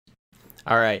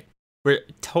All right. We're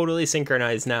totally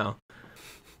synchronized now.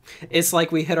 It's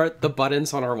like we hit the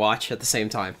buttons on our watch at the same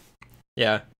time.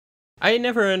 Yeah. I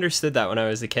never understood that when I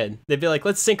was a kid. They'd be like,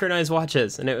 let's synchronize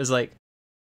watches. And it was like,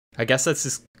 I guess that's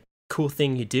this cool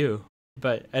thing you do.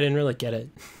 But I didn't really get it.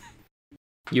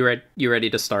 You ready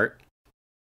to start?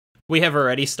 We have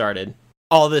already started.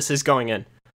 All this is going in.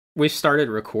 We've started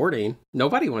recording.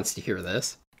 Nobody wants to hear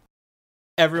this.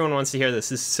 Everyone wants to hear this.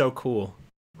 This is so cool.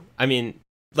 I mean,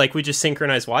 like, we just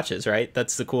synchronize watches, right?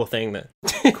 That's the cool thing that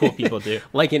cool people do.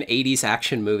 Like an 80s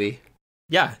action movie.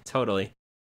 Yeah, totally.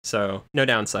 So, no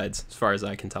downsides, as far as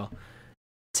I can tell.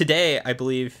 Today, I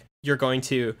believe you're going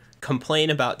to complain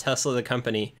about Tesla, the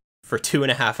company, for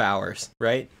 2.5 hours,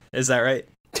 right? Is that right?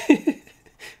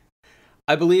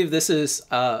 I believe this is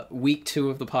week 2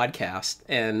 of the podcast,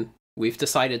 and we've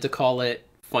decided to call it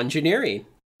Fungineering.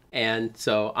 And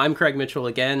so I'm Craig Mitchell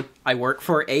again. I work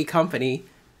for a company.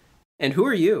 And who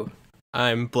are you?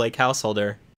 I'm Blake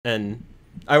Householder, and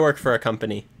I work for a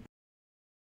company.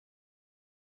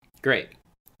 Great.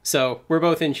 So we're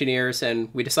both engineers, and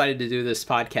we decided to do this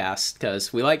podcast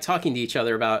because we like talking to each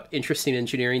other about interesting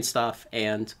engineering stuff,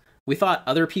 and we thought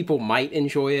other people might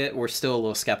enjoy it. We're still a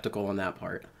little skeptical on that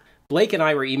part. Blake and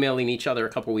I were emailing each other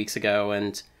a couple weeks ago,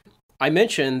 and I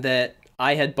mentioned that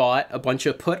I had bought a bunch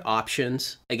of put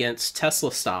options against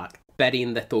Tesla stock,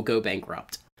 betting that they'll go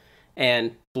bankrupt.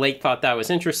 And Blake thought that was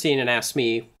interesting and asked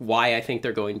me why I think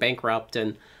they're going bankrupt.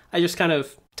 And I just kind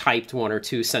of typed 1 or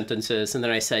 2 sentences. And then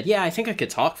I said, yeah, I think I could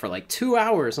talk for like 2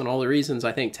 hours on all the reasons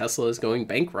I think Tesla is going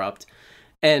bankrupt.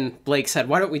 And Blake said,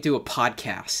 why don't we do a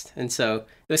podcast? And so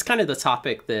it was kind of the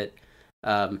topic that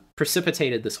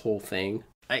precipitated this whole thing.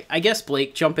 I guess,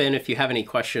 Blake, jump in if you have any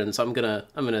questions. I'm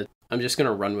just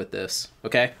gonna run with this.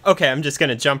 Okay? Okay, I'm just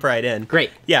gonna jump right in.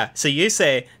 Great. Yeah, so you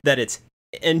say that it's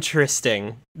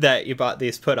interesting that you bought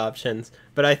these put options,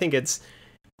 but I think it's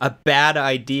a bad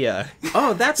idea.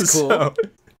 Oh, that's cool.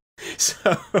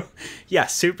 So yeah,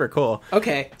 super cool.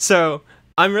 Okay. So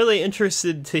I'm really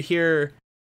interested to hear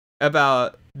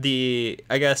about the,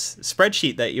 I guess,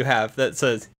 spreadsheet that you have that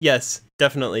says, yes,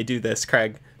 definitely do this,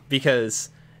 Craig, because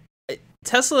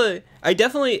Tesla,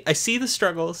 I see the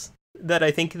struggles that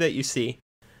I think that you see,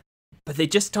 but they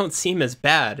just don't seem as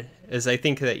bad as I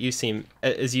think that you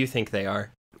think they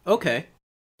are. Okay.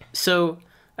 So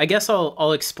I guess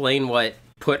I'll explain what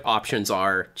put options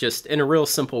are just in a real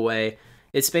simple way.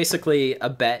 It's basically a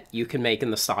bet you can make in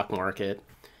the stock market.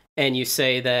 And you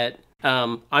say that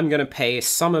I'm going to pay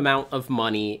some amount of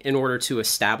money in order to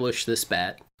establish this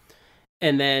bet.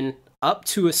 And then up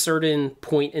to a certain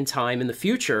point in time in the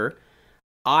future,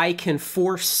 I can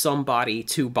force somebody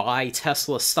to buy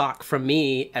Tesla stock from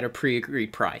me at a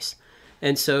pre-agreed price.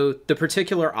 And so the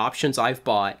particular options I've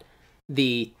bought,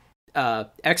 the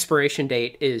expiration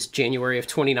date is January of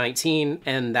 2019,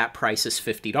 and that price is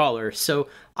 $50. So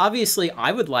obviously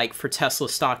I would like for Tesla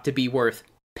stock to be worth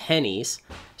pennies.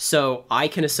 So I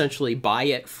can essentially buy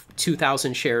it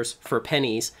 2,000 shares for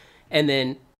pennies and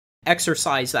then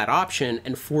exercise that option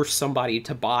and force somebody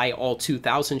to buy all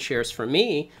 2,000 shares from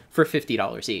me for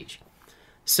 $50 each.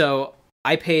 So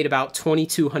I paid about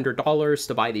 $2,200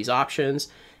 to buy these options.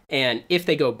 And if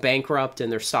they go bankrupt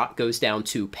and their stock goes down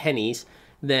to pennies,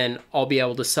 then I'll be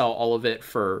able to sell all of it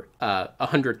for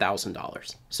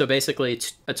 $100,000. So basically,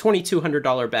 it's a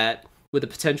 $2,200 bet with a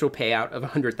potential payout of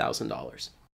 $100,000.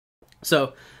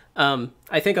 So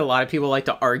I think a lot of people like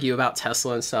to argue about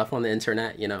Tesla and stuff on the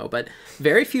internet, but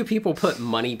very few people put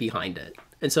money behind it.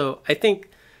 And so I think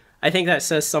that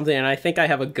says something, and I think I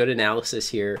have a good analysis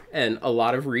here and a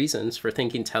lot of reasons for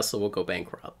thinking Tesla will go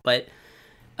bankrupt. But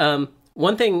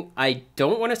one thing I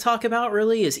don't want to talk about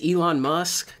really is Elon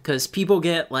Musk, because people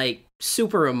get like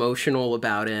super emotional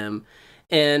about him,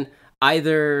 and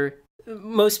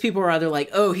most people are either like,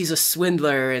 oh, he's a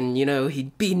swindler and,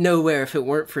 he'd be nowhere if it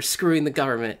weren't for screwing the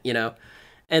government,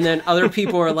 And then other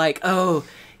people are like, oh,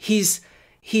 he's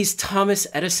Thomas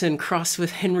Edison crossed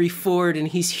with Henry Ford and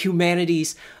he's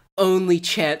humanity's only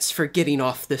chance for getting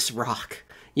off this rock,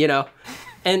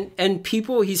 And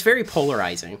people, he's very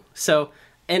polarizing. So,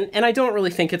 and I don't really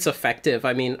think it's effective.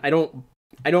 I mean, I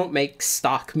don't make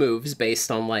stock moves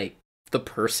based on like the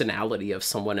personality of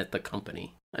someone at the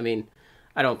company. I mean,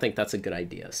 I don't think that's a good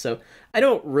idea. So I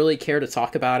don't really care to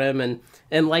talk about him.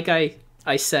 And like I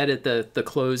said at the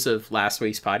close of last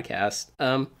week's podcast,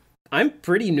 I'm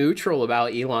pretty neutral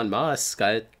about Elon Musk.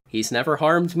 He's never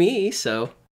harmed me,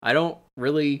 so I don't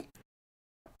really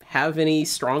have any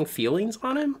strong feelings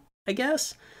on him, I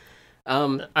guess.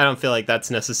 I don't feel like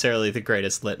that's necessarily the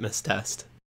greatest litmus test.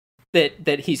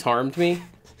 That he's harmed me?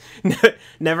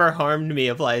 Never harmed me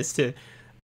applies to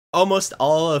almost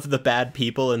all of the bad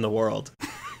people in the world,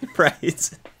 right?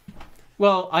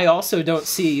 Well, I also don't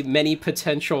see many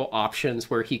potential options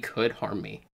where he could harm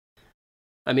me.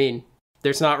 I mean,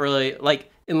 there's not really,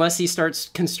 like, unless he starts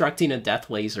constructing a death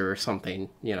laser or something,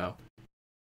 you know.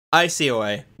 I see a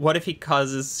way. What if he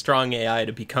causes strong AI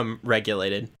to become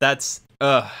regulated? That's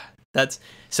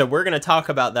so we're going to talk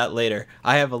about that later.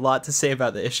 I have a lot to say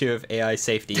about the issue of AI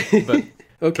safety, but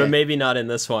Okay. but maybe not in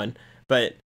this one.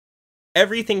 But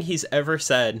everything he's ever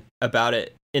said about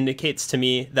it indicates to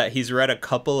me that he's read a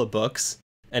couple of books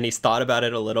and he's thought about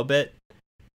it a little bit,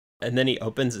 and then he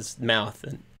opens his mouth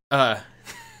and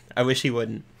I wish he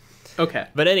wouldn't. Okay.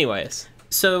 But anyways,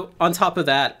 so on top of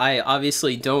that, I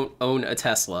obviously don't own a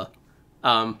Tesla.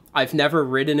 I've never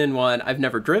ridden in one. I've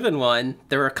never driven one.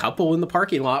 There are a couple in the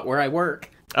parking lot where I work.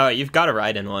 oh, you've got to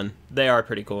ride in one. They are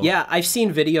pretty cool. Yeah, I've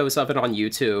seen videos of it on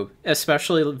YouTube,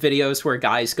 especially videos where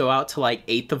guys go out to like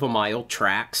eighth of a mile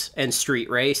tracks and street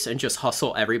race and just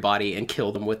hustle everybody and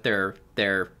kill them with their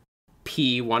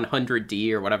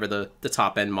P100D or whatever the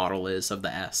top end model is of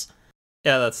the S.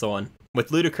 Yeah, that's the one.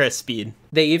 With ludicrous speed.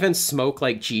 They even smoke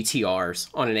like GTRs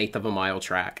on an eighth of a mile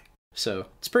track. So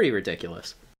it's pretty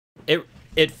ridiculous.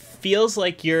 It feels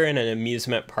like you're in an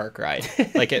amusement park ride.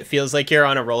 Like it feels like you're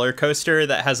on a roller coaster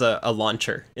that has a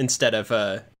launcher instead of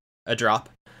a drop.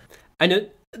 I know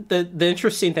the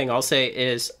interesting thing I'll say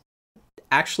is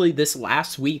actually this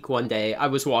last week one day I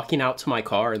was walking out to my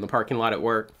car in the parking lot at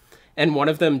work and one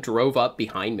of them drove up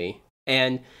behind me.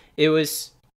 And it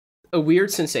was a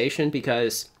weird sensation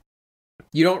because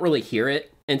you don't really hear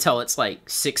it until it's like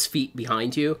 6 feet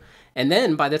behind you. And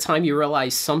then by the time you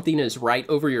realize something is right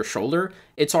over your shoulder,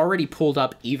 it's already pulled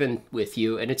up even with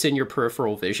you and it's in your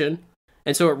peripheral vision.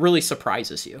 And so it really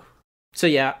surprises you. So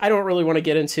yeah, I don't really want to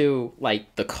get into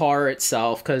like the car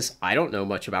itself because I don't know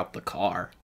much about the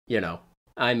car. You know,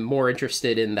 I'm more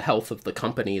interested in the health of the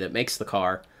company that makes the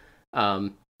car.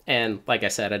 And like I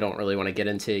said, I don't really want to get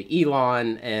into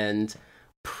Elon and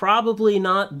probably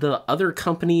not the other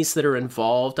companies that are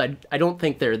involved. I don't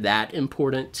think they're that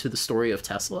important to the story of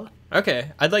Tesla.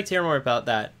 Okay, I'd like to hear more about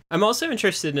that. I'm also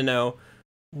interested to know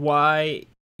why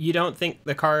you don't think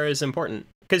the car is important.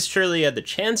 Because surely you had the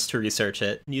chance to research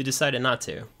it, you decided not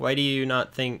to. Why do you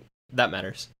not think that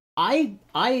matters? I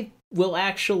will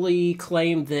actually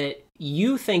claim that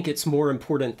you think it's more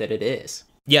important than it is.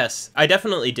 Yes, I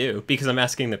definitely do, because I'm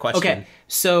asking the question. Okay,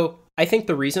 so I think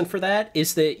the reason for that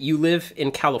is that you live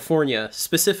in California.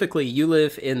 Specifically, you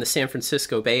live in the San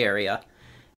Francisco Bay Area.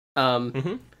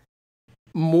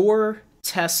 More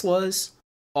Teslas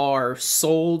are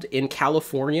sold in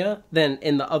California than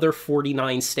in the other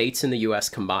 49 states in the US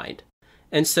combined.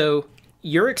 And so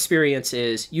your experience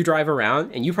is you drive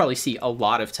around and you probably see a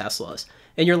lot of Teslas.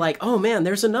 And you're like, oh man,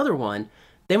 there's another one.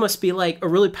 They must be like a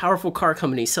really powerful car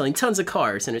company selling tons of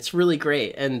cars and it's really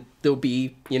great. And they'll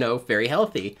be, you know, very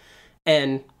healthy.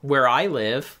 And where I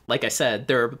live, like I said,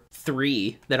 there are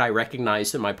 3 that I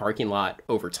recognized in my parking lot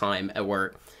over time at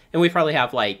work. And we probably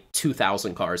have like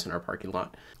 2,000 cars in our parking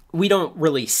lot. We don't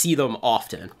really see them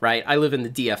often, right? I live in the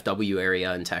DFW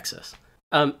area in Texas.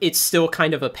 It's still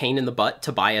kind of a pain in the butt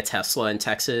to buy a Tesla in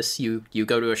Texas. You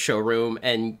go to a showroom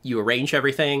and you arrange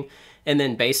everything. And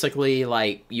then basically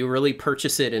like you really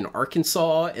purchase it in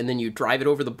Arkansas and then you drive it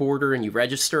over the border and you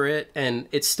register it. And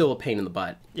it's still a pain in the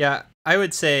butt. Yeah, I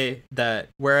would say that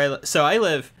I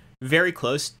live very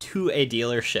close to a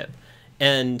dealership.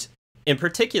 And in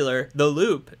particular, the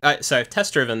Loop, so I've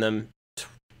test driven them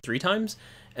 3 times.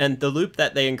 And the Loop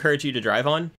that they encourage you to drive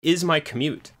on is my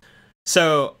commute.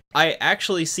 So I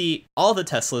actually see all the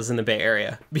Teslas in the Bay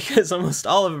Area because almost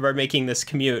all of them are making this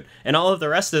commute and all of the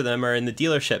rest of them are in the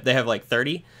dealership. They have like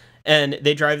 30 and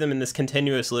they drive them in this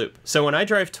continuous loop. So when I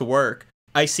drive to work,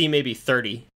 I see maybe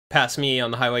 30 pass me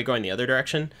on the highway going the other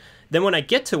direction. Then when I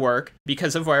get to work,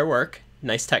 because of where I work,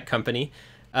 nice tech company,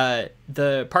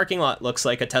 the parking lot looks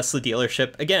like a Tesla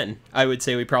dealership. Again, I would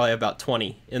say we probably have about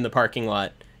 20 in the parking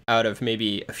lot out of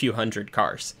maybe a few hundred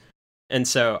cars. And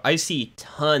so I see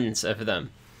tons of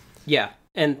them. Yeah,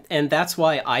 and that's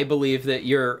why I believe that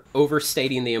you're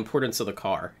overstating the importance of the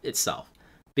car itself.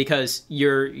 Because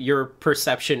your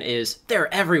perception is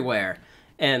they're everywhere.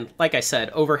 And like I said,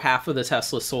 over half of the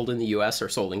Teslas sold in the US are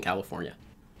sold in California.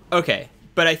 Okay,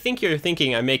 but I think you're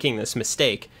thinking I'm making this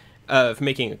mistake of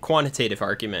making a quantitative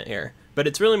argument here. But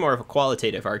it's really more of a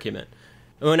qualitative argument.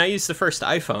 When I use the first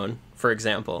iPhone, for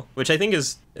example, which I think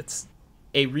it's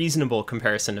a reasonable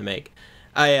comparison to make,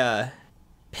 I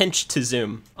pinched to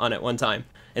zoom on it one time.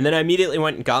 And then I immediately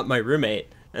went and got my roommate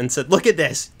and said, look at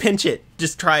this, pinch it,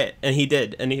 just try it. And he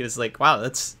did. And he was like, wow,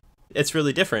 it's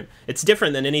really different. It's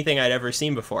different than anything I'd ever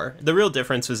seen before. The real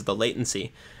difference was the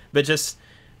latency. but just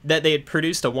that they had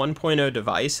produced a 1.0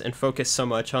 device and focused so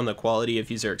much on the quality of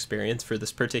user experience for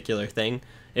this particular thing.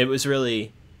 It was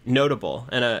really notable.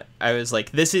 And I was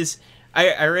like,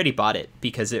 I already bought it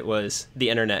because it was the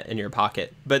internet in your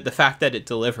pocket. But the fact that it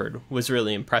delivered was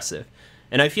really impressive.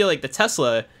 And I feel like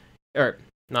Tesla with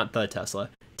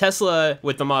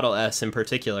the Model S in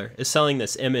particular is selling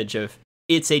this image of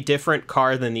it's a different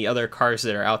car than the other cars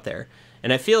that are out there.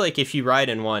 And I feel like if you ride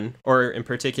in one, or in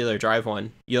particular drive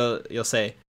one, you'll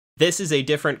say, this is a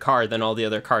different car than all the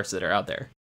other cars that are out there.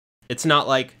 It's not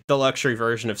like the luxury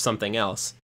version of something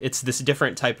else. It's this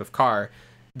different type of car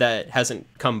that hasn't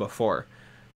come before.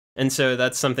 And so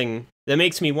that's something that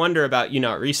makes me wonder about you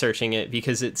not researching it,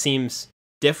 because it seems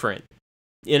different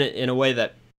in a way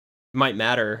that might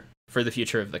matter for the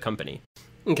future of the company.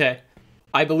 Okay.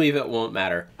 I believe it won't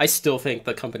matter. I still think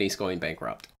the company's going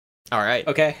bankrupt. All right.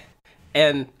 Okay.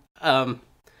 And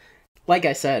like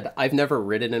I said, I've never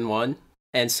ridden in one,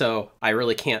 and so I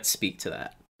really can't speak to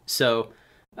that. So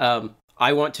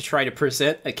I want to try to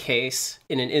present a case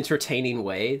in an entertaining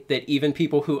way that even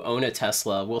people who own a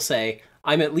Tesla will say,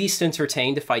 I'm at least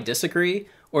entertained if I disagree,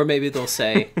 or maybe they'll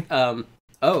say,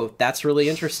 oh, that's really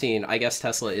interesting. I guess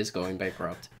Tesla is going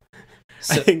bankrupt.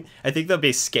 So, I think they'll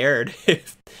be scared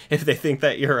if they think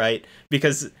that you're right,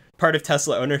 because part of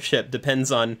Tesla ownership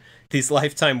depends on these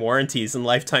lifetime warranties and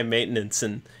lifetime maintenance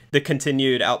and the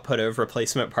continued output of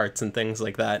replacement parts and things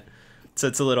like that.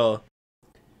 So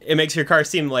it makes your car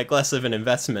seem like less of an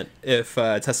investment if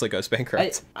Tesla goes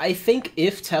bankrupt. I think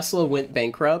if Tesla went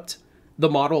bankrupt, the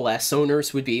Model S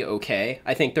owners would be okay.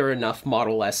 I think there are enough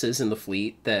Model S's in the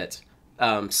fleet that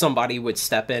somebody would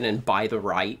step in and buy the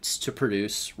rights to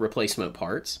produce replacement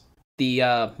parts.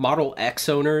 The Model X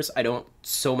owners, I don't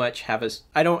have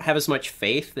as much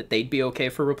faith that they'd be okay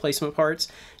for replacement parts,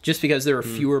 just because there are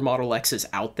fewer Model X's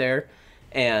out there,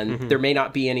 and there may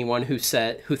not be anyone who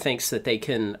thinks that they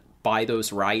can buy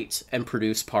those rights and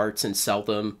produce parts and sell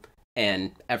them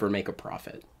and ever make a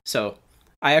profit. So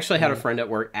I actually had a friend at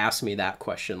work ask me that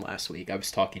question last week. I was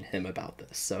talking to him about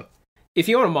this. So if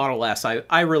you own a Model S,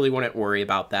 I really wouldn't worry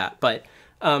about that. But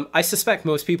I suspect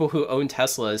most people who own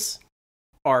Teslas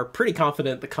are pretty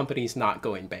confident the company's not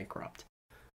going bankrupt.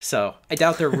 So I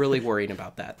doubt they're really worrying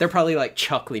about that. They're probably like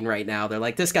chuckling right now. They're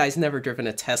like, this guy's never driven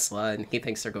a Tesla and he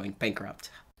thinks they're going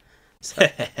bankrupt. So.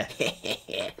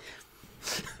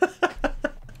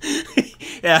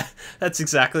 Yeah, that's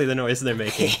exactly the noise they're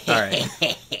making. All right.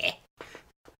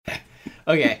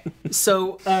 Okay,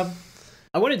 so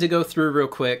I wanted to go through real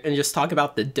quick and just talk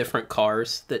about the different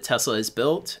cars that Tesla has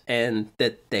built and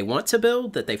that they want to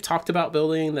build, that they've talked about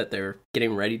building, that they're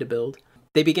getting ready to build.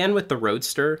 They began with the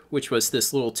Roadster, which was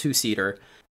this little two-seater.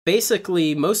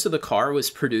 Basically, most of the car was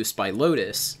produced by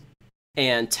Lotus,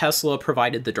 and Tesla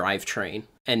provided the drivetrain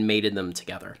and mated them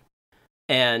together.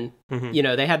 And,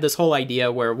 they had this whole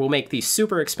idea where we'll make these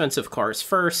super expensive cars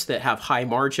first that have high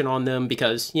margin on them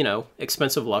because,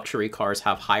 expensive luxury cars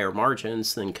have higher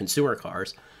margins than consumer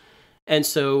cars. And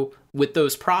so with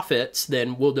those profits,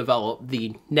 then we'll develop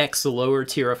the next lower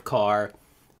tier of car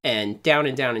and down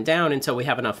and down and down until we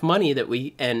have enough money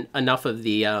and enough of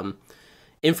the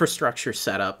infrastructure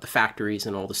set up, the factories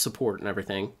and all the support and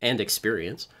everything and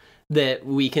experience that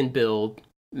we can build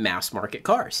mass market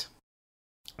cars.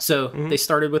 So they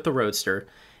started with the Roadster,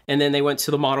 and then they went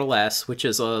to the Model S, which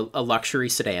is a luxury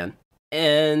sedan.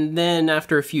 And then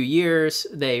after a few years,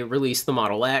 they released the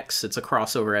Model X. It's a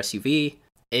crossover SUV.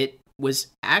 It was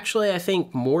actually, I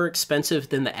think, more expensive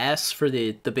than the S for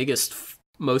the biggest,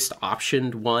 most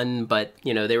optioned one. But,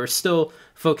 they were still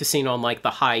focusing on like the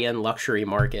high-end luxury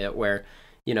market where,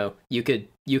 you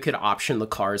could option the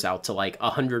cars out to like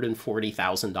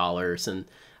 $140,000. And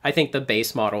I think the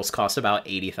base models cost about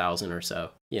 $80,000 or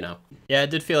so, Yeah, it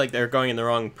did feel like they were going in the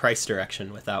wrong price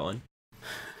direction with that one.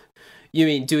 You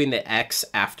mean doing the X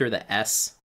after the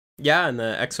S? Yeah, and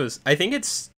the X I think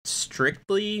it's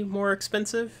strictly more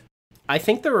expensive. I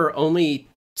think there were only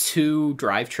 2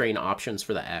 drivetrain options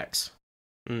for the X.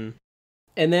 And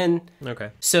then,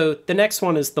 so the next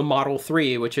one is the Model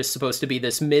 3, which is supposed to be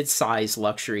this mid-size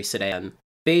luxury sedan.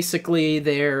 Basically,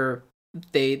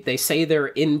 they say they're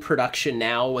in production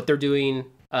now. What they're doing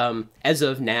as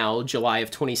of now, July of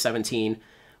 2017,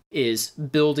 is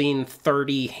building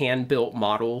 30 hand-built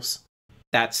models.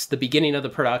 That's the beginning of the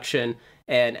production.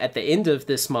 And at the end of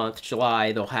this month,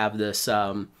 July, they'll have this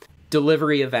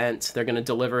delivery event. They're going to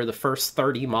deliver the first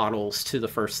 30 models to the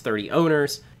first 30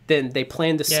 owners. Then they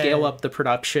plan to scale up the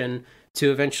production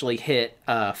to eventually hit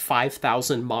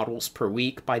 5,000 models per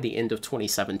week by the end of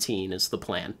 2017 is the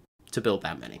plan to build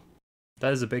that many.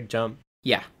 That is a big jump.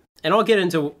 Yeah. And I'll get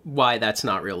into why that's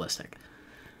not realistic.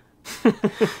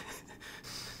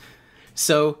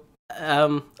 So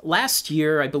last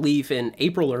year, I believe in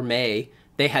April or May,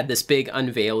 they had this big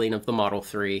unveiling of the Model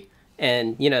 3.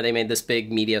 And, they made this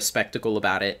big media spectacle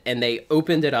about it. And they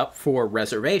opened it up for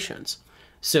reservations.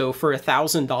 So for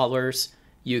 $1,000,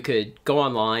 you could go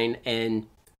online and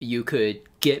you could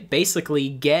get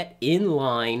in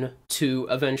line to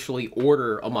eventually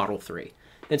order a Model 3.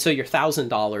 And so your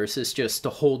 $1,000 is just to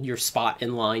hold your spot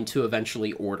in line to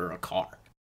eventually order a car.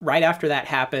 Right after that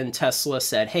happened, Tesla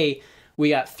said, hey, we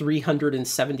got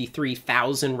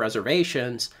 373,000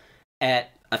 reservations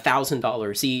at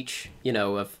 $1,000 each,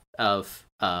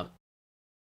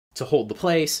 to hold the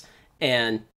place.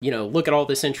 And, look at all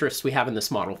this interest we have in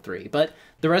this Model 3. But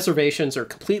the reservations are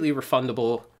completely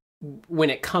refundable when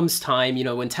it comes time,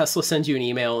 when Tesla sends you an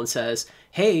email and says,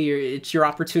 hey, it's your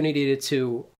opportunity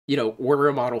to order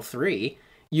a Model 3.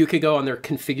 You could go on their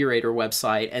configurator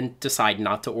website and decide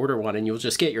not to order one, and you'll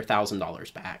just get your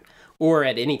 $1,000 back. Or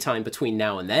at any time between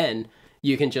now and then,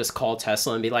 you can just call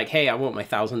Tesla and be like, hey, I want my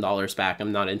 $1,000 back.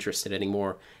 I'm not interested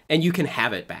anymore. And you can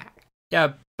have it back.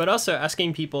 Yeah, but also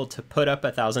asking people to put up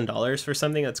 $1,000 for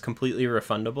something that's completely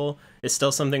refundable is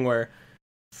still something where,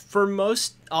 for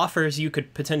most offers you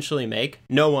could potentially make,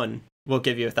 no one will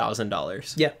give you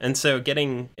 $1,000. Yeah. And so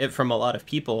getting it from a lot of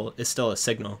people is still a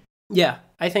signal. Yeah,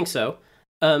 I think so.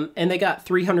 And they got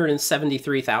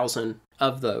 373,000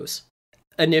 of those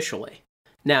initially.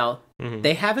 Now,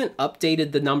 they haven't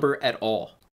updated the number at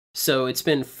all. So it's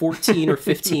been 14 or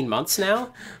 15 months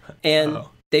now. And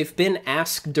they've been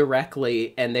asked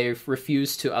directly, and they've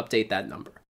refused to update that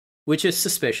number, which is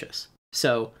suspicious.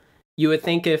 So you would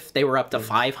think if they were up to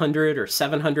 500 or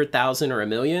 700,000 or a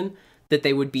million, that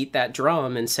they would beat that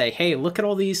drum and say, hey, look at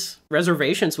all these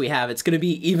reservations we have. It's going to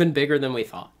be even bigger than we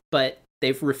thought. But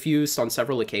they've refused on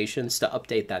several occasions to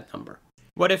update that number.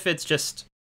 What if it's just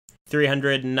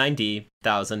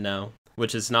 390,000 now,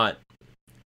 which is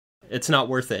it's not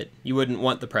worth it. You wouldn't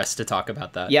want the press to talk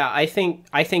about that. Yeah, I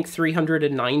think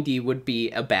 390 would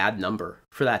be a bad number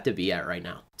for that to be at right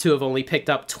now, to have only picked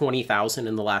up 20,000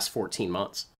 in the last 14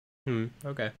 months.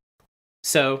 Okay.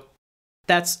 So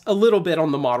that's a little bit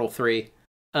on the Model 3.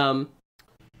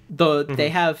 They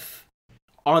have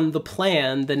on the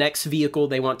plan, the next vehicle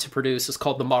they want to produce is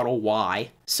called the Model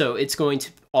Y. So it's going to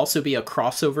also be a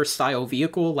crossover style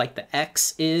vehicle like the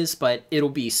X is, but it'll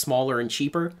be smaller and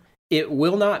cheaper. It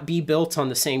will not be built on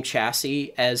the same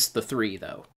chassis as the 3,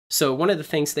 though. So one of the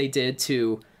things they did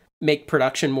to make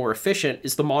production more efficient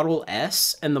is the Model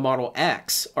S and the Model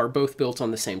X are both built on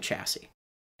the same chassis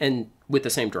and with the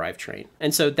same drivetrain.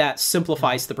 And so that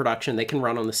simplifies the production. They can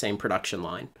run on the same production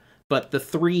line. But the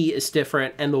 3 is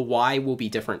different, and the Y will be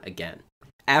different again.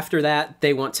 After that,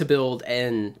 they want to build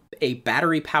a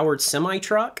battery-powered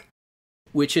semi-truck,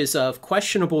 which is of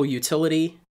questionable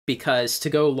utility, because to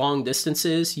go long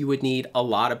distances, you would need a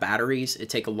lot of batteries. It'd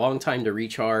take a long time to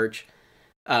recharge.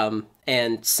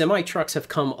 And semi-trucks have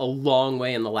come a long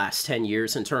way in the last 10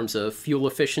 years in terms of fuel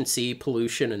efficiency,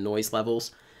 pollution, and noise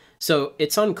levels. So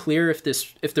it's unclear if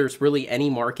there's really any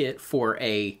market for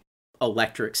a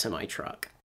electric semi-truck.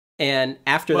 And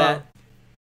after that...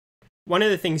 One of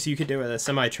the things you could do with a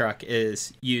semi-truck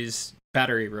is use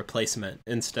battery replacement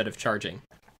instead of charging.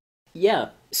 Yeah,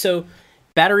 so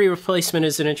battery replacement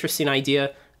is an interesting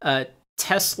idea.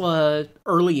 Tesla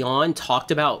early on talked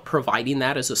about providing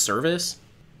that as a service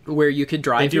where you could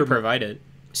drive They do provide it.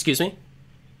 Excuse me?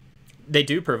 They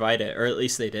do provide it, or at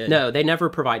least they did. No, they never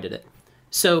provided it.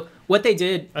 So what they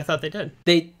did... I thought they did.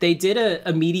 They did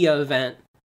a media event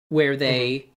where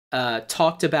they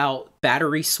talked about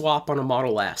battery swap on a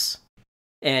Model S.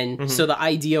 And so the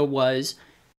idea was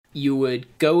you would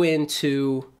go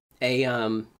into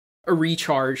a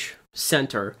recharge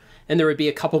center, and there would be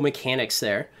a couple mechanics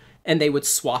there, and they would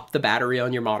swap the battery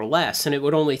on your Model S, and it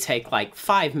would only take like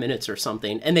 5 minutes or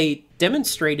something. And they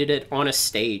demonstrated it on a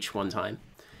stage one time.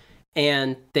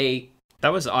 And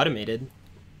That was automated.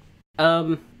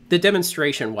 The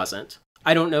demonstration wasn't.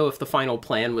 I don't know if the final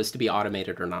plan was to be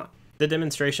automated or not. The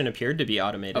demonstration appeared to be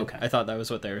automated. Okay. I thought that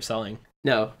was what they were selling.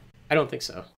 No, I don't think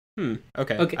so.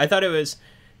 Okay. I thought it was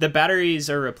the batteries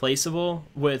are replaceable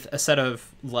with a set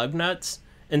of lug nuts.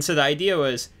 And so the idea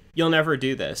was you'll never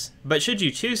do this. But should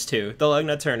you choose to, the lug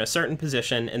nuts are in a certain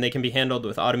position and they can be handled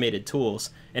with automated tools,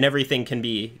 and everything can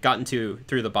be gotten to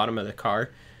through the bottom of the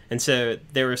car. And so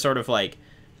they were sort of like,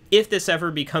 if this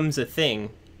ever becomes a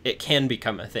thing, it can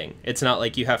become a thing. It's not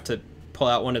like you have to pull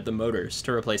out one of the motors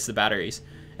to replace the batteries.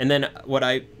 And then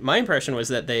my impression was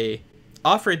that they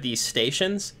offered these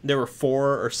stations. There were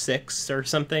 4 or 6 or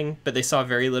something, but they saw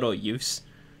very little use.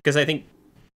 Because I think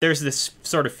there's this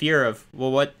sort of fear of,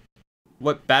 well, what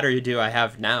what battery do I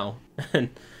have now?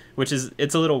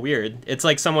 It's a little weird. It's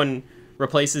like someone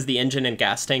replaces the engine and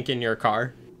gas tank in your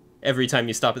car every time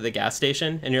you stop at the gas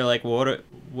station, and you're like, well,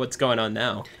 what's going on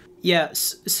now? Yeah,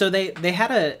 so they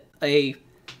had a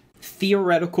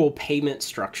theoretical payment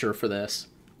structure for this,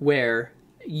 where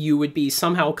you would be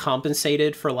somehow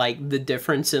compensated for like the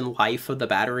difference in life of the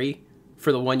battery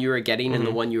for the one you were getting and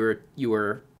the one you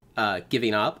were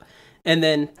giving up. And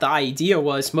then the idea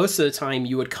was most of the time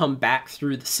you would come back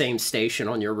through the same station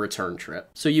on your return trip.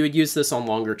 So you would use this on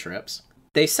longer trips.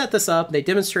 They set this up, they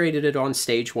demonstrated it on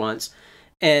stage once,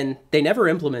 and they never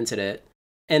implemented it.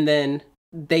 And then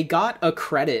they got a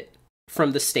credit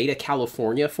from the state of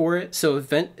California for it. So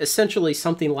essentially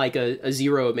something like a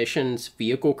zero emissions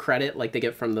vehicle credit like they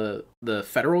get from the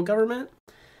federal government.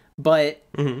 But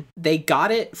they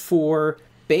got it for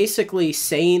basically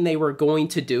saying they were going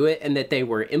to do it and that they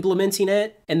were implementing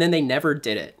it, and then they never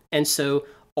did it. And so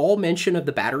all mention of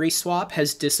the battery swap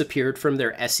has disappeared from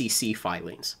their SEC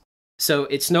filings. So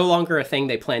it's no longer a thing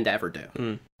they plan to ever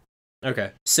do.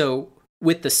 Okay. So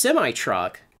with the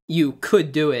semi-truck, you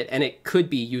could do it and it could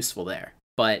be useful there.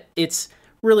 But it's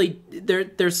really, there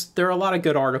are a lot of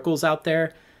good articles out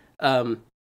there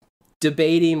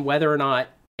debating whether or not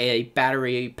a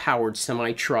battery-powered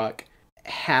semi-truck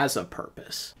has a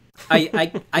purpose.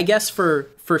 I guess for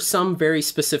some very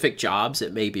specific jobs,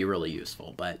 it may be really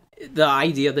useful, but the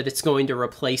idea that it's going to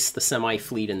replace the semi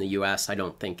fleet in the US, I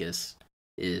don't think is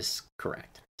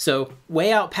correct. So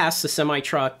way out past the semi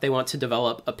truck, they want to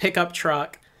develop a pickup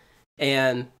truck,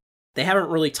 and they haven't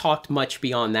really talked much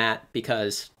beyond that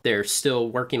because they're still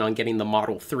working on getting the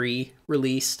Model 3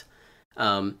 released.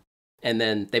 And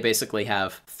then they basically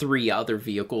have 3 other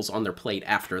vehicles on their plate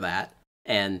after that.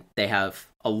 And they have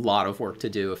a lot of work to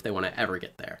do if they want to ever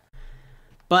get there.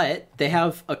 But they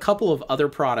have a couple of other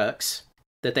products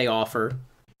that they offer.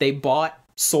 They bought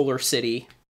Solar City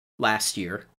last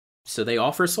year, so they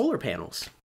offer solar panels.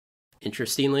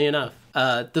 Interestingly enough,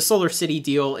 the Solar City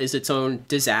deal is its own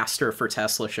disaster for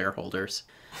Tesla shareholders.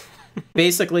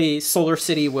 Basically, Solar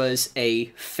City was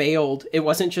it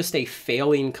wasn't just a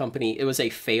failing company, it was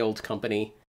a failed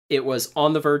company. It was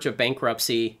on the verge of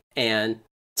bankruptcy, and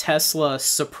Tesla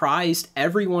surprised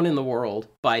everyone in the world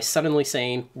by suddenly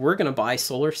saying, we're going to buy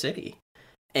Solar City.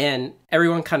 And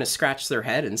everyone kind of scratched their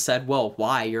head and said, well,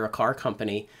 why? You're a car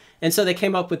company. And so they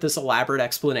came up with this elaborate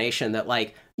explanation that,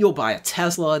 like, you'll buy a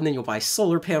Tesla and then you'll buy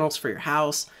solar panels for your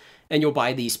house and you'll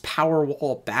buy these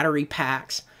Powerwall battery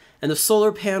packs, and the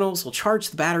solar panels will charge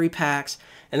the battery packs,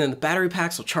 and then the battery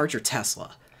packs will charge your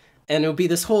Tesla. And it'll be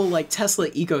this whole, like, Tesla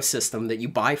ecosystem that you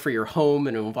buy for your home,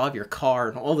 and it'll involve your car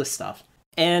and all this stuff.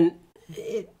 And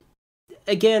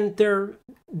again,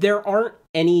 there aren't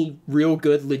any real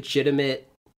good legitimate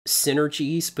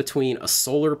synergies between a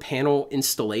solar panel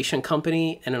installation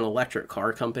company and an electric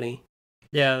car company.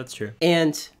 Yeah, that's true.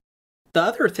 And the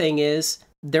other thing is,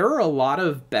 there are a lot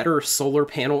of better solar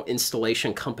panel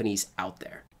installation companies out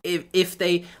there. If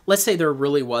they, let's say there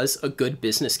really was a good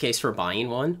business case for buying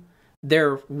one,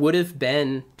 there would have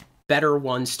been better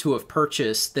ones to have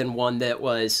purchased than one that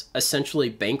was essentially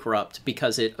bankrupt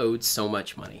because it owed so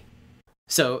much money.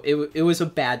 So it was a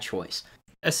bad choice.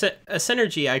 A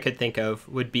synergy I could think of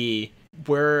would be,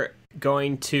 we're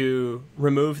going to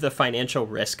remove the financial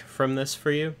risk from this for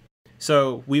you.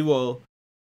 So we will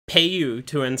pay you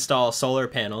to install solar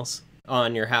panels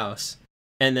on your house,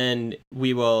 and then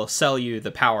we will sell you the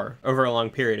power over a long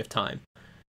period of time.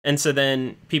 And so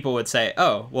then people would say,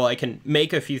 oh, well, I can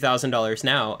make a few $1,000s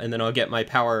now, and then I'll get my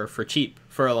power for cheap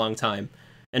for a long time.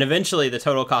 And eventually the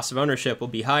total cost of ownership will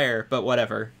be higher, but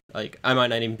whatever. Like, I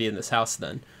might not even be in this house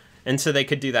then. And so they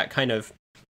could do that kind of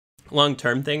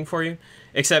long-term thing for you.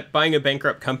 Except buying a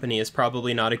bankrupt company is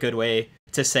probably not a good way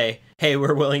to say, hey,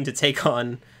 we're willing to take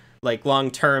on, like,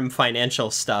 long-term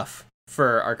financial stuff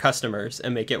for our customers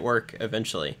and make it work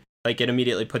eventually. Like, it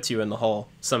immediately puts you in the hole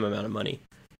some amount of money.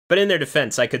 But in their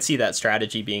defense, I could see that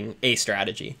strategy being a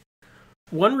strategy.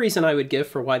 One reason I would give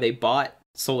for why they bought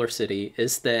Solar City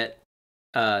is that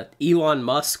Elon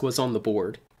Musk was on the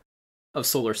board of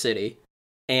Solar City,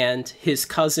 and his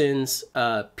cousins,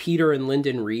 Peter and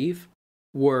Lyndon Reeve,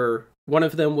 one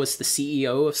of them was the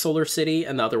CEO of Solar City,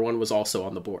 and the other one was also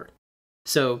on the board.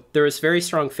 So there was very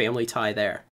strong family tie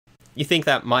there. You think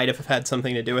that might have had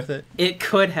something to do with it? It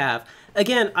could have.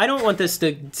 Again, I don't want this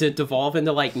to devolve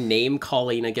into, like,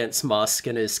 name-calling against Musk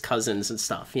and his cousins and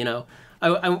stuff, you know?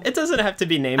 It doesn't have to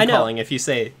be name-calling if you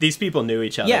say, these people knew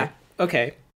each other. Yeah,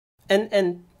 okay.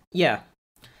 And yeah.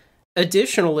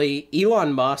 Additionally,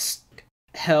 Elon Musk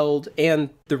held, and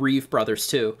the Reeve brothers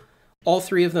too, all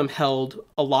 3 of them held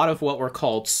a lot of what were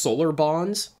called solar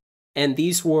bonds, And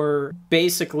these were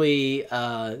basically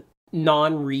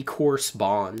non-recourse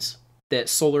bonds that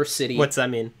Solar City... What's that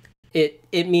mean?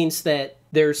 It means that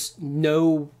there's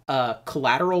no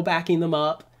collateral backing them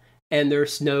up, and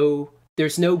there's no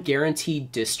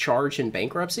guaranteed discharge in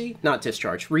bankruptcy. Not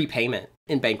discharge, repayment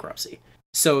in bankruptcy.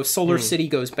 So if Solar City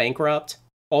goes bankrupt,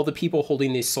 all the people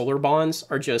holding these solar bonds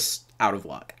are just out of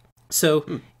luck.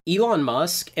 So Elon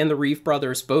Musk and the Reeve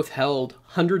brothers both held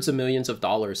hundreds of millions of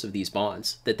dollars of these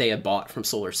bonds that they had bought from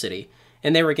Solar City.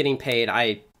 And they were getting paid,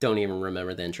 I don't even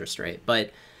remember the interest rate,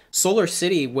 but Solar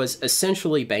City was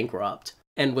essentially bankrupt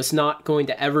and was not going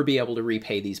to ever be able to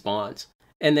repay these bonds.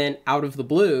 And then out of the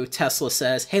blue, Tesla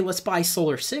says, hey, let's buy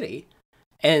Solar City.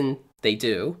 And they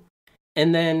do.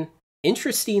 And then,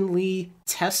 interestingly,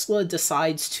 Tesla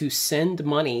decides to send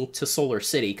money to Solar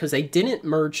City because they didn't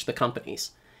merge the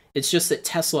companies. It's just that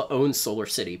Tesla owns Solar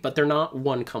City, but they're not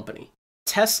one company.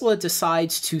 Tesla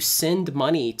decides to send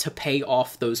money to pay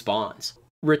off those bonds,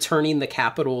 returning the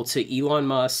capital to Elon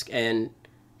Musk and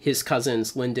his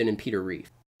cousins, Lyndon and Peter Reeve,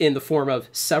 in the form of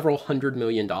several $100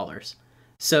 million.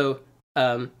 So,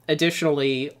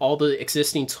 additionally, all the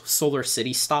existing Solar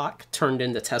City stock turned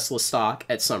into Tesla stock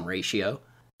at some ratio.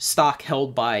 Stock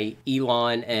held by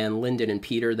Elon and Lyndon and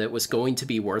Peter that was going to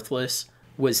be worthless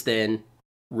was then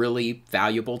really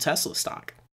valuable Tesla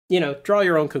stock. Draw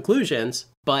your own conclusions,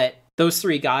 but those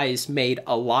three guys made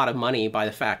a lot of money by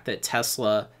the fact that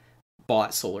Tesla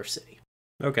bought Solar City.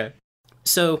 Okay.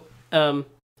 So,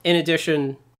 in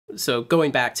addition, so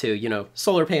going back to,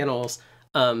 solar panels,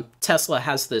 Tesla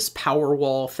has this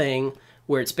Powerwall thing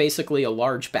where it's basically a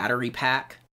large battery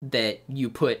pack that you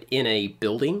put in a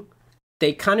building.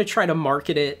 They kind of try to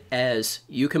market it as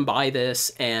you can buy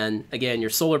this, and again, your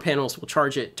solar panels will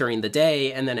charge it during the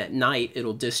day, and then at night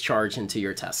it'll discharge into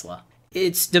your Tesla.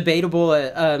 It's debatable.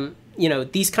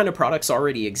 These kind of products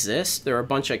already exist. There are a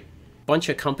bunch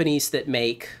of companies that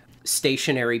make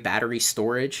stationary battery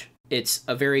storage. It's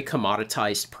a very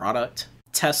commoditized product.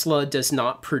 Tesla does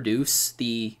not produce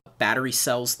the battery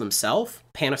cells themselves.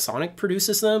 Panasonic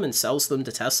produces them and sells them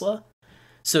to Tesla.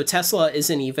 So Tesla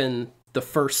isn't even the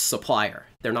first supplier.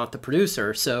 They're not the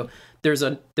producer. So there's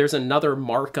another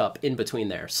markup in between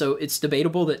there. So it's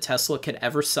debatable that Tesla could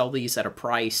ever sell these at a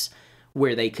price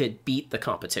where they could beat the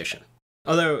competition.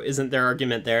 Although, isn't their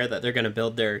argument there that they're going to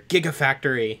build their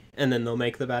gigafactory and then they'll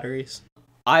make the batteries?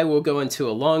 I will go into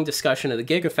a long discussion of the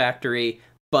gigafactory,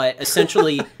 but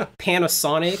essentially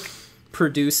Panasonic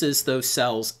produces those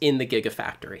cells in the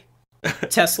gigafactory.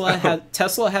 Tesla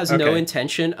has no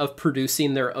intention of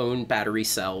producing their own battery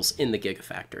cells in the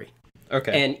gigafactory.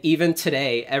 Okay. And even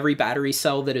today, every battery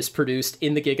cell that is produced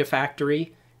in the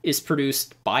gigafactory is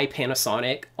produced by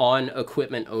Panasonic on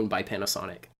equipment owned by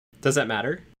Panasonic. Does that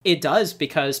matter? It does,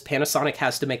 because Panasonic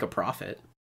has to make a profit.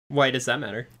 Why does that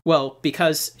matter? Well,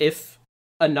 because if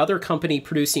another company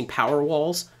producing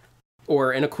Powerwalls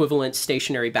or an equivalent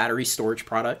stationary battery storage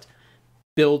product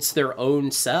builds their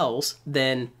own cells,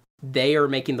 then they are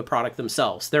making the product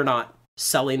themselves. They're not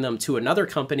selling them to another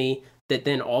company that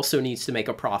then also needs to make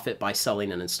a profit by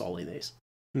selling and installing these.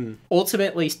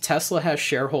 Ultimately, Tesla has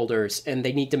shareholders and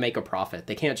they need to make a profit.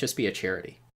 They can't just be a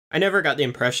charity. I never got the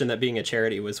impression that being a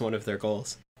charity was one of their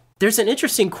goals. There's an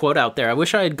interesting quote out there. I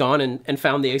wish I had gone and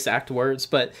found the exact words,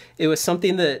 but it was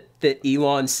something that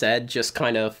Elon said just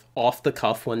kind of off the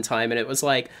cuff one time. And it was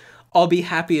like, I'll be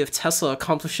happy if Tesla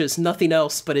accomplishes nothing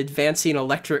else but advancing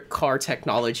electric car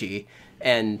technology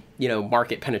and,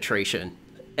 market penetration.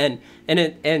 And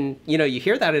you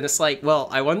hear that and it's like, well,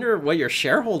 I wonder what your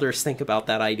shareholders think about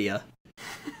that idea.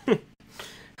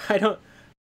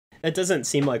 It doesn't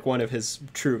seem like one of his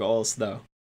true goals, though.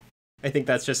 I think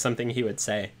that's just something he would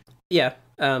say. Yeah,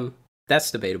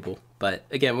 that's debatable. But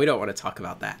again, we don't want to talk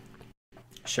about that.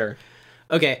 Sure.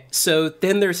 Okay, so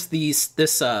then there's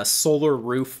this solar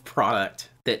roof product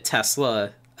that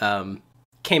Tesla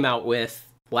came out with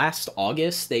last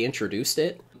August. They introduced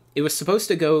it. It was supposed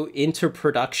to go into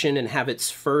production and have its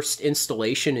first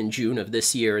installation in June of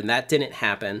this year, and that didn't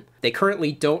happen. They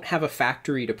currently don't have a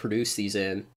factory to produce these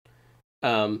in.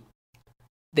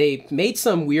 They made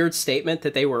some weird statement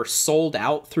that they were sold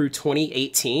out through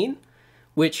 2018,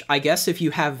 which I guess if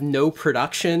you have no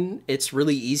production, it's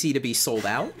really easy to be sold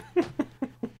out.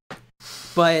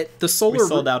 But the solar... We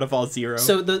sold out of all zero.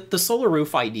 So the solar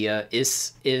roof idea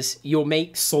is you'll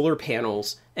make solar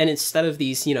panels, and instead of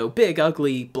these, big,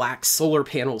 ugly, black solar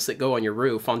panels that go on your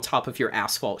roof on top of your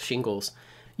asphalt shingles,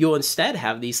 you'll instead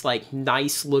have these,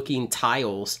 nice-looking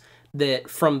tiles that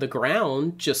from the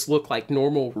ground just look like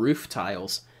normal roof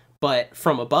tiles. But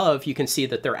from above, you can see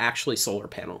that they're actually solar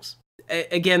panels.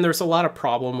 again, there's a lot of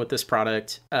problem with this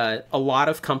product. A lot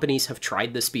of companies have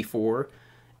tried this before,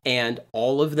 and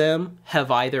all of them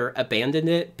have either abandoned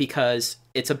it because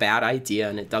it's a bad idea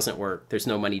and it doesn't work, there's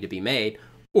no money to be made,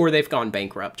 or they've gone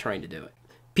bankrupt trying to do it.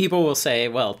 People will say,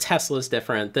 well, Tesla's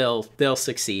different, they'll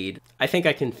succeed. I think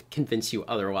I can convince you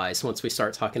otherwise once we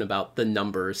start talking about the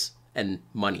numbers and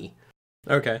money.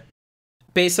 Okay.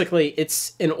 Basically,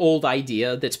 it's an old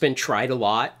idea that's been tried a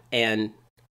lot, and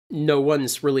no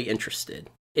one's really interested.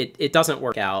 It doesn't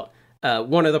work out.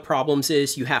 One of the problems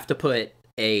is you have to put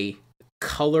a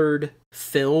colored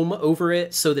film over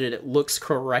it so that it looks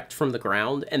correct from the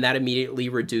ground, and that immediately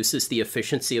reduces the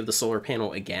efficiency of the solar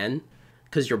panel again,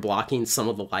 because you're blocking some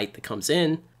of the light that comes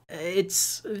in.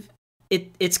 It's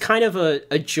kind of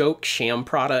a joke sham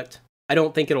product. I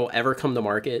don't think it'll ever come to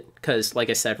market because, like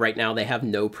I said, right now they have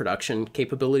no production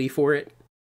capability for it.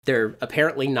 They're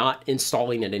apparently not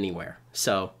installing it anywhere.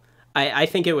 So I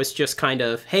think it was just kind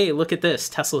of, hey, look at this,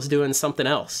 Tesla's doing something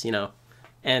else, you know?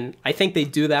 And I think they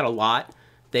do that a lot.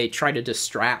 They try to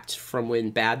distract from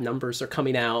when bad numbers are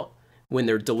coming out, when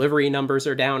their delivery numbers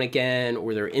are down again,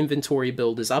 or their inventory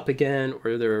build is up again,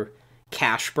 or their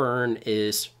cash burn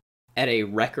is at a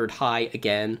record high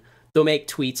again. They'll make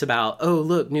tweets about, oh,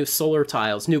 look, new solar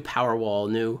tiles, new Powerwall,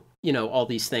 new, you know, all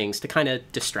these things to kind of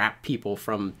distract people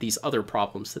from these other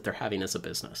problems that they're having as a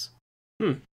business.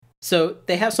 So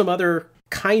they have some other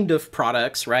kind of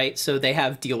products, right? So they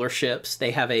have dealerships.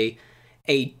 They have a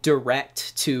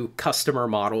direct to customer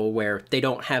model where they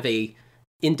don't have a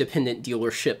independent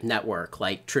dealership network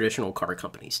like traditional car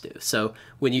companies do. So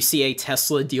when you see a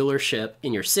Tesla dealership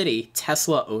in your city,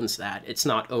 Tesla owns that. It's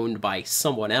not owned by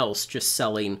someone else just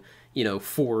selling, you know,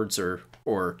 Fords or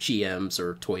GMs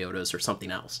or Toyotas or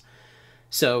something else.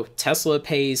 So Tesla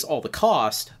pays all the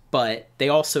cost, but they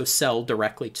also sell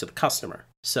directly to the customer.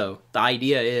 So the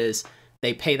idea is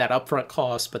they pay that upfront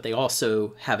cost, but they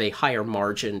also have a higher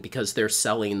margin because they're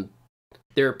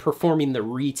performing the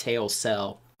retail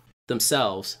sell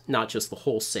themselves, not just the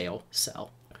wholesale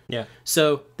sell. Yeah.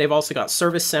 So they've also got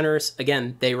service centers.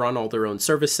 Again, they run all their own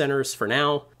service centers for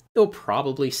now. They'll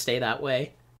probably stay that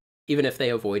way, even if they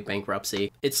avoid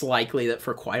bankruptcy. It's likely that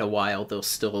for quite a while, they'll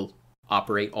still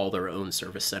operate all their own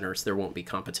service centers. There won't be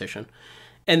competition.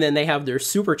 And then they have their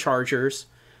superchargers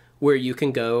where you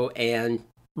can go and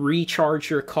recharge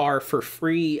your car for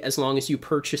free as long as you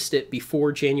purchased it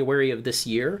before January of this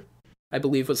year, I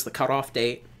believe was the cutoff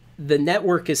date. The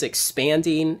network is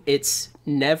expanding. It's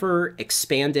never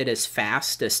expanded as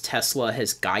fast as Tesla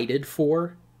has guided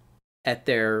for at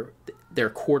their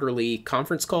quarterly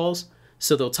conference calls.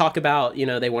 So they'll talk about, you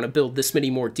know, they want to build this many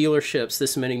more dealerships,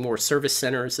 this many more service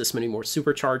centers, this many more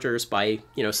superchargers by,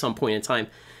 you know, some point in time.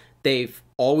 They've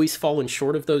always fallen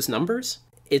short of those numbers.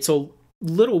 It's a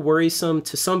little worrisome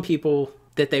to some people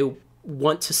that they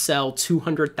want to sell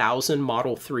 200,000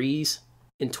 Model 3s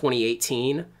in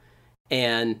 2018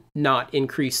 and not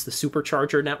increase the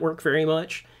supercharger network very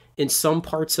much. In some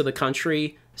parts of the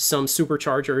country, some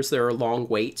superchargers, there are long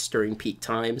waits during peak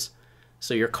times.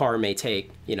 So your car may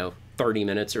take, you know, 30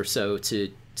 minutes or so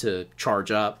to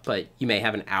charge up, but you may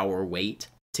have an hour wait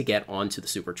to get onto the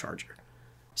supercharger.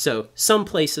 So some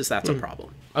places that's a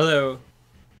problem. Although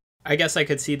I guess I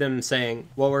could see them saying,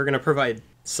 well, we're going to provide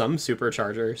some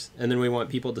superchargers, and then we want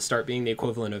people to start being the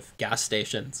equivalent of gas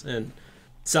stations and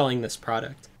selling this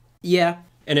product. Yeah.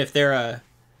 And if they're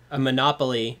a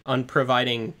monopoly on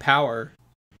providing power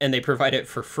and they provide it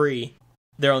for free,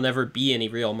 there'll never be any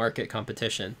real market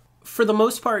competition. For the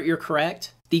most part, you're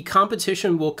correct. The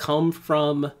competition will come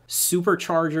from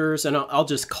superchargers, and I'll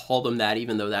just call them that,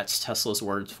 even though that's Tesla's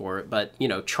words for it, but, you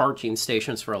know, charging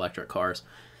stations for electric cars.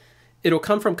 It'll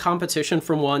come from competition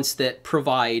from ones that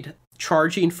provide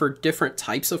charging for different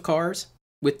types of cars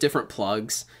with different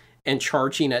plugs and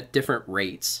charging at different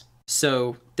rates.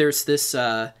 So there's this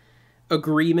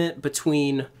agreement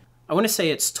between, I want to say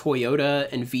it's Toyota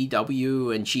and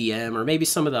VW and GM, or maybe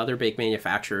some of the other big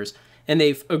manufacturers, and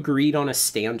they've agreed on a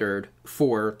standard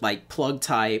for like plug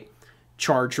type,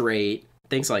 charge rate,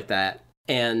 things like that.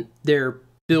 And they're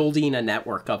building a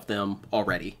network of them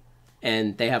already.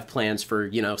 And they have plans for,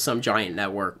 you know, some giant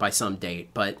network by some date.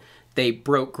 But they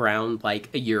broke ground like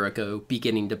a year ago,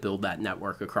 beginning to build that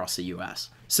network across the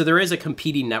US. So there is a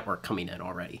competing network coming in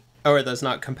already. Oh, are those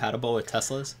not compatible with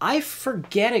Tesla's? I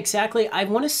forget exactly. I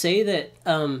want to say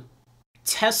that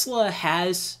Tesla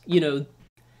has, you know,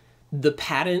 the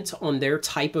patent on their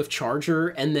type of charger,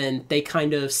 and then they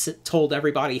kind of told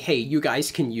everybody, hey, you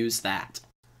guys can use that,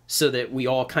 so that we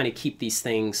all kind of keep these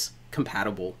things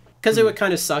compatible. Because it would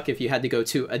kind of suck if you had to go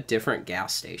to a different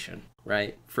gas station,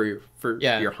 right, for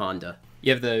your Honda.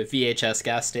 You have the VHS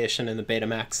gas station and the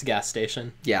Betamax gas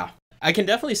station. Yeah. I can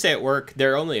definitely say at work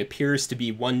there only appears to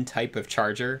be one type of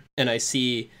charger, and I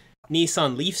see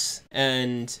Nissan Leafs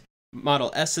and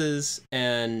Model S's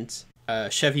and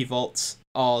Chevy Volts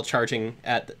all charging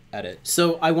at it.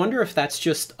 So I wonder if that's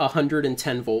just a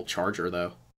 110 volt charger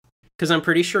though, because I'm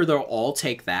pretty sure they'll all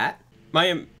take that. My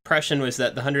impression was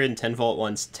that the 110 volt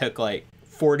ones took like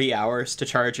 40 hours to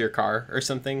charge your car or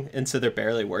something, and so they're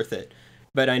barely worth it.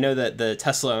 But I know that the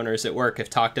Tesla owners at work have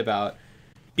talked about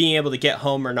being able to get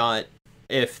home or not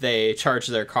if they charge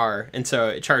their car, and so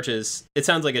it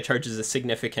sounds like it charges a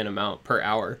significant amount per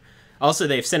hour. Also,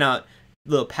 they've sent out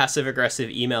little passive-aggressive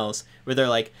emails where they're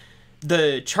like,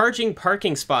 the charging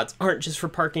parking spots aren't just for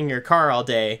parking your car all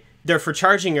day, they're for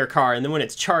charging your car, and then when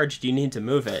it's charged, you need to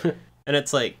move it. And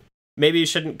it's like, maybe you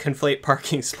shouldn't conflate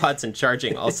parking spots and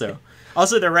charging also.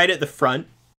 Also, they're right at the front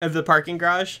of the parking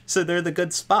garage, so they're the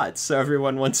good spots, so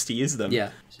everyone wants to use them.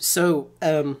 Yeah. So,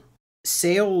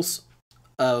 sales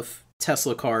of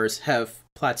Tesla cars have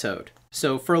plateaued.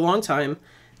 So for a long time,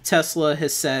 Tesla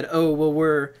has said, oh,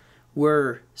 well,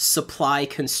 we're supply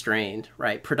constrained,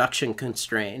 right? Production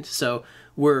constrained. So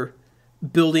we're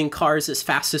building cars as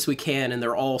fast as we can, and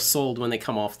they're all sold when they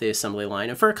come off the assembly line.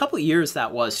 And for a couple of years,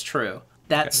 that was true.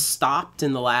 That stopped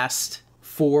in the last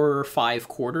 4 or 5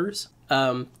 quarters.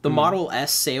 The Model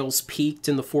S sales peaked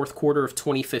in the fourth quarter of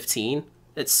 2015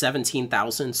 at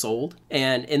 17,000 sold.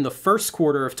 And in the first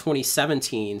quarter of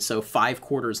 2017, so 5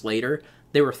 quarters later,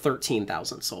 they were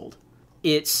 13,000 sold.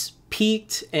 It's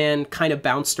peaked and kind of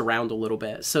bounced around a little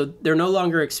bit. So they're no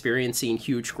longer experiencing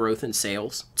huge growth in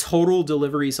sales. Total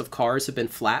deliveries of cars have been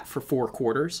flat for 4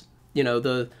 quarters. You know,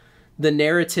 the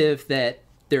narrative that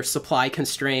they're supply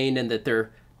constrained and that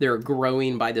they're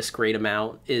growing by this great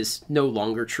amount is no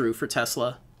longer true for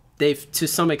Tesla. They've, to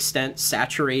some extent,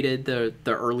 saturated the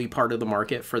early part of the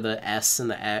market for the S and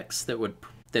the X that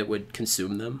would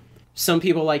consume them. Some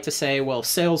people like to say, well,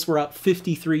 sales were up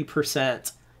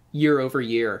 53% year over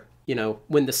year. You know,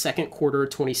 when the second quarter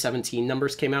 2017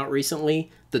 numbers came out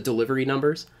recently, the delivery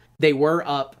numbers, they were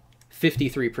up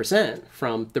 53%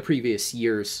 from the previous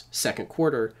year's second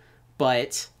quarter,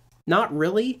 but not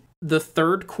really. The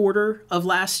third quarter of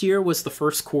last year was the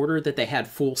first quarter that they had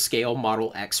full-scale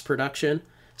Model X production.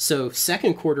 So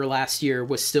second quarter last year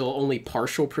was still only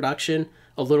partial production,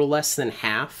 a little less than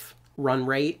half run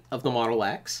rate of the Model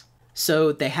X.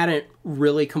 So they hadn't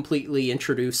really completely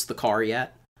introduced the car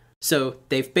yet. So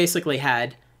they've basically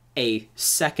had a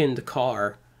second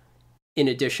car in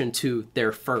addition to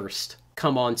their first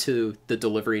come onto the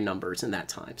delivery numbers in that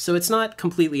time. So it's not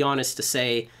completely honest to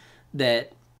say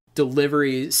that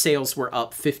delivery sales were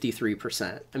up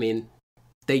 53%. I mean,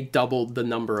 they doubled the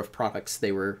number of products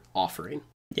they were offering.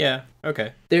 Yeah,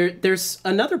 okay. There's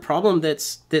another problem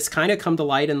that's kind of come to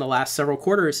light in the last several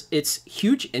quarters. It's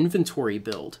huge inventory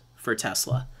build for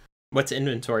Tesla. What's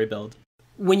inventory build?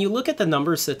 When you look at the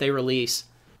numbers that they release,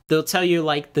 they'll tell you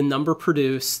like the number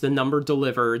produced, the number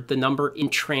delivered, the number in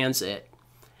transit.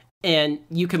 And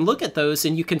you can look at those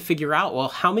and you can figure out, well,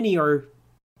 how many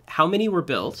were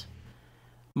built,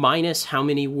 minus how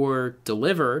many were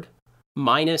delivered,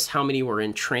 minus how many were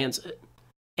in transit.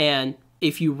 And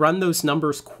if you run those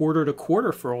numbers quarter to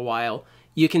quarter for a while,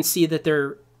 you can see that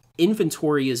their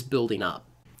inventory is building up.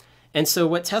 And so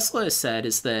what Tesla has said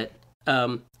is that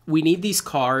we need these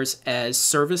cars as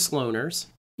service loaners,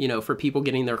 you know, for people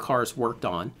getting their cars worked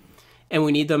on, and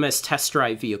we need them as test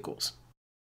drive vehicles.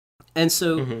 And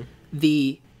so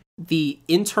the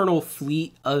internal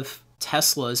fleet of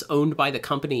Teslas owned by the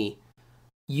company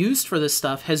used for this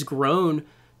stuff has grown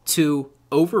to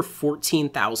over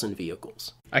 14,000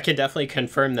 vehicles. I can definitely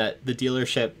confirm that the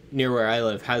dealership near where I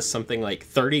live has something like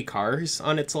 30 cars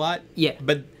on its lot. Yeah.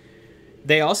 But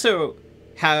they also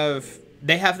have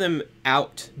them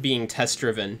out being test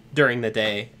driven during the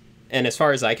day. And as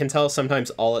far as I can tell, sometimes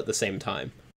all at the same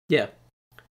time. Yeah.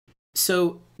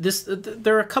 So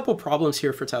there are a couple problems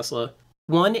here for Tesla.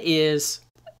 One is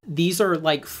these are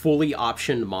like fully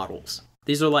optioned models.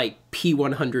 These are like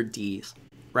P100Ds,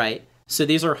 right? So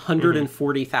these are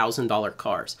 $140,000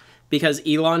 cars. Because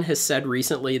Elon has said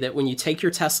recently that when you take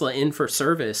your Tesla in for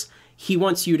service, he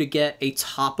wants you to get a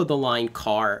top-of-the-line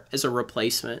car as a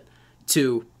replacement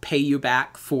to pay you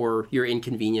back for your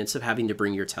inconvenience of having to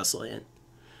bring your Tesla in.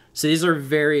 So these are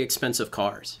very expensive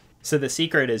cars. So the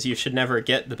secret is you should never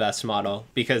get the best model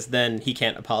because then he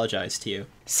can't apologize to you.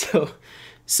 So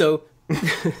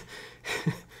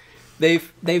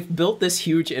they've built this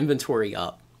huge inventory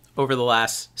up over the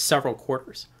last several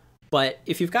quarters. But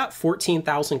if you've got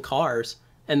 14,000 cars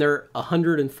and they're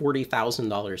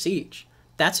 $140,000 each,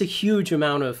 that's a huge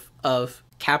amount of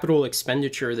capital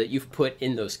expenditure that you've put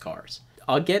in those cars.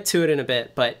 I'll get to it in a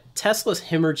bit, but Tesla's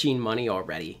hemorrhaging money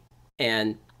already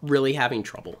and really having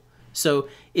trouble. So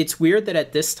it's weird that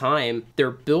at this time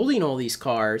they're building all these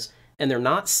cars and they're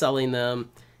not selling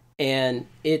them. And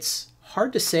it's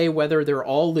hard to say whether they're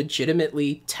all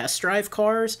legitimately test drive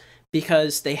cars,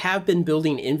 because they have been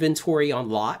building inventory on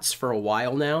lots for a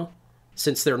while now,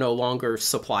 since they're no longer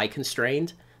supply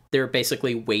constrained. They're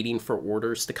basically waiting for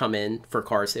orders to come in for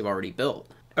cars they've already built.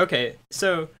 Okay,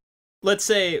 so let's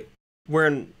say we're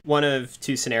in one of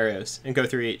two scenarios and go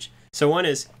through each. So one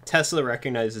is Tesla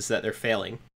recognizes that they're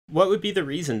failing. What would be the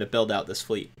reason to build out this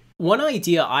fleet? One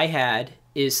idea I had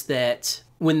is that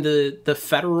when the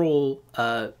federal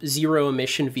zero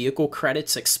emission vehicle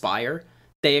credits expire,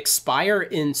 they expire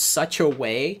in such a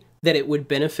way that it would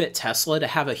benefit Tesla to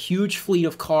have a huge fleet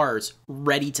of cars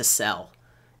ready to sell.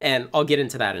 And I'll get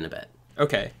into that in a bit.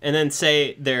 Okay, and then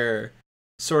say they're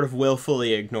sort of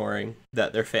willfully ignoring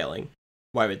that they're failing.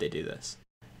 Why would they do this?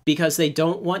 Because they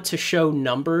don't want to show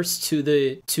numbers to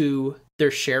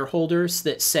their shareholders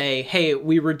that say, hey,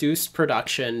 we reduced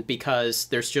production because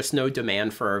there's just no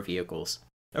demand for our vehicles.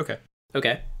 Okay.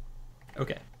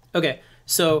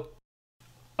 So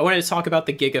I wanted to talk about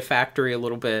the Gigafactory a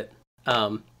little bit.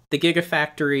 The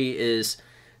Gigafactory is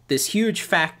this huge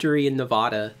factory in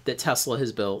Nevada that Tesla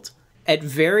has built. At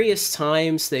various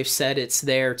times, they've said it's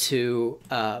there to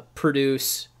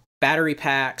produce battery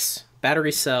packs,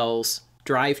 battery cells,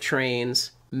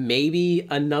 drivetrains, maybe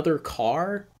another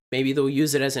car. Maybe they'll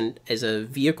use it as a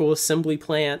vehicle assembly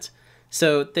plant.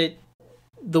 So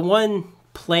the one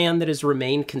plan that has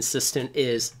remained consistent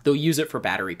is they'll use it for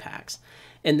battery packs.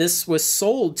 And this was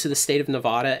sold to the state of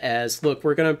Nevada as, look,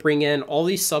 we're going to bring in all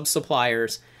these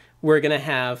sub-suppliers. We're going to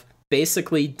have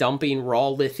basically dumping raw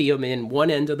lithium in one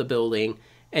end of the building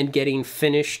and getting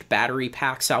finished battery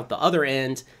packs out the other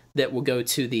end that will go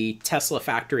to the Tesla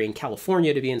factory in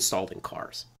California to be installed in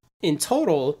cars. In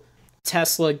total,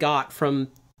 Tesla got from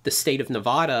the state of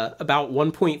Nevada about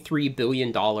 $1.3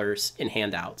 billion in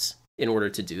handouts in order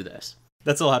to do this.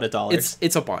 That's a lot of dollars.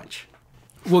 It's a bunch.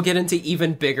 We'll get into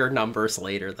even bigger numbers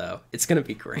later, though. It's going to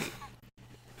be great.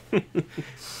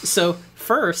 So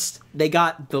first, they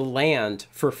got the land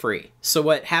for free. So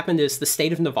what happened is the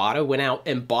state of Nevada went out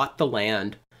and bought the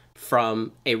land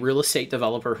from a real estate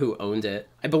developer who owned it.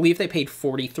 I believe they paid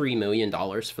 $43 million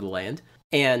for the land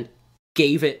and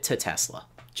gave it to Tesla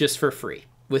just for free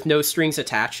with no strings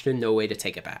attached and no way to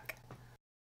take it back.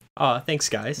 Aw, thanks,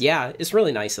 guys. Yeah, it's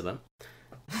really nice of them.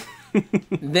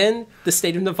 Then the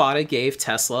state of Nevada gave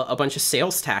Tesla a bunch of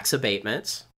sales tax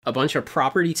abatements, a bunch of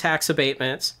property tax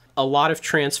abatements, a lot of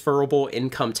transferable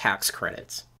income tax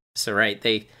credits. So, right,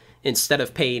 they, instead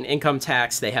of paying income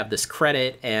tax, they have this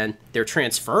credit and they're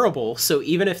transferable. So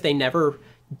even if they never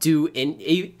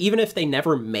even if they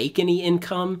never make any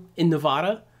income in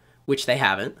Nevada, which they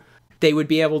haven't, they would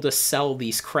be able to sell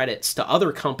these credits to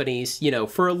other companies,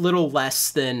 for a little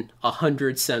less than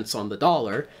 100 cents on the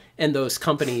dollar. And those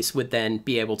companies would then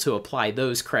be able to apply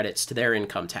those credits to their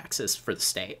income taxes for the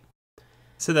state.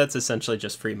 So that's essentially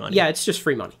just free money. Yeah, it's just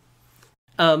free money.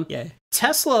 Yeah.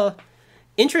 Tesla,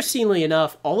 interestingly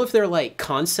enough, all of their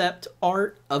concept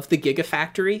art of the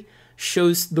Gigafactory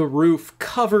shows the roof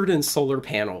covered in solar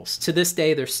panels. To this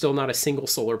day, there's still not a single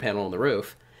solar panel on the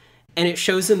roof. And it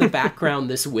shows in the background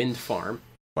this wind farm.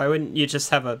 Why wouldn't you just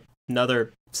have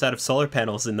another set of solar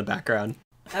panels in the background?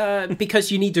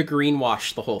 Because you need to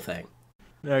greenwash the whole thing.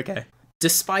 Okay.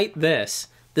 Despite this,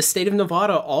 the state of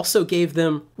Nevada also gave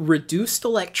them reduced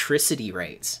electricity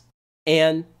rates.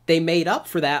 And they made up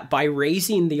for that by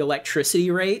raising the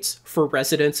electricity rates for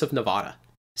residents of Nevada.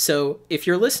 So if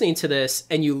you're listening to this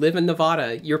and you live in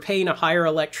Nevada, you're paying a higher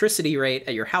electricity rate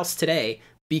at your house today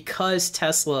because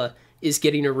Tesla is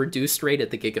getting a reduced rate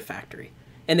at the Gigafactory.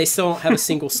 And they still don't have a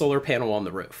single solar panel on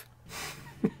the roof.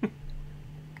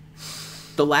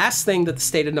 The last thing that the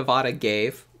state of Nevada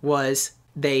gave was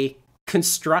they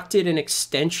constructed an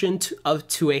extension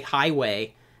to a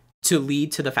highway to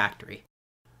lead to the factory.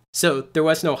 So there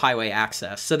was no highway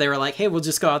access. So they were like, hey, we'll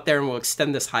just go out there and we'll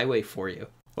extend this highway for you.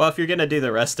 Well, if you're going to do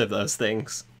the rest of those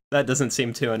things, that doesn't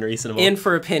seem too unreasonable. In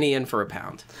for a penny, in for a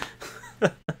pound.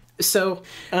 So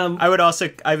I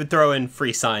would throw in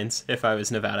free signs if I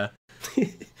was Nevada.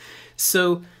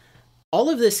 So all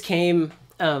of this came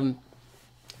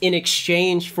in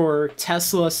exchange for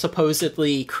Tesla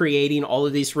supposedly creating all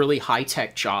of these really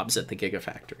high-tech jobs at the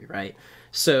Gigafactory, right?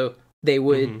 So they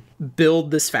would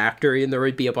build this factory and there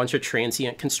would be a bunch of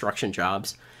transient construction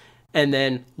jobs. And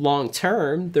then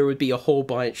long-term, there would be a whole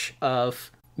bunch of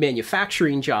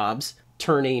manufacturing jobs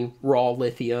turning raw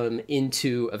lithium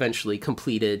into eventually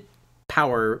completed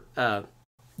power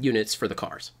units for the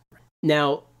cars.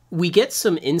 Now, we get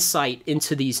some insight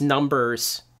into these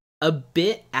numbers a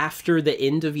bit after the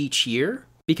end of each year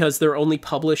because they're only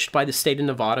published by the state of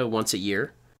Nevada once a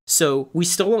year. So we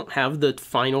still don't have the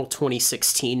final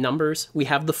 2016 numbers. We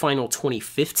have the final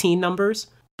 2015 numbers.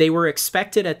 They were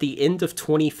expected at the end of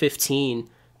 2015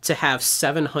 to have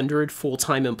 700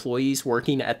 full-time employees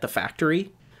working at the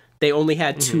factory. They only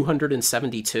had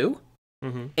 272.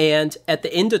 And at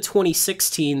the end of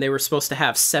 2016, they were supposed to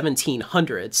have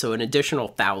 1,700, so an additional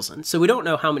 1,000. So we don't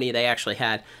know how many they actually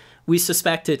had. We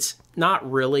suspect it's not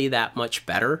really that much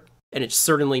better, and it's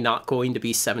certainly not going to be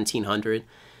 1,700.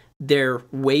 They're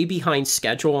way behind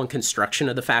schedule on construction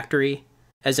of the factory,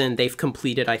 as in they've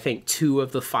completed, I think, 2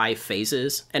 of the 5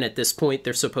 phases, and at this point,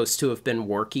 they're supposed to have been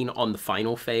working on the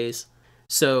final phase.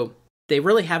 So they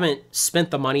really haven't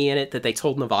spent the money in it that they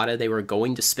told Nevada they were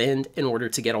going to spend in order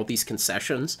to get all these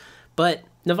concessions. But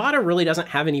Nevada really doesn't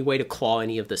have any way to claw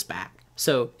any of this back.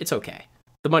 So it's okay.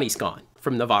 The money's gone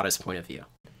from Nevada's point of view.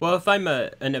 Well, if I'm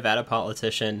a Nevada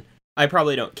politician, I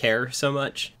probably don't care so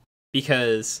much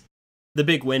because the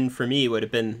big win for me would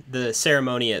have been the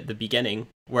ceremony at the beginning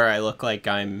where I look like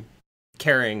I'm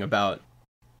caring about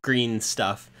green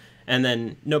stuff. And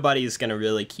then nobody's going to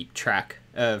really keep track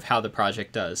of how the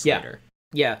project does later.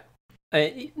 Yeah.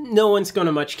 No one's going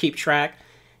to much keep track.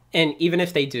 And even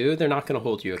if they do, they're not going to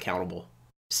hold you accountable.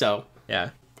 So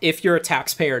yeah, if you're a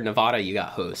taxpayer in Nevada, you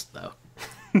got hosed, though.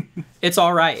 It's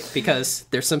all right, because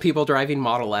there's some people driving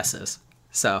Model S's.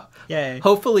 So yay.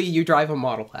 Hopefully you drive a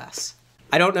Model S.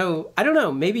 I don't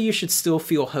know. Maybe you should still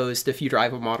feel hosed if you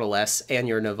drive a Model S and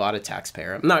you're a Nevada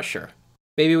taxpayer. I'm not sure.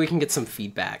 Maybe we can get some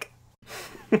feedback.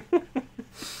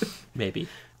 Maybe.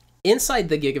 Inside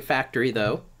the Gigafactory,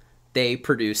 though, they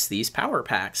produce these power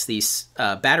packs, these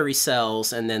battery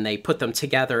cells, and then they put them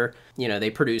together. You know, they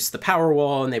produce the power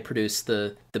wall and they produce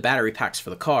the battery packs for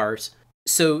the cars.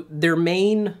 So their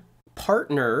main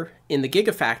partner in the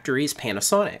Gigafactory is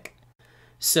Panasonic.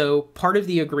 So part of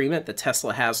the agreement that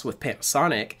Tesla has with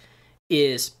Panasonic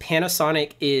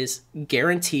is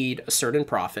guaranteed a certain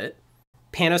profit.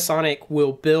 Panasonic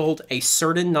will build a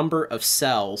certain number of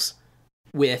cells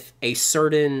with a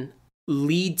certain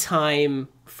lead time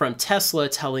from Tesla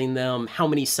telling them how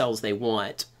many cells they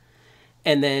want.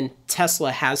 And then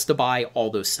Tesla has to buy all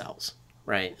those cells,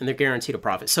 right? And they're guaranteed a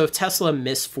profit. So if Tesla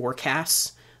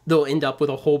misforecasts, they'll end up with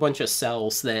a whole bunch of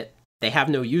cells that they have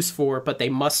no use for, but they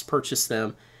must purchase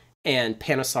them. And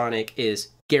Panasonic is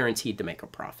guaranteed to make a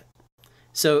profit.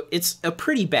 So it's a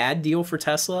pretty bad deal for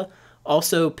Tesla.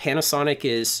 Also, Panasonic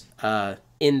is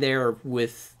in there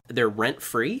with their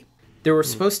rent-free. There were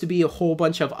supposed to be a whole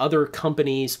bunch of other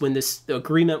companies. When this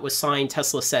agreement was signed,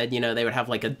 Tesla said, they would have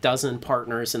like a dozen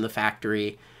partners in the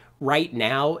factory. Right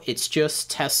now, it's just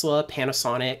Tesla,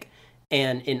 Panasonic,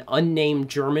 and an unnamed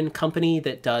German company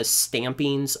that does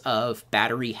stampings of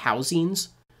battery housings.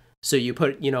 So you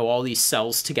put, all these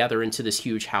cells together into this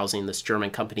huge housing. This German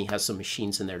company has some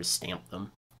machines in there to stamp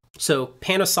them. So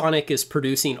Panasonic is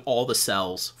producing all the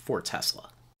cells for Tesla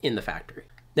in the factory.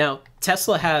 Now,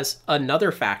 Tesla has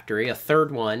another factory, a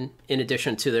third one, in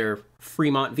addition to their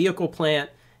Fremont vehicle plant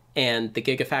and the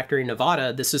Gigafactory in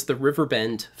Nevada. This is the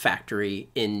Riverbend factory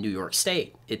in New York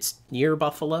State. It's near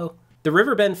Buffalo. The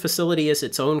Riverbend facility is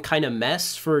its own kind of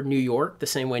mess for New York, the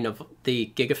same way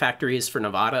the Gigafactory is for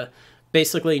Nevada.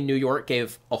 Basically, New York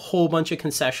gave a whole bunch of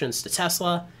concessions to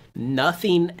Tesla.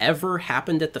 Nothing ever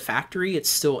happened at the factory. It's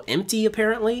still empty,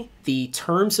 apparently. The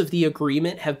terms of the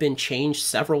agreement have been changed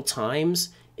several times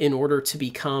in order to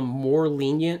become more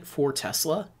lenient for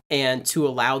Tesla and to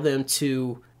allow them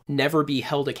to never be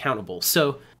held accountable.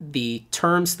 So the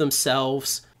terms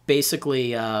themselves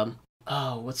basically,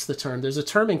 what's the term? There's a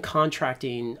term in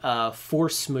contracting,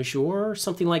 force majeure or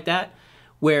something like that,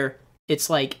 where it's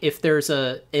like if there's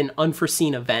an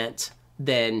unforeseen event,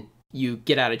 then you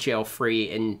get out of jail free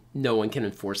and no one can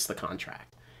enforce the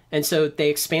contract. And so they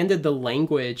expanded the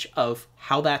language of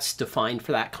how that's defined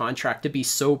for that contract to be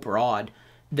so broad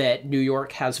that New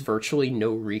York has virtually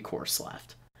no recourse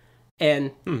left.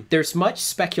 And there's much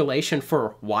speculation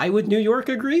for why would New York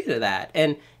agree to that?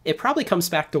 And it probably comes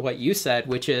back to what you said,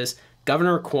 which is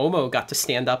Governor Cuomo got to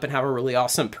stand up and have a really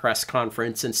awesome press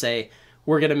conference and say,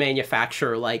 we're going to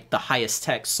manufacture like the highest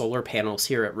tech solar panels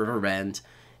here at Riverbend.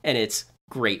 And it's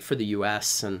great for the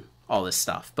US and all this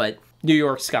stuff. But New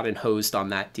York's gotten hosed on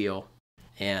that deal.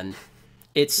 And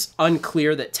it's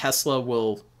unclear that Tesla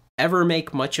will ever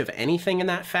make much of anything in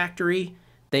that factory.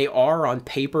 They are on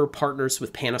paper partners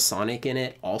with Panasonic in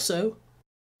it also.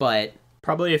 But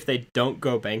probably if they don't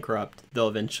go bankrupt, they'll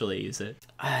eventually use it.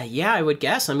 Yeah, I would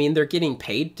guess. I mean, they're getting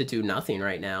paid to do nothing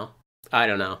right now. I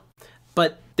don't know.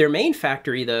 But their main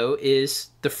factory, though, is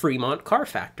the Fremont Car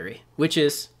Factory, which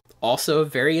is also a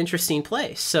very interesting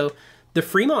place. So the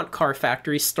Fremont Car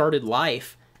Factory started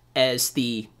life as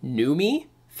the NUMMI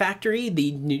factory,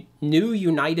 the New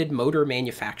United Motor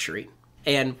Manufacturing.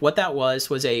 And what that was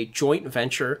a joint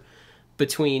venture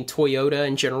between Toyota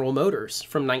and General Motors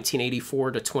from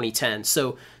 1984 to 2010.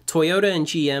 So Toyota and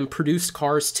GM produced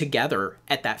cars together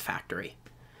at that factory.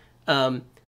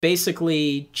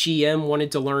 Basically, GM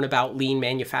wanted to learn about lean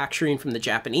manufacturing from the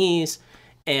Japanese,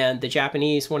 and the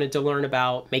Japanese wanted to learn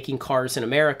about making cars in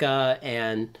America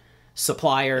and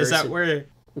suppliers. Is that where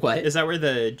what? Is that where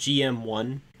the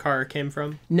GM1 car came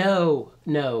from? No.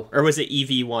 Or was it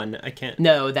EV1? I can't.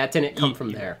 No, that didn't come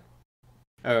from there.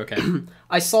 Oh, okay.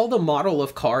 I saw the model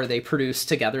of car they produced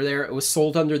together there. It was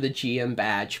sold under the GM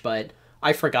badge, but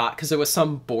I forgot because it was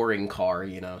some boring car,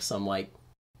 some like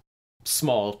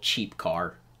small, cheap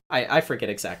car. I forget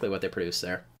exactly what they produced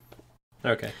there.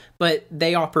 Okay. But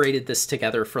they operated this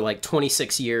together for like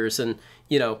 26 years and,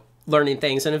 learning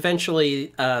things. And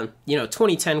eventually,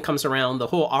 2010 comes around. The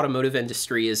whole automotive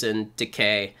industry is in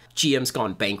decay. GM's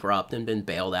gone bankrupt and been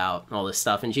bailed out and all this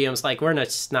stuff. And GM's like, we're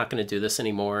just not going to do this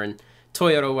anymore. And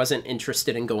Toyota wasn't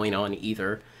interested in going on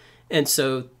either. And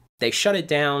so they shut it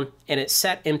down and it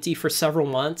sat empty for several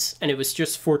months. And it was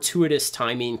just fortuitous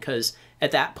timing because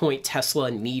at that point,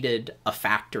 Tesla needed a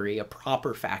factory, a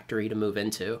proper factory to move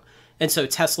into. And so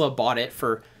Tesla bought it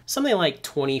for something like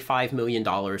 $25 million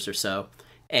or so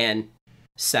and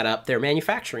set up their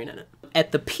manufacturing in it.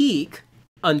 At the peak,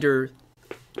 under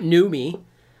NUMMI,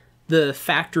 the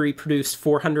factory produced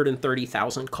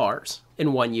 430,000 cars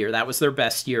in 1 year. That was their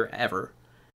best year ever.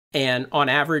 And on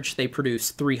average, they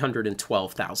produced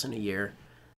 312,000 a year.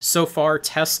 So far,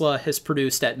 Tesla has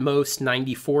produced at most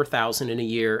 94,000 in a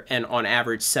year and on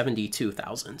average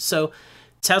 72,000. So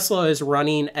Tesla is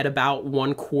running at about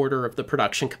 1/4 of the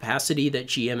production capacity that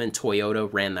GM and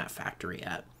Toyota ran that factory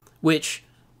at, which,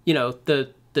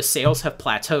 the sales have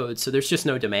plateaued, so there's just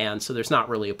no demand, so there's not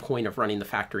really a point of running the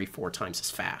factory 4 times as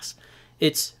fast.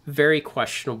 It's very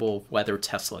questionable whether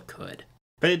Tesla could.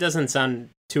 But it doesn't sound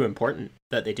too important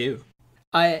that they do.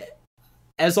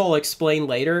 As I'll explain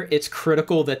later, it's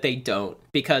critical that they don't,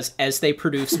 because as they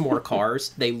produce more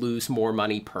cars, they lose more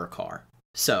money per car.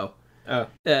 So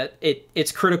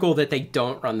it's critical that they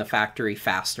don't run the factory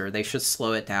faster. They should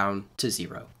slow it down to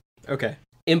 0. Okay.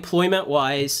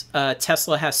 Employment-wise,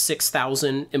 Tesla has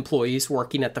 6,000 employees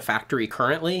working at the factory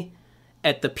currently.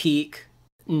 At the peak,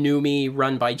 NUMMI,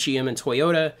 run by GM and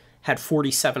Toyota, had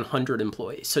 4,700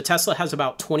 employees. So Tesla has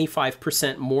about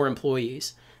 25% more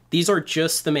employees. These are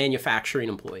just the manufacturing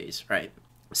employees, right?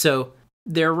 So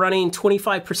they're running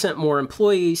 25% more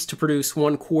employees to produce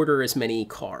 1/4 as many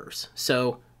cars.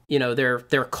 So,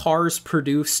 their cars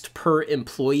produced per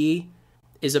employee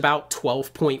is about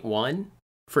 12.1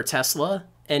 for Tesla,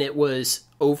 and it was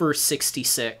over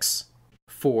 66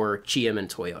 for GM and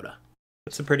Toyota.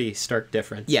 That's a pretty stark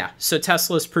difference. Yeah, so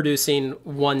Tesla's producing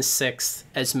 1/6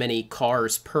 as many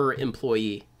cars per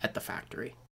employee at the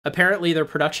factory. Apparently, their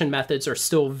production methods are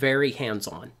still very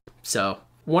hands-on. So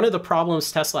one of the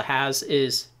problems Tesla has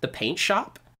is the paint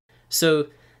shop. So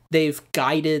they've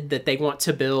guided that they want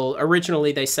to build,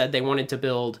 originally they said they wanted to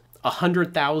build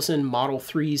 100,000 Model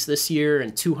 3s this year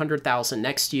and 200,000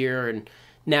 next year. And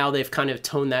now they've kind of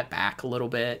toned that back a little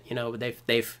bit.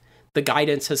 The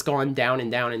guidance has gone down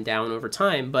and down and down over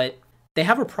time, but they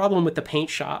have a problem with the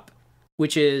paint shop,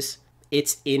 which is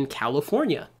it's in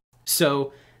California.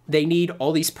 So they need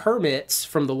all these permits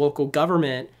from the local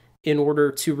government in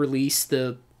order to release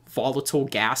the volatile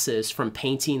gases from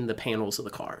painting the panels of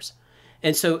the cars.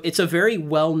 And so it's a very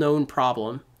well-known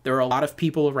problem. There are a lot of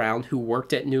people around who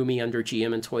worked at NUMMI under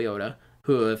GM and Toyota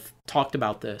who have talked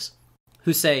about this,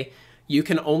 who say you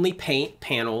can only paint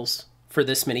panels for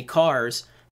this many cars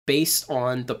based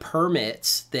on the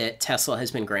permits that Tesla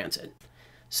has been granted.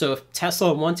 So if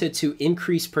Tesla wanted to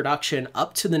increase production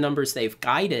up to the numbers they've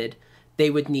guided, they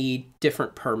would need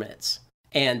different permits.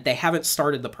 And they haven't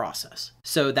started the process.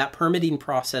 So that permitting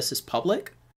process is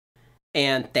public,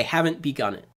 and they haven't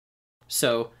begun it.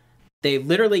 So they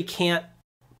literally can't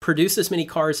produce as many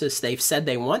cars as they've said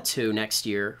they want to next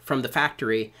year from the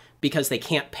factory because they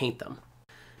can't paint them.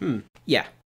 Yeah.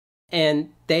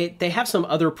 And they have some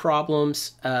other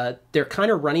problems. They're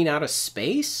kind of running out of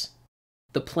space.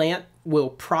 The plant will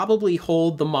probably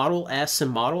hold the Model S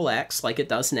and Model X like it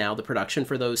does now, the production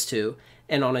for those two.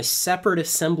 And on a separate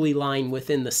assembly line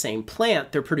within the same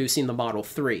plant, they're producing the Model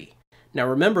 3. Now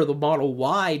remember, the Model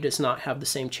Y does not have the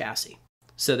same chassis.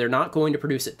 So they're not going to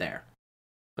produce it there.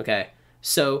 Okay,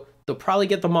 so they'll probably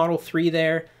get the Model 3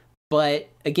 there, But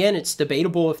again, it's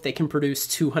debatable if they can produce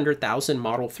 200,000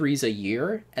 Model 3s a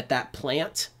year at that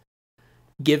plant,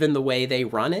 given the way they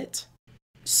run it.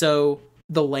 So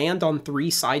the land on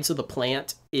 3 sides of the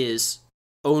plant is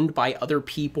owned by other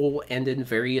people and in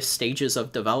various stages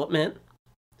of development.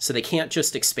 So they can't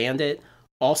just expand it.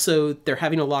 Also, they're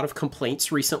having a lot of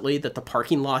complaints recently that the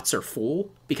parking lots are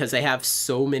full because they have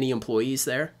so many employees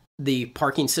there. The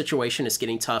parking situation is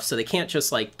getting tough, so they can't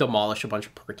just like demolish a bunch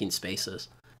of parking spaces.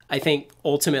 I think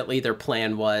ultimately their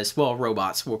plan was, well,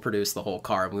 robots will produce the whole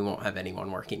car and we won't have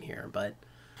anyone working here, but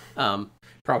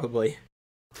probably.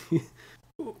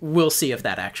 We'll see if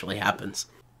that actually happens.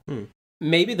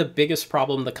 Maybe the biggest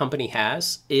problem the company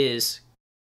has is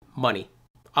money.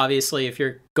 Obviously, if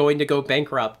you're going to go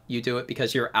bankrupt, you do it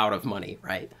because you're out of money,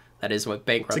 right? That is what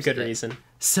bankruptcy is. It's a good reason.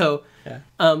 So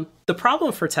the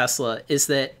problem for Tesla is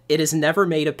that it has never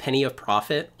made a penny of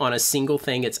profit on a single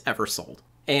thing it's ever sold.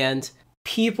 And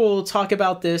people talk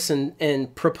about this,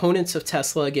 and proponents of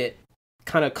Tesla get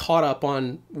kind of caught up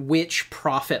on which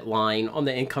profit line on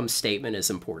the income statement is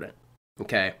important.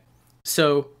 Okay.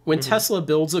 So when Tesla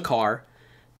builds a car,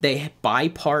 they buy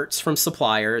parts from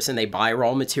suppliers and they buy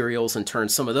raw materials and turn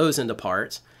some of those into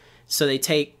parts. So they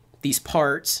take these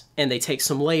parts and they take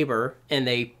some labor and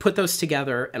they put those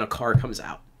together and a car comes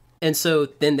out. And so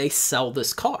then they sell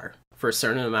this car for a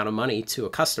certain amount of money to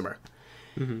a customer.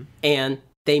 And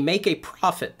they make a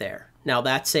profit there. Now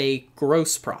that's a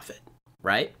gross profit,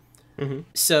 right?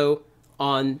 So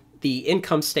on the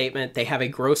income statement, they have a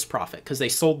gross profit because they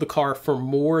sold the car for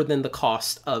more than the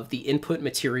cost of the input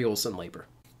materials and labor.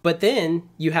 But then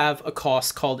you have a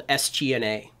cost called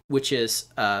SG&A, which is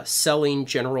selling,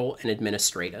 general, and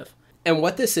administrative. And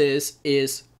what this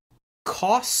is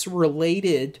costs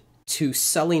related to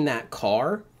selling that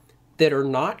car that are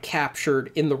not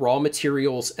captured in the raw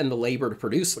materials and the labor to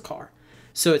produce the car.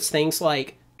 So it's things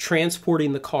like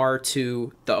transporting the car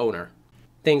to the owner,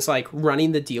 things like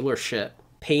running the dealership,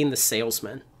 paying the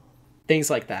salesman,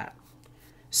 things like that.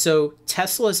 So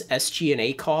Tesla's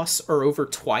SG&A costs are over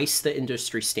twice the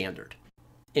industry standard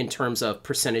in terms of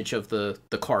percentage of the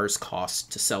car's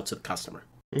cost to sell to the customer.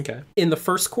 Okay. In the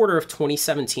first quarter of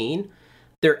 2017,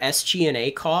 their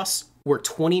SG&A costs were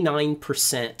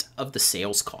 29% of the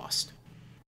sales cost.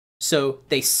 So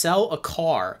they sell a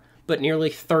car, but nearly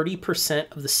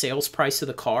 30% of the sales price of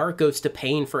the car goes to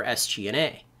paying for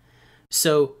SG&A.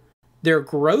 So their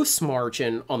gross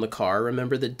margin on the car,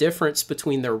 remember the difference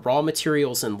between their raw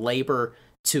materials and labor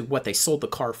to what they sold the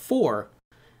car for,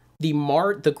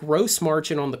 the gross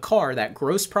margin on the car, that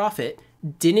gross profit,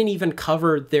 didn't even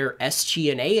cover their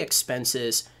SG&A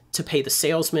expenses to pay the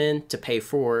salesman, to pay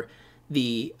for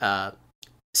the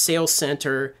sales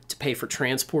center, to pay for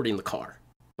transporting the car.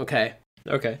 Okay?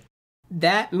 Okay.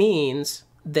 That means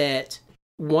that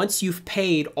once you've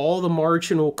paid all the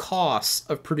marginal costs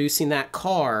of producing that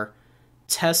car,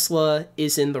 Tesla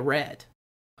is in the red,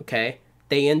 okay?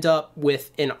 They end up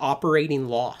with an operating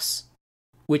loss,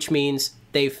 which means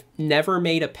they've never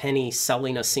made a penny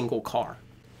selling a single car.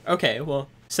 Okay, well,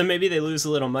 so maybe they lose a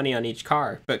little money on each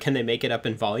car, but can they make it up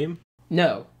in volume?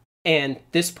 No, and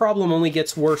this problem only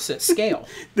gets worse at scale.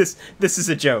 This is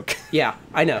a joke. Yeah,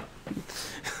 I know.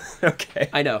 Okay.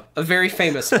 I know, a very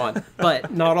famous one,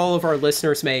 but not all of our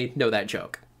listeners may know that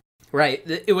joke. Right,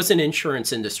 it was an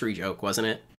insurance industry joke, wasn't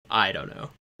it? I don't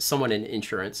know. Someone in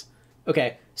insurance.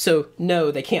 Okay, so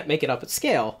no, they can't make it up at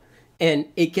scale, and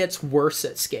it gets worse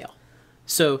at scale.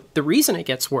 So the reason it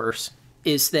gets worse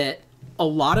is that a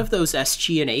lot of those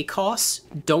SG&A costs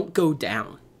don't go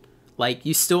down. Like,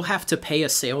 you still have to pay a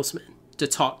salesman to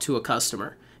talk to a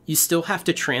customer. You still have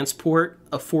to transport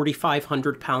a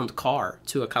 4,500-pound car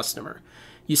to a customer.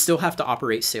 You still have to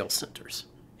operate sales centers.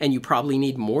 And you probably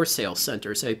need more sales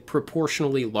centers, a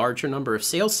proportionally larger number of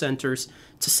sales centers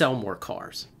to sell more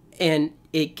cars. And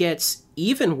it gets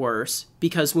even worse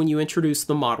because when you introduce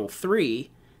the Model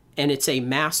 3 and it's a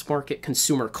mass market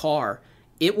consumer car,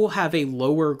 it will have a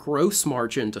lower gross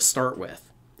margin to start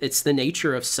with. It's the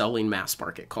nature of selling mass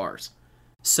market cars.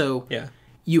 So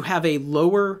you have a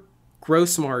lower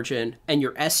gross margin and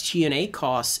your SG&A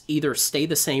costs either stay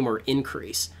the same or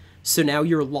increase. So now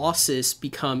your losses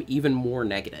become even more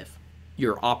negative,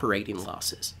 your operating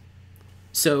losses.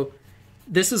 So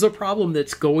this is a problem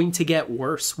that's going to get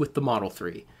worse with the Model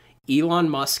 3. Elon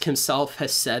Musk himself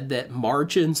has said that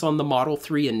margins on the Model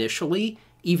 3 initially,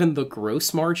 even the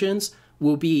gross margins,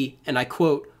 will be, and I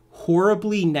quote,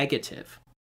 horribly negative.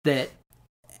 That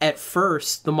at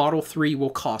first, the Model 3 will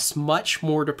cost much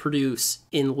more to produce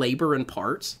in labor and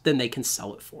parts than they can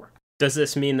sell it for. Does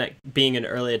this mean that being an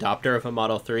early adopter of a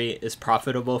Model 3 is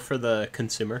profitable for the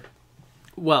consumer?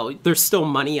 Well, there's still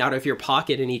money out of your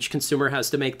pocket, and each consumer has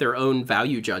to make their own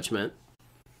value judgment.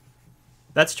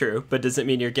 That's true, but does it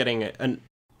mean you're getting an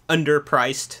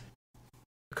underpriced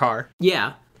car?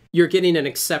 Yeah, you're getting an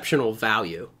exceptional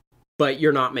value, but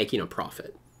you're not making a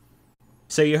profit.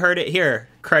 So you heard it here.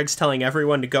 Craig's telling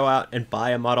everyone to go out and buy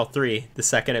a Model 3 the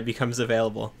second it becomes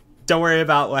available. Don't worry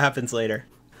about what happens later.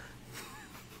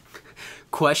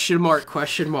 Question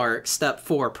mark, step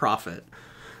 4, profit.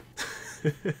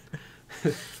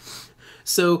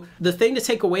 So the thing to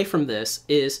take away from this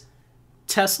is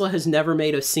Tesla has never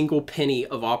made a single penny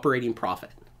of operating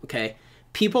profit, okay?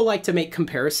 People like to make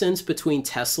comparisons between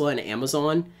Tesla and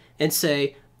Amazon and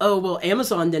say, oh, well,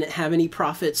 Amazon didn't have any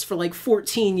profits for like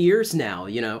 14 years now,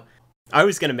 you know? I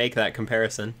was going to make that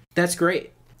comparison. That's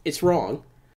great. It's wrong.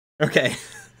 Okay.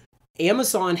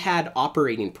 Amazon had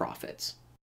operating profits.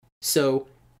 So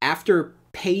after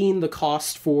paying the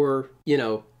cost for, you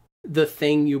know, the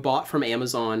thing you bought from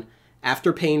Amazon,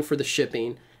 after paying for the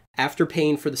shipping, after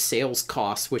paying for the sales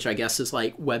costs, which I guess is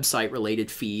like website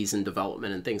related fees and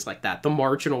development and things like that, the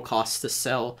marginal cost to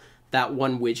sell that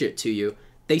one widget to you,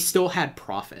 they still had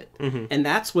profit. Mm-hmm. And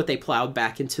that's what they plowed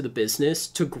back into the business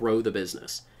to grow the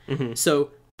business. Mm-hmm.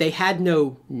 So they had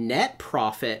no net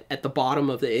profit at the bottom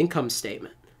of the income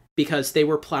statement because they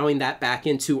were plowing that back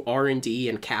into R&D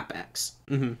and CapEx,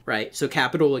 mm-hmm. right? So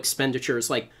capital expenditures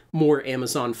like more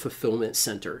Amazon fulfillment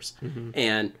centers mm-hmm.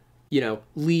 and, you know,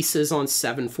 leases on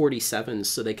 747s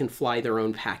so they can fly their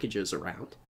own packages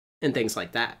around and things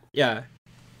like that. Yeah.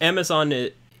 Amazon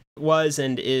was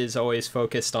and is always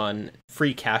focused on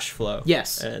free cash flow.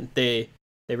 Yes. And they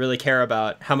really care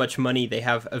about how much money they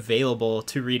have available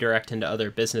to redirect into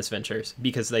other business ventures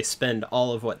because they spend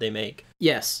all of what they make.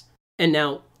 Yes. And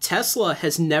now Tesla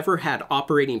has never had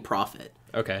operating profit.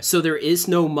 Okay. So there is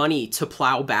no money to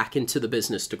plow back into the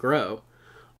business to grow.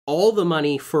 All the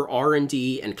money for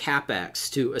R&D and CapEx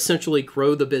to essentially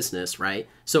grow the business, right?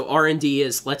 So R&D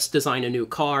is let's design a new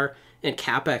car, and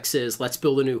CapEx is let's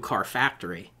build a new car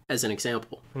factory, as an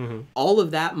example. Mm-hmm. All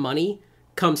of that money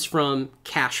comes from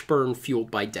cash burn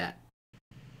fueled by debt.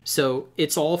 So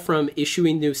it's all from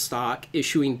issuing new stock,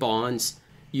 issuing bonds,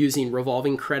 using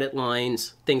revolving credit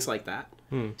lines, things like that.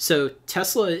 So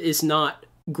Tesla is not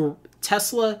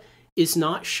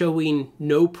showing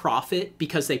no profit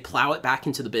because they plow it back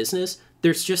into the business.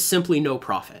 There's just simply no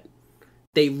profit.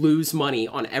 They lose money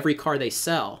on every car they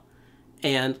sell.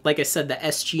 And like I said, the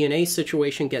SG&A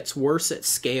situation gets worse at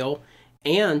scale.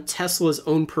 And Tesla's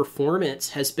own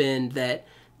performance has been that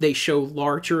they show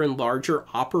larger and larger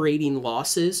operating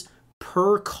losses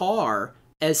per car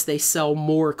as they sell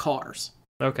more cars.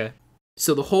 Okay.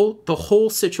 So the whole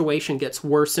situation gets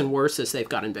worse and worse as they've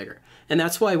gotten bigger. And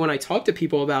that's why when I talk to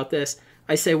people about this,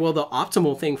 I say, well, the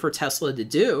optimal thing for Tesla to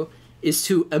do is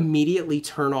to immediately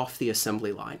turn off the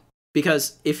assembly line.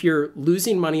 Because if you're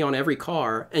losing money on every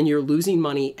car and you're losing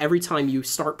money every time you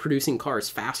start producing cars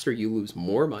faster, you lose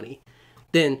more money,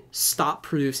 then stop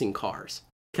producing cars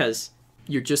because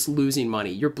you're just losing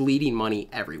money. You're bleeding money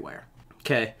everywhere.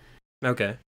 Okay.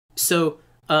 Okay. So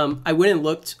I went and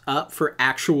looked up for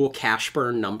actual cash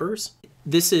burn numbers.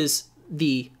 This is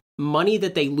the money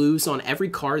that they lose on every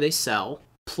car they sell,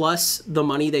 plus the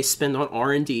money they spend on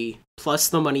R&D, plus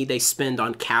the money they spend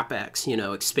on CapEx, you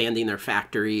know, expanding their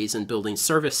factories and building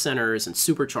service centers and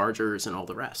superchargers and all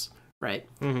the rest, right?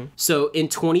 Mm-hmm. So in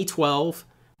 2012,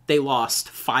 they lost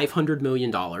 $500 million.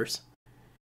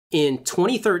 In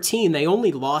 2013, they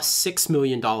only lost $6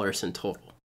 million in total.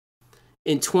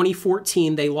 In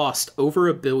 2014, they lost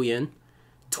over $1 billion.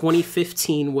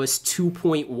 2015 was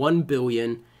 $2.1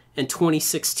 billion. And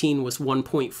 2016 was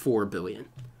 $1.4 billion.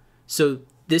 So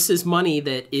this is money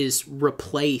that is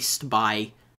replaced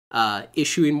by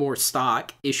issuing more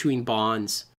stock, issuing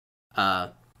bonds,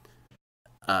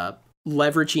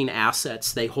 leveraging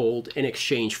assets they hold in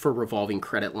exchange for revolving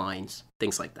credit lines,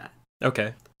 things like that.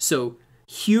 Okay. So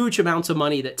huge amounts of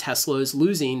money that Tesla is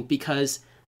losing because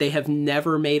they have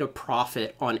never made a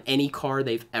profit on any car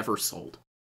they've ever sold.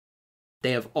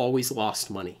 They have always lost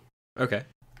money. Okay.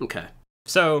 Okay.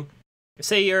 So,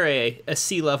 say you're a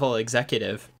C-level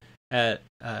executive at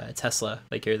Tesla,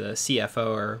 like you're the CFO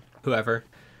or whoever.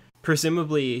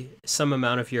 Presumably, some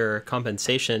amount of your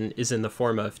compensation is in the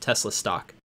form of Tesla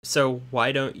stock. So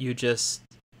why don't you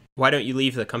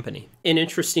leave the company? An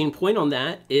interesting point on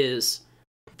that is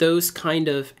those kind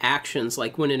of actions,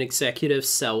 like when an executive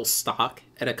sells stock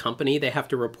at a company, they have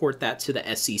to report that to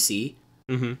the SEC.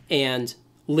 Mm-hmm. And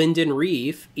Lyndon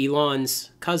Reeve,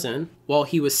 Elon's cousin, while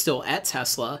he was still at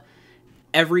Tesla,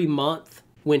 every month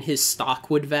when his stock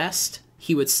would vest,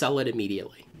 he would sell it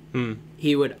immediately.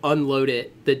 He would unload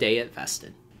it the day it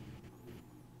vested.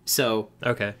 So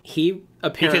Okay. he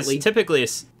apparently... Because typically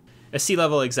a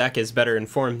C-level exec is better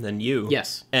informed than you.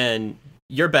 Yes. And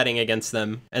you're betting against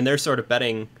them, and they're sort of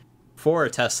betting for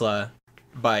Tesla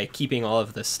by keeping all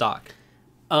of this stock.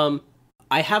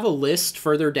 I have a list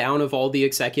further down of all the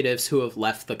executives who have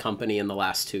left the company in the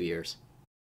last 2 years.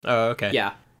 Oh, okay.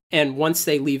 Yeah. And once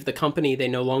they leave the company, they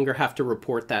no longer have to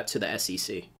report that to the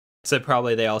SEC. So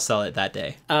probably they all sell it that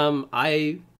day.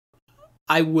 I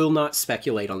will not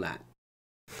speculate on that.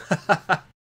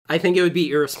 I think it would be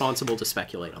irresponsible to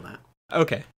speculate on that.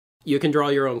 Okay. You can draw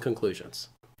your own conclusions.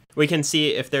 We can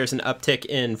see if there's an uptick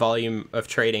in volume of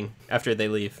trading after they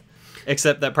leave.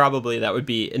 Except that probably that would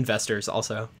be investors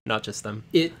also, not just them.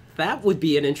 That would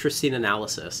be an interesting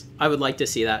analysis. I would like to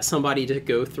see that. Somebody to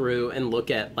go through and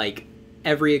look at like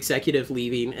every executive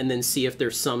leaving and then see if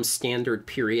there's some standard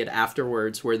period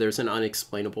afterwards where there's an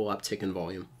unexplainable uptick in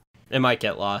volume. It might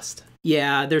get lost.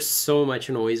 Yeah, there's so much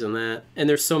noise in that. And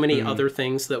there's so many other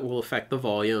things that will affect the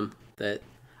volume that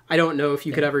I don't know if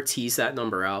you could ever tease that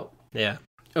number out. Yeah.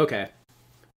 Okay.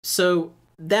 So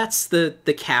that's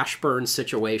the cash burn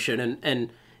situation. And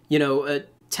you know,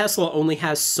 Tesla only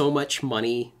has so much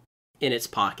money in its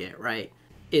pocket, right?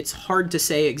 It's hard to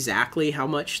say exactly how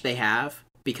much they have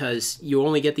because you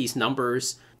only get these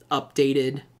numbers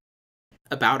updated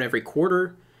about every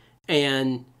quarter.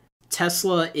 And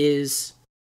Tesla is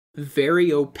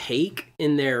very opaque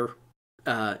in their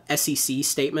SEC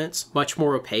statements, much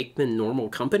more opaque than normal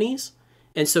companies.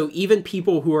 And so even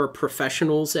people who are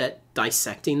professionals at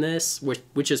dissecting this,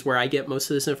 which is where I get most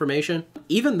of this information,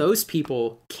 even those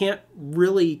people can't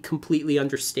really completely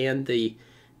understand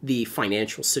the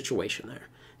financial situation there.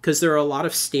 Because there are a lot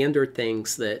of standard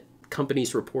things that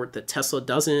companies report that Tesla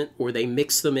doesn't, or they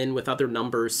mix them in with other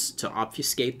numbers to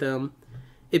obfuscate them.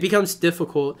 It becomes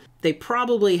difficult. They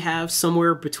probably have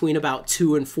somewhere between about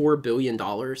 $2 and $4 billion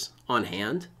on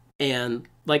hand. And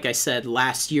like I said,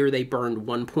 last year they burned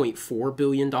 $1.4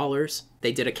 billion.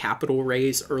 They did a capital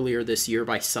raise earlier this year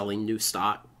by selling new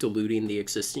stock, diluting the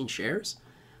existing shares.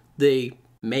 They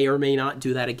may or may not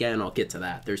do that again. I'll get to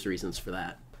that. There's reasons for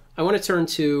that. I want to turn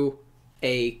to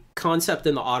a concept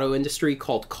in the auto industry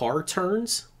called car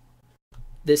turns.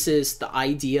 This is the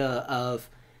idea of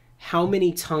how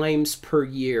many times per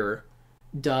year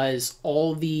do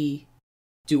all the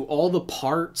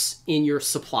parts in your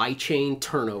supply chain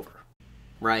turn over,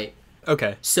 right?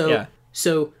 Okay. So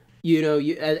you know,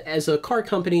 as a car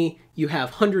company, you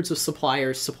have hundreds of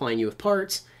suppliers supplying you with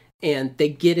parts, and they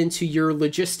get into your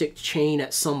logistic chain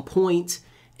at some point,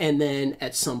 and then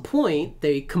at some point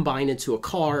they combine into a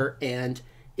car, and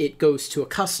it goes to a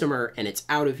customer, and it's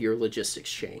out of your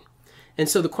logistics chain. And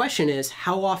so the question is,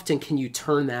 how often can you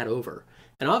turn that over?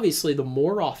 And obviously, the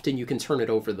more often you can turn it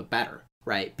over, the better,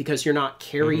 right? Because you're not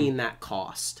carrying that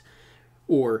cost.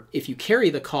 Or if you carry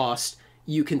the cost,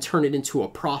 you can turn it into a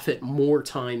profit more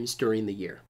times during the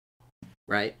year,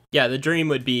 right? Yeah, the dream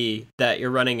would be that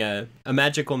you're running a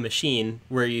magical machine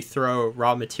where you throw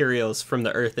raw materials from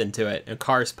the earth into it and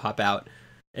cars pop out,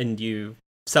 and you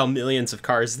sell millions of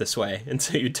cars this way. And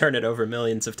so you turn it over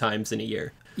millions of times in a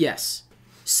year. Yes.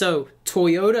 So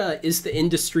Toyota is the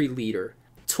industry leader.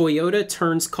 Toyota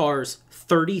turns cars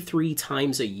 33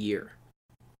 times a year.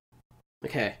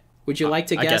 Okay. Would you like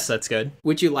to guess? I guess that's good.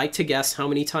 Would you like to guess how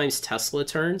many times Tesla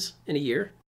turns in a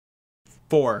year?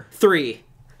 4. 3.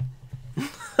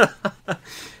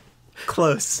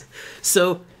 Close.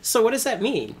 So what does that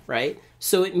mean, right?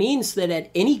 So it means that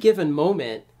at any given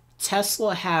moment,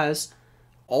 Tesla has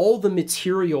all the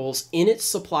materials in its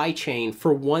supply chain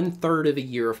for 1/3 of a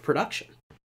year of production,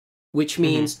 which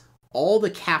means all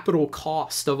the capital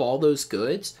cost of all those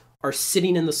goods are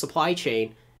sitting in the supply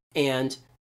chain and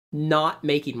not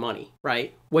making money,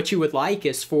 right? What you would like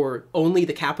is for only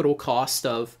the capital cost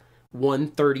of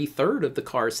 1/33 of the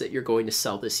cars that you're going to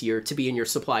sell this year to be in your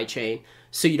supply chain,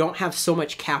 so you don't have so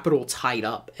much capital tied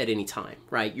up at any time,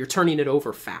 right? You're turning it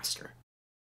over faster.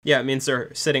 Yeah, it means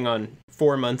they're sitting on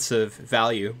 4 months of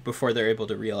value before they're able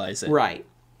to realize it. Right.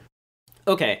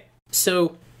 Okay,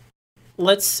 so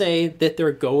let's say that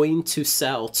they're going to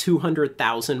sell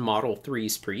 200,000 Model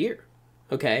 3s per year,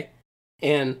 okay?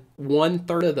 And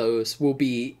 1/3 of those will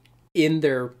be in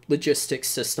their logistics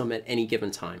system at any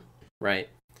given time, right?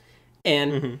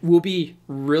 And we'll be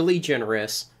really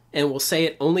generous, and we'll say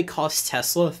it only costs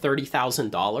Tesla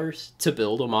 $30,000 to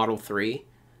build a Model 3,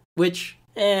 which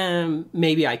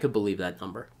maybe I could believe that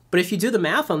number. But if you do the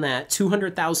math on that,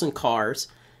 200,000 cars,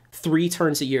 3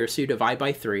 turns a year, so you divide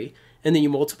by 3, and then you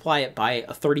multiply it by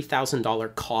a $30,000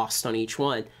 cost on each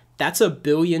one, that's $1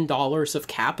 billion of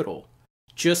capital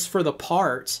just for the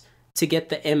parts to get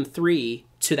the M3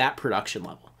 to that production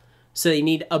level. So they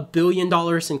need $1 billion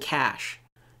in cash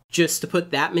just to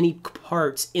put that many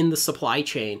parts in the supply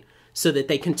chain so that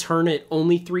they can turn it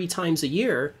only 3 times a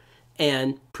year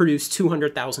and produce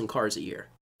 200,000 cars a year.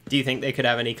 Do you think they could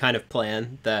have any kind of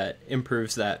plan that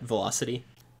improves that velocity?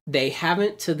 They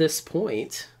haven't to this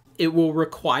point. It will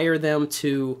require them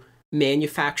to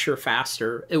manufacture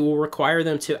faster. It will require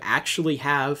them to actually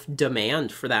have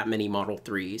demand for that many Model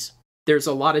 3s. There's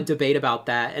a lot of debate about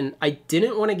that, and I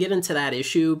didn't want to get into that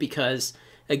issue because,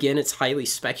 again, it's highly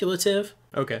speculative.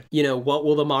 Okay. You know, what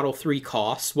will the Model 3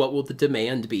 cost? What will the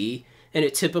demand be? And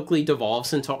it typically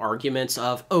devolves into arguments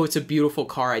of, oh, it's a beautiful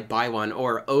car, I'd buy one,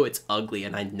 or, oh, it's ugly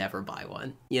and I'd never buy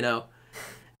one, you know?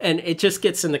 And it just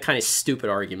gets into kind of stupid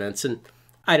arguments, and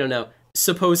I don't know.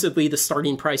 Supposedly, the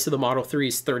starting price of the Model 3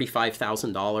 is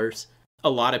 $35,000. A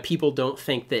lot of people don't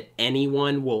think that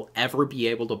anyone will ever be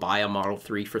able to buy a Model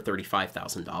 3 for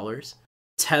 $35,000.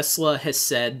 Tesla has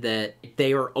said that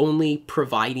they are only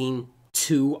providing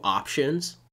 2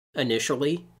 options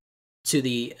initially to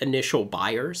the initial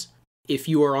buyers. If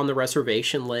you are on the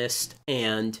reservation list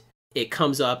and it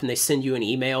comes up and they send you an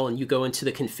email and you go into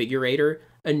the configurator,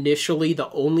 initially the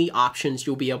only options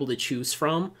you'll be able to choose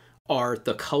from are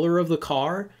the color of the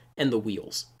car and the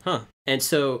wheels. Huh. And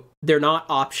so they're not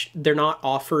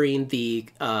offering the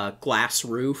glass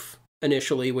roof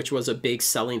initially, which was a big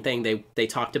selling thing they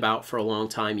talked about for a long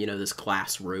time, you know, this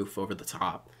glass roof over the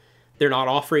top. They're not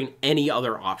offering any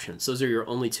other options. Those are your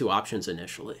only 2 options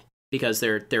initially because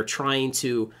they're trying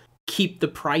to keep the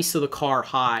price of the car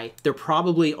high. They're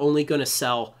probably only going to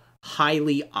sell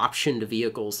highly optioned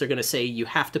vehicles. They're going to say you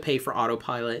have to pay for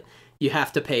autopilot, you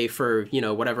have to pay for, you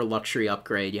know, whatever luxury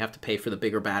upgrade, you have to pay for the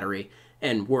bigger battery,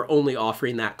 and we're only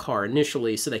offering that car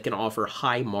initially so they can offer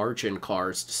high margin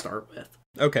cars to start with.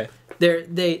 Okay.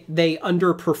 They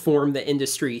underperform the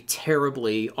industry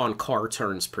terribly on car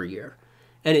turns per year.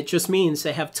 And it just means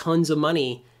they have tons of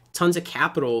money, tons of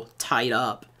capital tied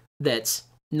up that's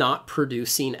not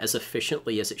producing as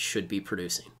efficiently as it should be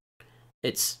producing.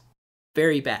 It's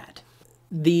very bad.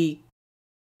 The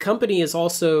company is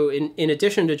also, in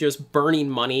addition to just burning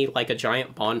money like a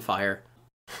giant bonfire,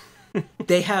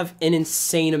 they have an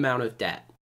insane amount of debt.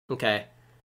 Okay?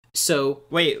 So...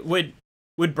 Wait, would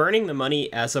burning the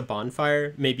money as a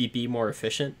bonfire maybe be more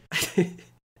efficient?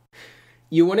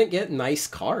 You wouldn't get nice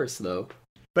cars, though.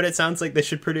 But it sounds like they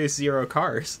should produce 0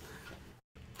 cars.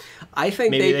 I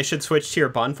think maybe they should switch to your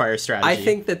bonfire strategy. I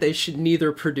think that they should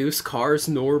neither produce cars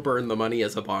nor burn the money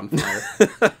as a bonfire.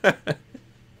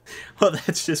 Well,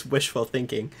 that's just wishful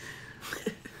thinking.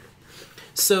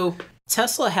 So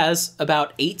Tesla has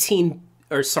about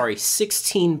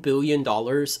 $16 billion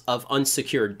of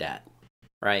unsecured debt,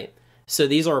 right? So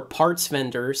these are parts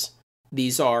vendors.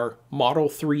 These are Model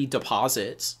 3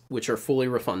 deposits, which are fully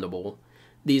refundable.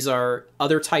 These are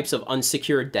other types of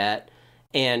unsecured debt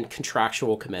and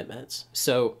contractual commitments.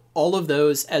 So all of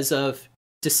those as of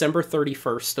December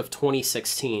 31st of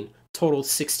 2016 totaled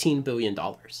 $16 billion.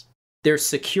 Their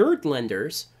secured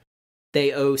lenders,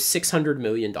 they owe $600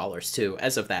 million to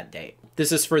as of that date.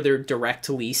 This is for their direct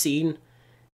leasing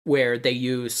where they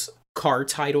use car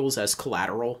titles as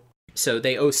collateral. So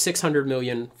they owe $600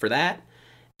 million for that.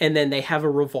 And then they have a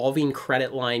revolving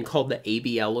credit line called the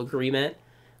ABL agreement,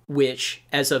 which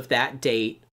as of that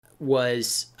date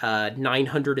was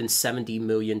 $970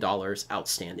 million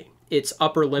outstanding. Its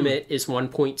upper limit is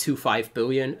 $1.25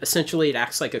 billion. Essentially, it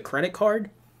acts like a credit card.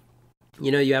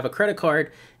 You know, you have a credit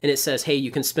card and it says, hey,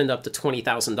 you can spend up to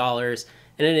 $20,000.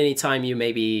 And at any time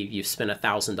you spend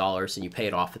 $1,000 and you pay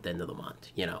it off at the end of the month,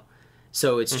 you know.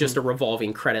 So it's just a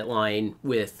revolving credit line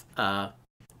with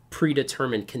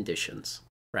predetermined conditions,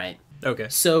 right? Okay.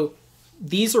 So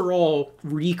these are all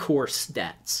recourse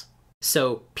debts.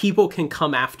 So people can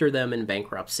come after them in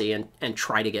bankruptcy and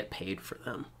try to get paid for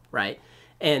them, right?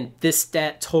 And this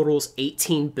debt totals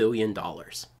 $18 billion,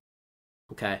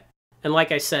 okay? And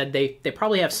like I said, they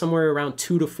probably have somewhere around $2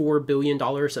 to $4 billion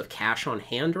of cash on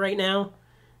hand right now.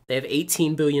 They have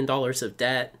 $18 billion of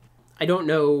debt. I don't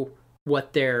know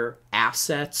what their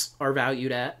assets are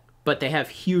valued at, but they have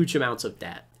huge amounts of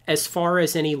debt. As far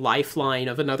as any lifeline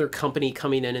of another company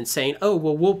coming in and saying, oh,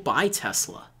 well, we'll buy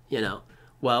Tesla, you know.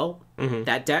 Well,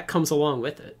 that debt comes along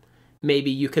with it.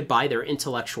 Maybe you could buy their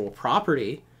intellectual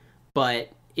property,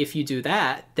 but if you do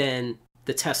that, then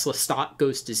the Tesla stock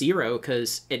goes to zero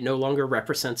because it no longer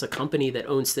represents a company that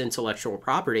owns the intellectual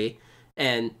property,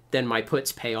 and then my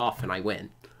puts pay off and I win.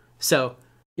 So,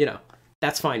 you know,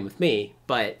 that's fine with me,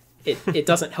 but it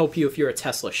doesn't help you if you're a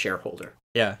Tesla shareholder.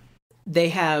 Yeah. They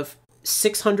have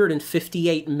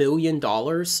 $658 million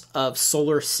of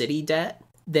Solar City debt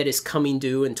that is coming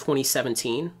due in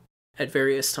 2017 at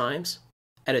various times.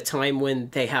 at a time when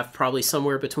they have probably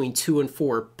somewhere between 2 and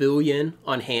 4 billion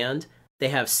on hand, they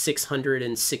have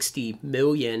 660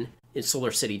 million in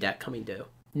Solar City debt coming due.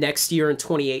 Next year in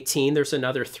 2018, there's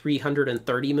another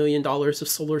 $330 million of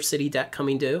Solar City debt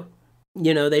coming due.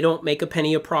 You know, they don't make a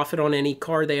penny of profit on any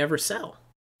car they ever sell.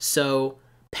 So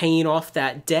paying off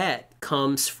that debt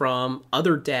comes from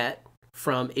other debt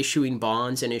from issuing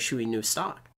bonds and issuing new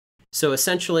stock. So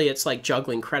essentially, it's like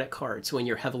juggling credit cards when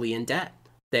you're heavily in debt.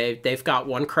 They've got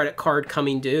one credit card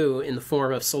coming due in the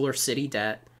form of Solar City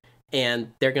debt,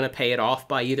 and they're going to pay it off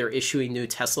by either issuing new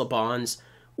Tesla bonds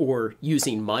or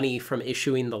using money from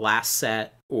issuing the last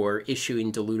set or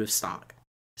issuing dilutive stock.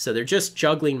 So they're just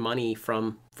juggling money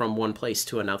from one place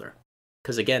to another.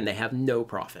 Because again, they have no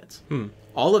profits.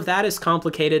 All of that is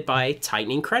complicated by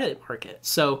tightening credit markets.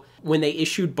 So when they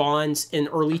issued bonds in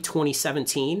early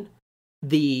 2017,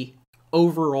 the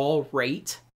overall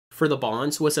rate for the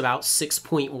bonds was about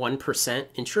 6.1%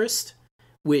 interest,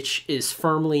 which is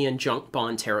firmly in junk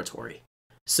bond territory.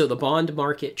 So the bond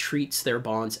market treats their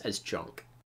bonds as junk.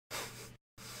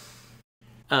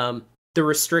 The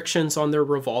restrictions on their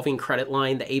revolving credit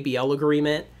line, the ABL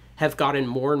agreement, have gotten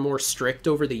more and more strict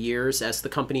over the years as the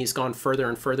company's gone further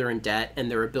and further in debt and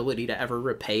their ability to ever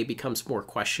repay becomes more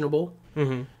questionable.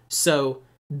 So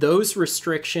those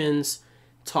restrictions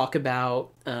talk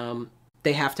about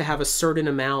they have to have a certain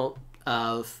amount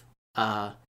of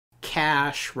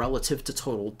cash relative to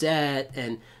total debt,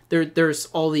 and there's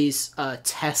all these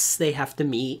tests they have to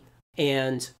meet.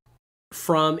 And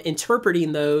from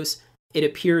interpreting those, it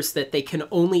appears that they can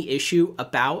only issue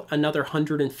about another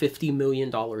 $150 million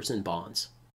in bonds.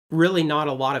 Really not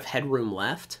a lot of headroom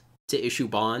left to issue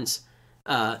bonds.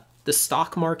 The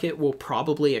stock market will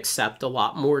probably accept a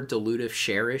lot more dilutive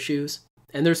share issues.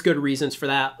 And there's good reasons for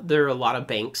that. There are a lot of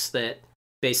banks that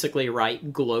basically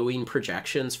write glowing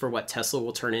projections for what Tesla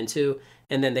will turn into,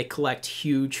 and then they collect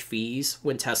huge fees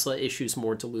when Tesla issues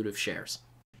more dilutive shares.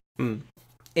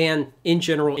 And in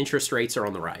general, interest rates are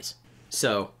on the rise.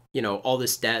 So, you know, all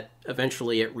this debt,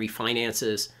 eventually it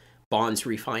refinances, bonds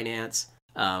refinance.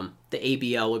 The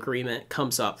ABL agreement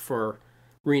comes up for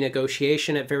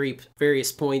renegotiation at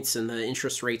various points, and the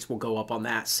interest rates will go up on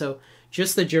that. So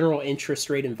just the general interest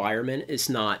rate environment is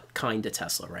not kind to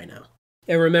Tesla right now.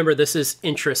 And remember, this is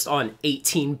interest on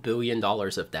 $18 billion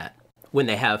of debt when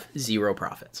they have zero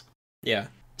profits. Yeah.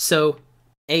 So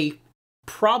a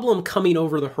problem coming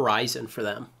over the horizon for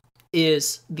them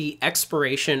is the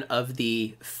expiration of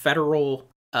the federal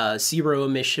zero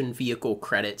emission vehicle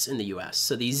credits in the US.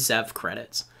 So these ZEV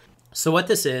credits. So what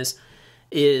this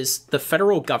is the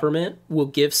federal government will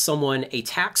give someone a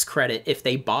tax credit if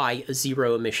they buy a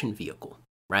zero emission vehicle,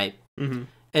 right?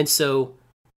 And so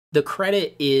the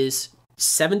credit is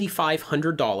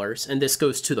 $7,500, and this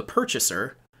goes to the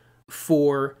purchaser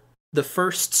for the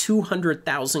first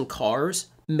 200,000 cars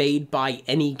made by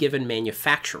any given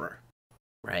manufacturer.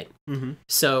 Right.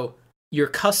 So your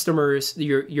customers,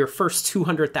 your first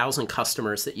 200,000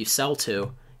 customers that you sell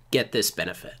to get this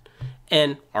benefit.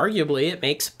 And arguably it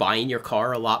makes buying your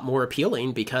car a lot more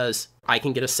appealing because I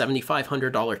can get a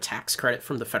 $7,500 tax credit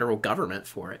from the federal government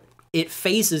for it. It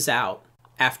phases out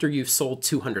after you've sold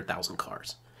 200,000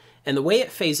 cars. And the way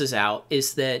it phases out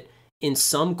is that in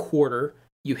some quarter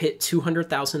you hit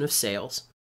 200,000 of sales,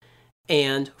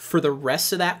 and for the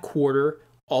rest of that quarter,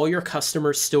 all your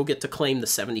customers still get to claim the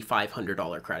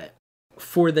 $7,500 credit.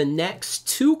 For the next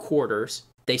 2 quarters,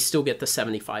 they still get the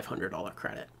 $7,500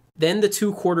 credit. Then the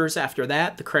 2 quarters after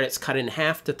that, the credit's cut in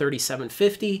half to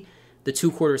 $3,750. The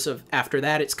 2 quarters after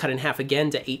that, it's cut in half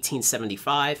again to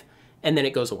 $1,875, and then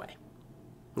it goes away.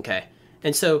 Okay?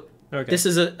 And so this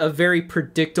is a very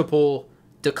predictable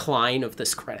decline of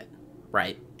this credit,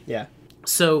 right? Yeah.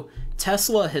 So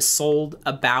Tesla has sold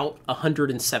about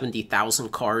 170,000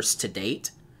 cars to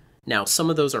date. Now, some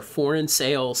of those are foreign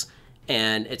sales,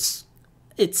 and it's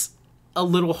a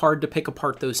little hard to pick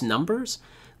apart those numbers.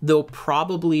 They'll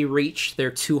probably reach their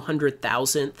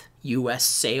 200,000th US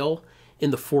sale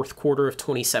in the 4th quarter of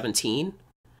 2017.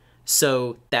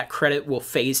 So that credit will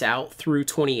phase out through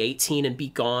 2018 and be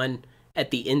gone at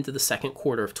the end of the 2nd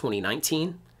quarter of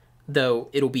 2019, though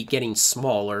it'll be getting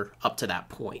smaller up to that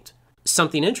point.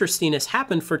 Something interesting has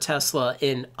happened for Tesla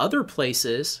in other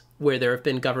places where there have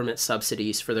been government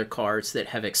subsidies for their cars that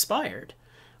have expired,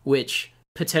 which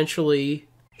potentially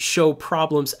show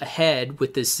problems ahead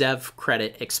with the ZEV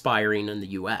credit expiring in the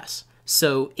US.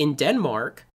 So in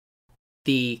Denmark,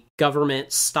 the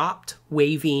government stopped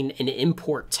waiving an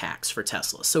import tax for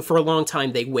Tesla. So for a long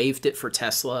time, they waived it for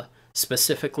Tesla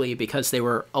specifically because they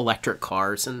were electric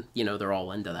cars and, you know, they're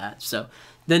all into that. So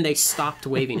then they stopped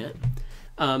waiving it.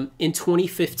 In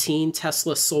 2015,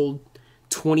 Tesla sold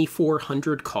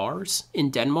 2,400 cars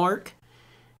in Denmark.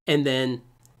 And then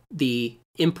the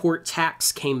import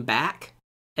tax came back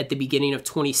at the beginning of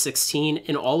 2016.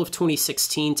 In all of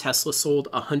 2016, Tesla sold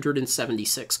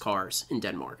 176 cars in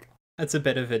Denmark. That's a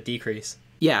bit of a decrease.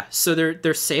 Yeah, so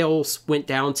their sales went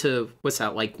down to, what's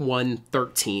that, like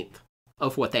 1/13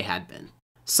 of what they had been.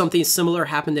 Something similar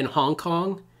happened in Hong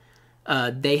Kong.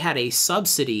 They had a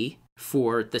subsidy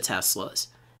for the Teslas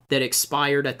that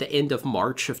expired at the end of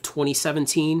March of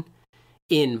 2017.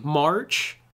 In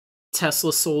March,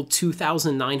 Tesla sold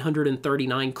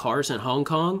 2,939 cars in Hong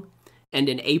Kong, and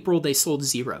in April they sold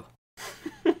 0.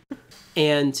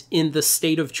 And in the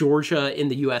state of Georgia in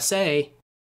the USA,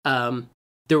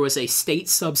 there was a state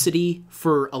subsidy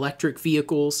for electric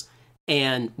vehicles,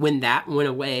 and when that went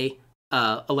away,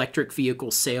 electric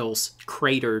vehicle sales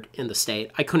cratered in the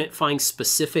state. I couldn't find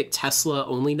specific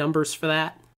Tesla-only numbers for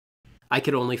that. I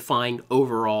could only find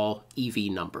overall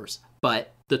EV numbers,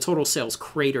 but the total sales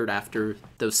cratered after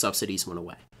those subsidies went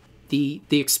away. The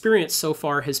experience so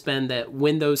far has been that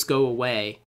when those go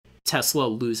away, Tesla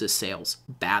loses sales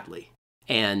badly,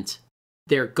 and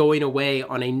they're going away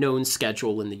on a known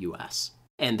schedule in the US,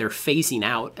 and they're phasing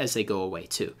out as they go away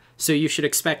too. So you should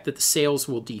expect that the sales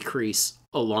will decrease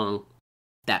along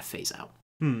that phase out.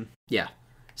 Yeah.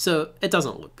 So it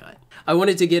doesn't look good. I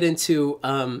wanted to get into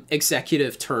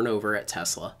executive turnover at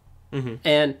Tesla.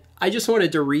 And I just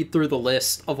wanted to read through the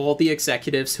list of all the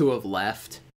executives who have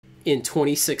left in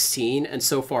 2016 and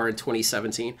so far in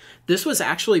 2017. This was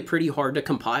actually pretty hard to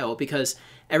compile because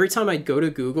every time I'd go to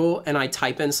Google and I'd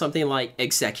type in something like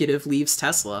executive leaves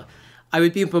Tesla, I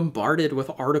would be bombarded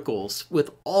with articles with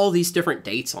all these different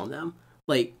dates on them.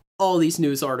 Like all these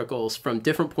news articles from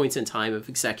different points in time of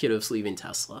executives leaving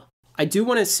Tesla. I do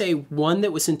want to say one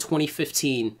that was in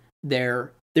 2015,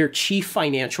 their chief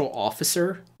financial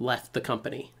officer left the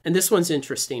company. And this one's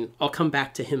interesting. I'll come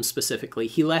back to him specifically.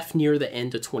 He left near the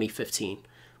end of 2015.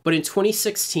 But in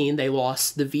 2016, they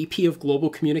lost the VP of Global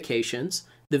Communications,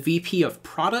 the VP of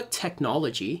Product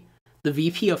Technology, the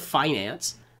VP of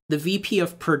Finance, the VP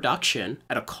of Production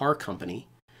at a car company,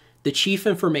 the Chief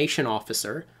Information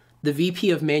Officer, the VP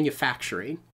of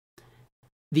Manufacturing,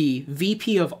 the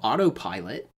VP of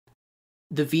Autopilot,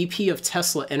 the VP of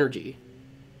Tesla Energy.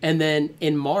 And then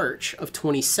in March of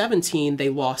 2017, they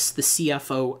lost the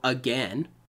CFO again,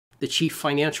 the Chief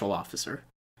Financial Officer.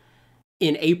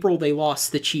 In April, they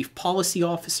lost the Chief Policy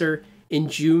Officer. In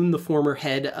June, the former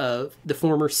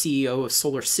CEO of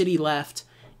Solar City left.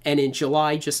 And in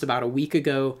July, just about a week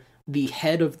ago, the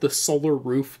head of the solar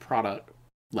roof product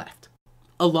left.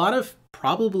 A lot of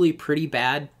probably pretty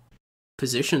bad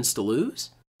positions to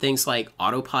lose. Things like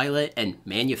autopilot and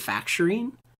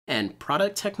manufacturing and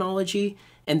product technology,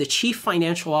 and the chief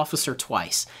financial officer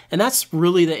twice. And that's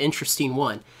really the interesting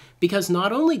one, because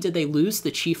not only did they lose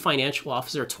the chief financial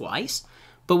officer twice,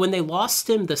 but when they lost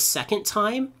him the second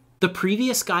time, the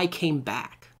previous guy came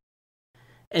back.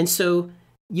 And so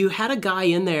you had a guy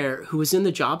in there who was in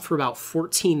the job for about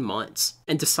 14 months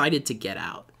and decided to get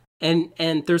out. And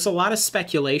there's a lot of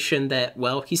speculation that,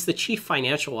 well, he's the chief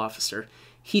financial officer.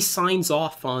 He signs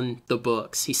off on the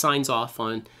books. He signs off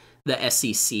on the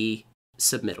SEC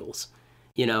submittals,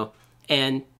 you know?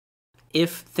 And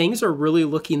if things are really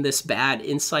looking this bad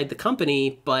inside the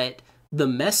company, but the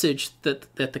message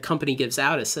that the company gives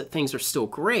out is that things are still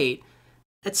great,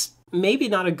 it's maybe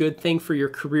not a good thing for your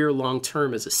career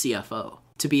long-term as a CFO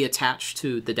to be attached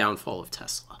to the downfall of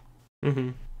Tesla.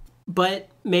 But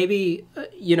maybe,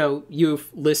 you've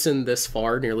listened this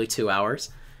far, nearly 2 hours,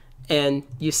 and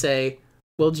you say,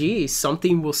 well, geez,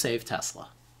 something will save Tesla,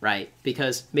 right?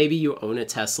 Because maybe you own a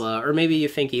Tesla, or maybe you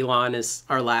think Elon is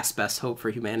our last best hope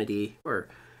for humanity, or,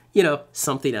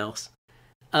 something else.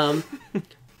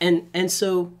 And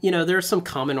so, there are some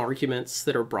common arguments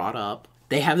that are brought up.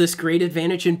 They have this great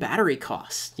advantage in battery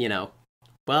cost,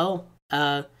 Well,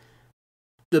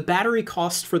 the battery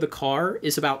cost for the car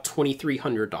is about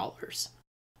 $2,300.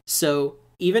 So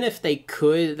even if they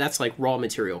could, that's like raw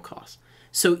material cost.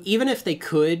 So even if they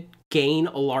could gain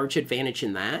a large advantage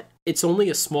in that, it's only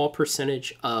a small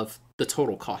percentage of the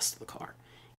total cost of the car,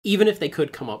 even if they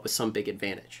could come up with some big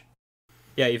advantage.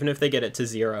 Yeah, even if they get it to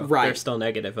zero, right, they're still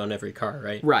negative on every car,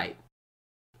 right? Right.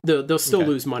 They'll still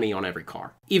lose money on every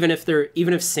car, even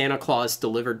if Santa Claus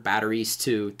delivered batteries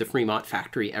to the Fremont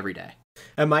factory every day.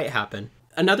 It might happen.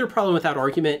 Another problem with that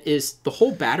argument is the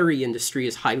whole battery industry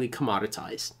is highly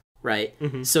commoditized, right?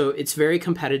 So it's very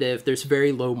competitive. There's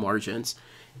very low margins.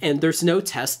 And there's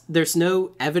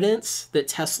no evidence that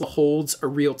Tesla holds a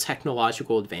real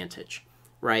technological advantage,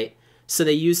 right? So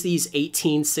they use these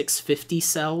 18650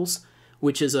 cells,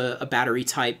 which is a battery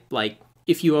type, like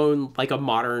if you own like a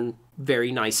modern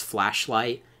very nice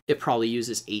flashlight, it probably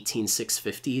uses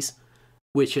 18650s,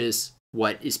 which is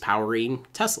what is powering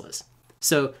Teslas.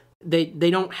 So they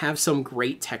don't have some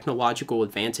great technological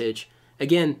advantage.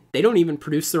 Again, they don't even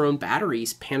produce their own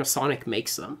batteries. Panasonic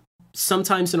makes them.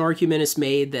 Sometimes an argument is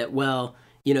made that, well,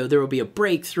 there will be a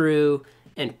breakthrough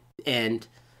and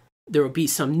there will be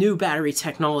some new battery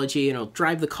technology and it'll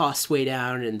drive the cost way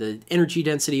down and the energy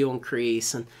density will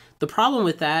increase. And the problem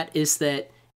with that is that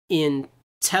in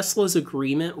Tesla's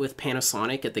agreement with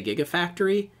Panasonic at the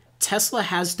Gigafactory, Tesla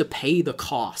has to pay the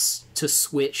costs to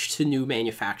switch to new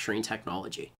manufacturing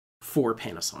technology for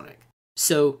Panasonic.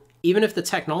 So even if the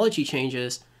technology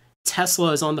changes,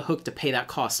 Tesla is on the hook to pay that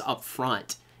cost up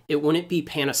front. It wouldn't be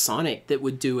Panasonic that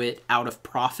would do it out of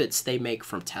profits they make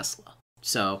from Tesla.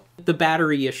 So the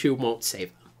battery issue won't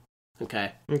save them.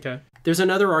 Okay. There's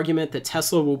another argument that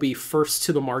Tesla will be first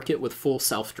to the market with full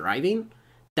self-driving.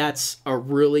 That's a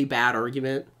really bad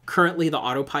argument. Currently, the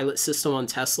autopilot system on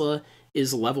Tesla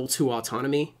is level 2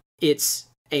 autonomy. It's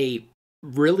a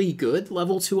really good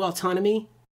level 2 autonomy,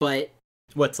 but...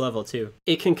 What's level 2?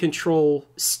 It can control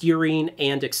steering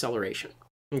and acceleration.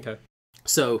 Okay.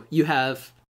 So you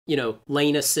have,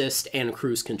 lane assist and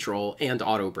cruise control and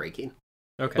auto braking.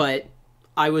 Okay. But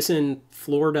I was in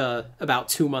Florida about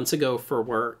 2 months ago for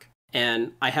work,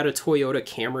 and I had a Toyota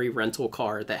Camry rental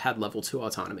car that had level 2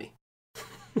 autonomy.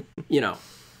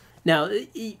 Now,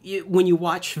 when you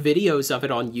watch videos of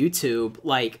it on YouTube,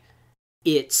 like,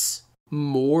 it's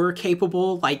more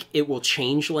capable, like, it will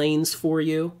change lanes for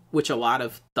you, which a lot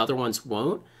of the other ones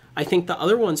won't. I think the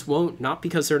other ones won't, not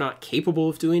because they're not capable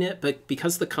of doing it, but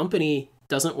because the company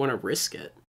doesn't want to risk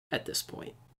it at this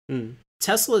point.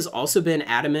 Tesla has also been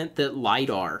adamant that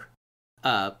LiDAR,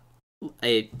 a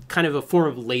kind of a form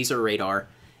of laser radar,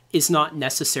 is not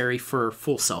necessary for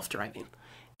full self-driving.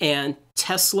 And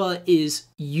Tesla is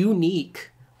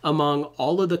unique among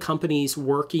all of the companies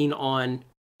working on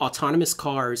autonomous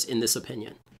cars in this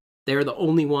opinion. They're the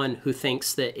only one who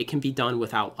thinks that it can be done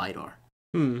without LiDAR.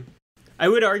 I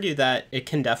would argue that it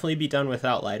can definitely be done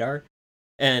without LiDAR.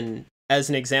 And as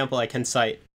an example, I can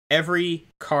cite every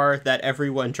car that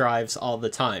everyone drives all the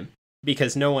time,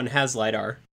 because no one has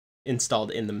LiDAR installed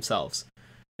in themselves.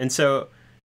 And so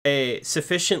a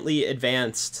sufficiently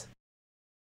advanced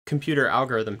computer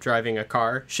algorithm driving a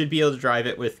car should be able to drive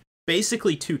it with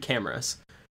basically 2 cameras,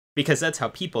 because that's how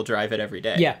people drive it every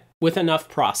day. Yeah, with enough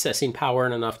processing power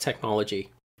and enough technology.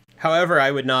 However,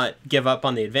 I would not give up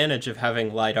on the advantage of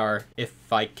having LiDAR if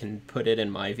I can put it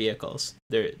in my vehicles.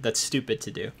 That's stupid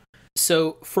to do.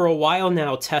 So for a while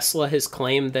now, Tesla has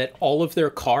claimed that all of their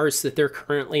cars that they're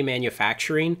currently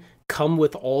manufacturing come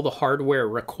with all the hardware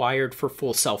required for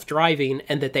full self-driving,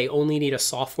 and that they only need a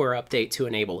software update to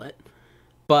enable it.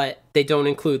 But they don't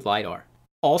include LiDAR.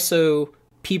 Also,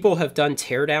 people have done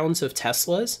teardowns of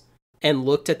Teslas and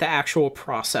looked at the actual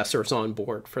processors on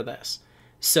board for this.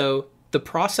 So the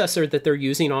processor that they're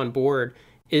using on board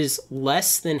is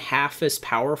less than half as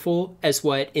powerful as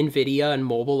what NVIDIA and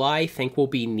Mobileye think will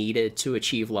be needed to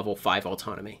achieve level 5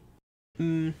 autonomy.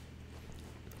 I'm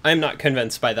not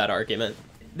convinced by that argument.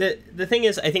 The thing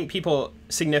is, I think people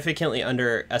significantly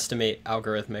underestimate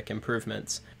algorithmic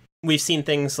improvements. We've seen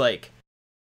things like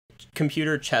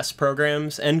computer chess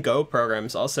programs and Go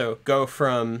programs also go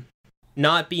from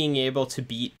not being able to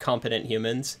beat competent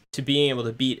humans to being able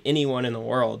to beat anyone in the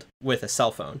world with a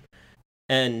cell phone.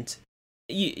 And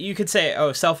you could say,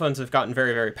 oh, cell phones have gotten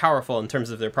very, very powerful in terms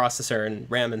of their processor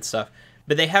and RAM and stuff,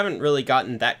 but they haven't really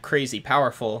gotten that crazy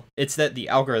powerful. It's that the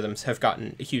algorithms have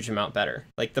gotten a huge amount better.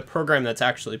 Like, the program that's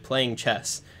actually playing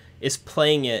chess is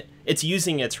playing it, it's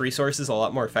using its resources a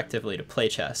lot more effectively to play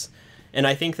chess. And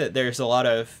I think that there's a lot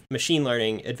of machine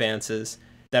learning advances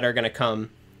that are going to come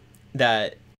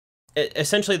that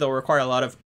essentially they'll require a lot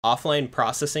of offline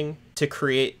processing to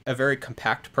create a very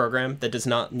compact program that does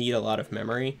not need a lot of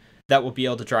memory that will be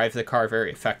able to drive the car very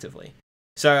effectively.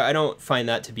 So I don't find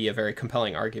that to be a very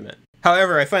compelling argument.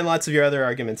 However, I find lots of your other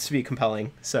arguments to be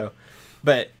compelling. So,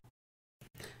 but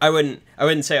I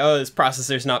wouldn't say, oh, this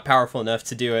processor's not powerful enough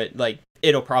to do it. Like,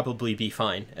 it'll probably be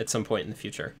fine at some point in the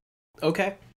future.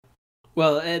 Okay.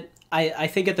 Well, I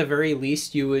think at the very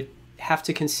least you would have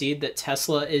to concede that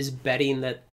Tesla is betting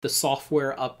that the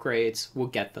software upgrades will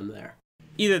get them there.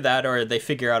 Either that, or they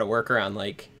figure out a workaround,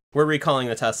 like, we're recalling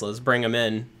the Teslas, bring them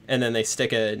in, and then they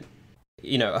stick a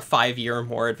 5-year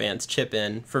more advanced chip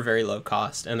in for very low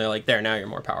cost, and they're like, there, now you're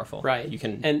more powerful. Right. You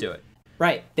can do it.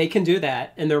 Right. They can do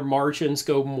that, and their margins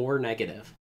go more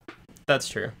negative. That's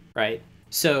true. Right.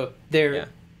 So they're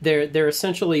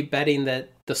essentially betting that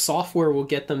the software will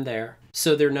get them there,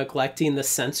 so they're neglecting the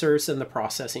sensors and the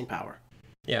processing power.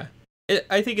 Yeah.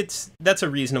 I think that's a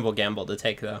reasonable gamble to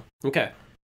take, though. Okay.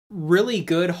 Really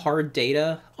good hard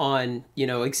data on,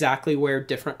 exactly where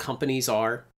different companies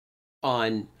are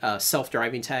on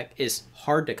self-driving tech is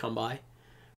hard to come by,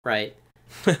 right?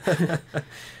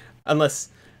 unless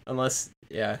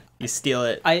yeah, you steal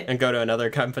it and go to another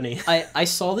company. I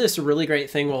saw this really great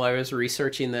thing while I was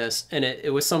researching this, and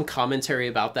it was some commentary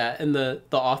about that, and the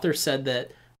author said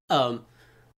that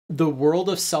the world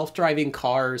of self-driving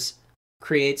cars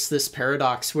creates this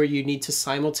paradox where you need to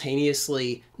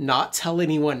simultaneously not tell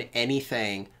anyone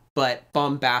anything, but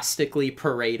bombastically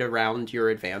parade around your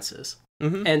advances.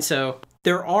 Mm-hmm. And so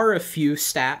there are a few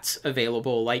stats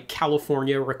available, like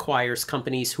California requires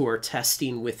companies who are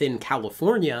testing within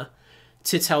California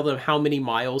to tell them how many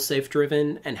miles they've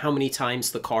driven and how many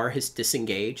times the car has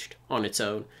disengaged on its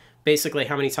own. Basically,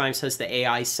 how many times has the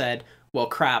AI said, well,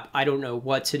 crap, I don't know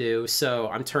what to do, so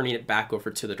I'm turning it back over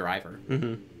to the driver.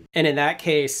 Mm-hmm. And in that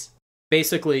case,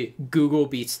 basically, Google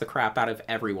beats the crap out of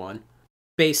everyone.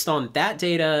 Based on that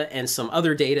data and some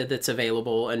other data that's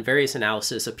available and various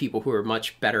analysis of people who are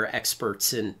much better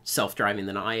experts in self-driving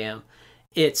than I am,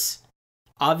 it's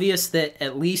obvious that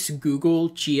at least Google,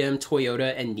 GM,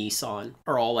 Toyota, and Nissan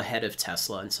are all ahead of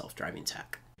Tesla in self-driving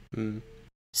tech. Mm.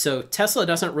 So Tesla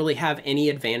doesn't really have any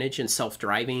advantage in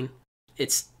self-driving.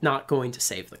 It's not going to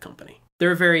save the company. There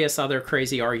are various other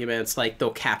crazy arguments, like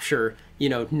they'll capture,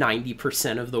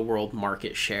 90% of the world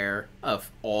market share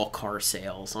of all car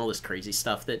sales, all this crazy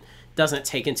stuff that doesn't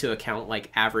take into account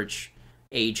like average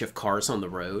age of cars on the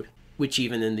road, which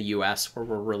even in the US where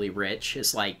we're really rich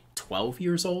is like 12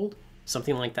 years old,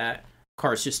 something like that.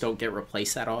 Cars just don't get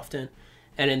replaced that often.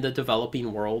 And in the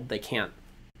developing world, they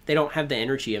don't have the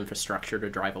energy infrastructure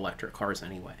to drive electric cars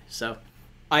anyway. So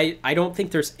I don't think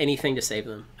there's anything to save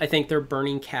them. I think they're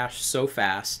burning cash so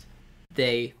fast.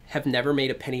 They have never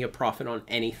made a penny of profit on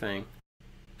anything.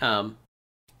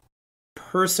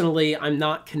 Personally, I'm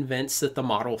not convinced that the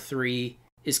Model 3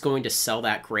 is going to sell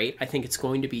that great. I think it's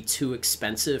going to be too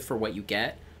expensive for what you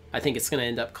get. I think it's going to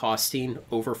end up costing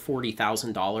over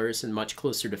 $40,000 and much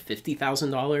closer to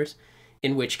 $50,000,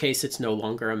 in which case it's no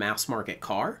longer a mass market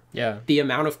car. Yeah. The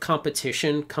amount of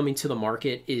competition coming to the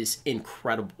market is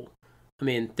incredible. I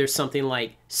mean, there's something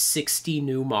like 60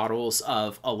 new models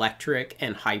of electric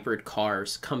and hybrid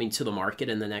cars coming to the market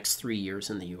in the next 3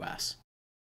 years in the US.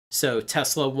 So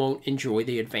Tesla won't enjoy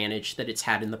the advantage that it's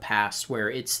had in the past, where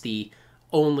it's the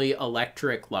only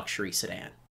electric luxury sedan.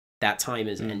 That time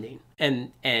is ending.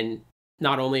 And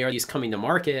not only are these coming to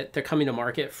market, they're coming to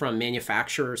market from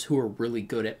manufacturers who are really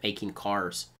good at making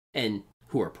cars and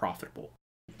who are profitable.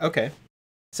 Okay.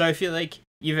 So I feel like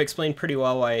you've explained pretty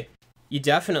well why you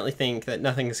definitely think that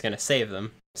nothing is going to save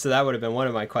them. So that would have been one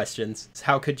of my questions.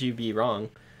 How could you be wrong?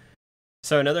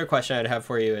 So another question I'd have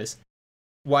for you is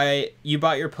why you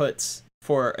bought your puts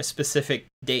for a specific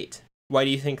date. Why do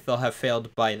you think they'll have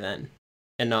failed by then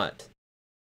and not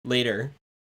later?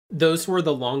 Those were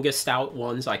the longest out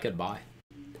ones I could buy.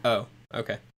 Oh,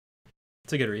 okay.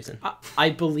 That's a good reason.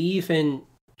 I believe in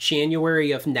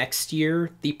January of next year,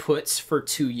 the puts for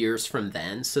 2 years from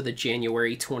then, so the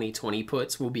January 2020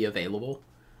 puts will be available.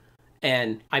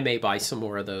 And I may buy some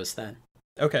more of those then.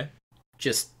 Okay.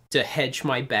 Just to hedge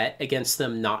my bet against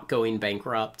them not going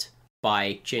bankrupt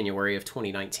by January of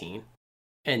 2019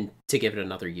 and to give it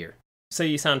another year. So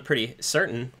you sound pretty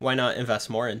certain. Why not invest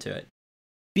more into it?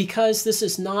 Because this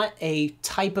is not a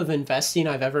type of investing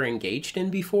I've ever engaged in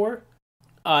before.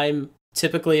 I'm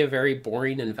typically a very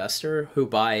boring investor who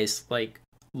buys like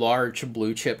large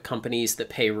blue chip companies that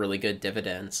pay really good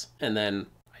dividends. And then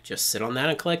I just sit on that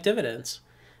and collect dividends.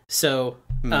 So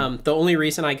the only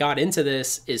reason I got into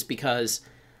this is because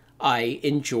I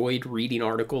enjoyed reading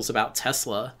articles about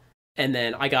Tesla. And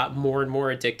then I got more and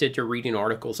more addicted to reading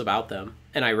articles about them.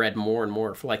 And I read more and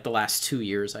more for like the last 2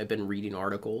 years. I've been reading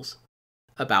articles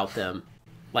about them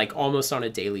like almost on a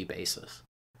daily basis.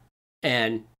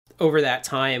 And over that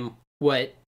time,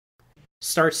 what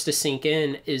starts to sink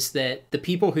in is that the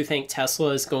people who think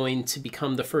Tesla is going to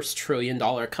become the first $1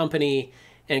 trillion company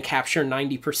and capture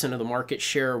 90% of the market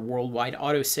share of worldwide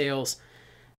auto sales,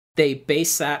 they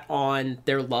base that on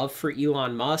their love for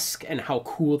Elon Musk and how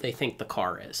cool they think the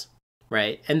car is,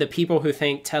 right? And the people who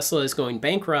think Tesla is going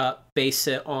bankrupt base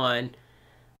it on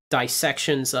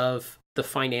dissections of the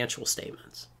financial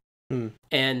statements.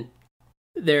 And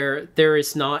there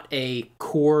is not a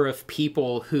core of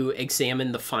people who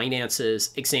examine the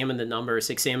finances, examine the numbers,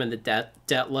 examine the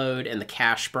debt load and the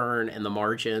cash burn and the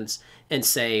margins and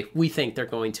say, we think they're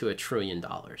going to $1 trillion.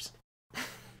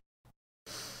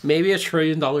 Maybe $1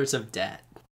 trillion of debt.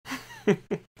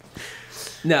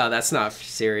 No, that's not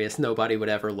serious. Nobody would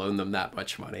ever loan them that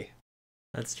much money.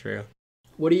 That's true.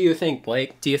 What do you think,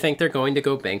 Blake? Do you think they're going to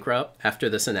go bankrupt after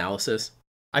this analysis?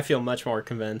 I feel much more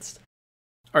convinced.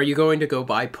 Are you going to go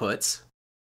buy puts?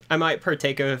 I might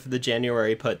partake of the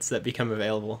January puts that become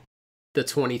available. The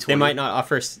 2020. They might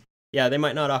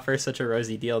not offer such a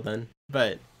rosy deal then,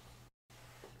 but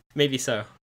maybe so.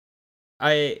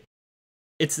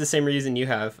 It's the same reason you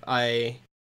have. I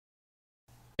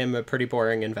am a pretty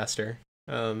boring investor.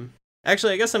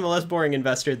 Actually, I guess I'm a less boring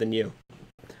investor than you.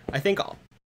 I think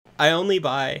I only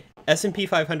buy S&P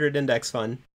 500 index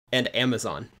fund and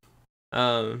Amazon.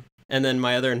 And then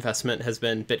my other investment has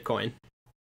been Bitcoin,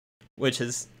 which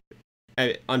is,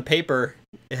 on paper,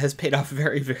 it has paid off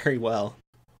very, very well.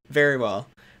 Very well.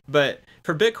 But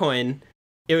for Bitcoin,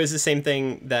 it was the same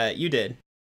thing that you did.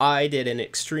 I did an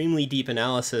extremely deep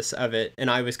analysis of it,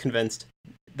 and I was convinced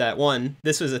that, one,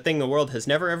 this was a thing the world has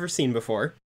never ever seen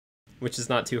before, which is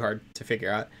not too hard to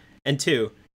figure out, and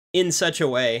two, in such a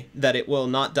way that it will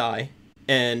not die,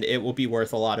 and it will be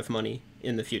worth a lot of money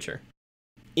in the future.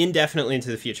 Indefinitely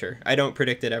into the future. I don't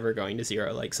predict it ever going to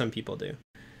zero like some people do.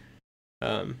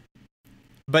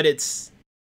 But it's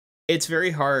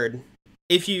very hard.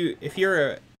 If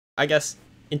you're a, I guess,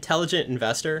 intelligent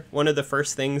investor, one of the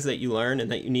first things that you learn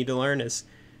and that you need to learn is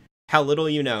how little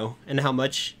you know and how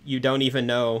much you don't even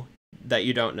know that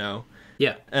you don't know.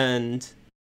 Yeah. And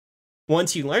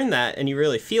once you learn that and you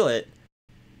really feel it,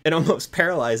 it almost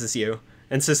paralyzes you.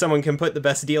 And so someone can put the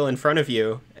best deal in front of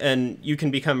you and you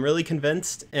can become really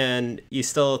convinced and you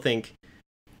still think,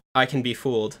 I can be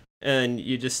fooled. And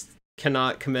you just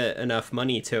cannot commit enough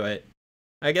money to it.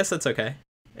 I guess that's okay.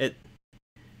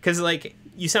 Because, like,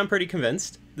 you sound pretty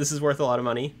convinced this is worth a lot of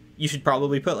money. You should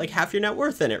probably put, like, half your net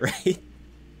worth in it, right?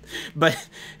 But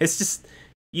it's just,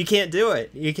 you can't do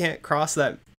it. You can't cross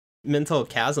that mental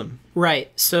chasm.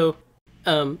 Right. So,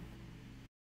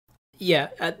 yeah,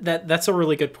 that's a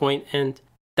really good point, and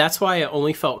that's why I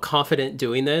only felt confident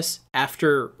doing this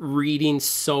after reading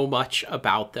so much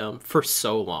about them for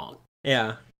so long.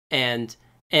 Yeah. And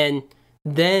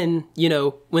then, you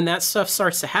know, when that stuff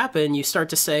starts to happen, you start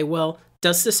to say, well,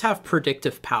 does this have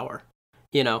predictive power?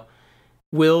 You know,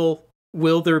 will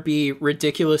there be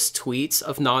ridiculous tweets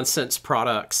of nonsense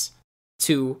products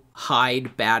to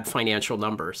hide bad financial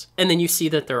numbers? And then you see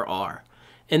that there are.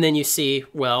 And then you see,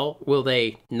 well, will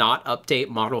they not update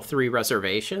Model 3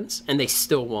 reservations? And they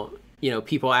still won't. You know,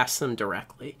 people ask them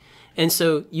directly. And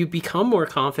so you become more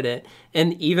confident.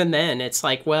 And even then, it's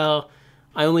like, well,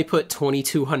 I only put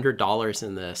 $2,200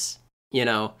 in this, you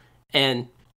know? And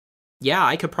yeah,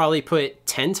 I could probably put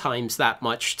 10 times that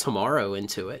much tomorrow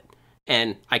into it.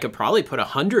 And I could probably put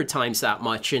 100 times that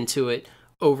much into it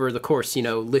over the course, you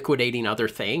know, liquidating other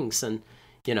things. And,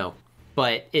 you know,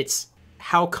 but it's,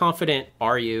 how confident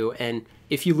are you? And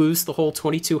if you lose the whole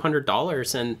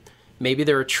 $2,200 and maybe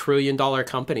they're $1 trillion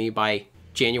company by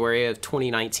January of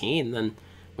 2019, then,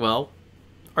 well,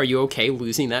 are you okay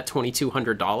losing that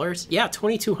 $2,200? Yeah,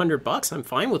 $2,200, I'm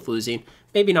fine with losing.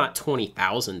 Maybe not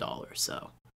 $20,000,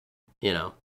 so, you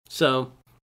know. So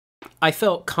I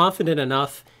felt confident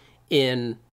enough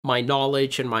in my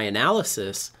knowledge and my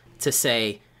analysis to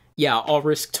say, yeah, I'll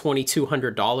risk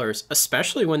 $2,200,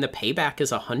 especially when the payback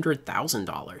is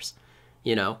 $100,000.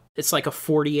 You know, it's like a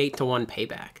 48 to 1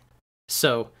 payback.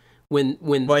 So when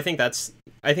well, I think that's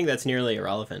nearly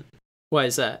irrelevant. Why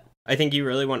is that? I think you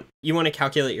want to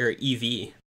calculate your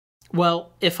EV.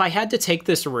 Well, if I had to take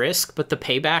this risk, but the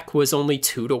payback was only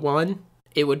 2 to 1,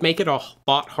 it would make it a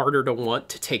lot harder to want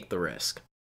to take the risk.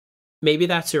 Maybe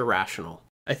that's irrational.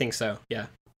 I think so. Yeah.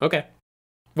 Okay.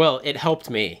 Well, it helped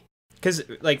me. Because,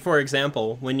 like, for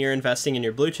example, when you're investing in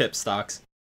your blue chip stocks,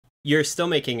 you're still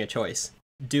making a choice.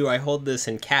 Do I hold this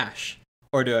in cash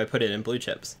or do I put it in blue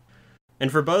chips?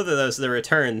 And for both of those, the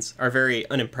returns are very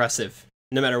unimpressive,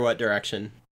 no matter what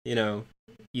direction. You know,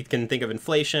 you can think of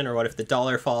inflation, or what if the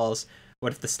dollar falls?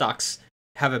 What if the stocks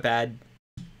have a bad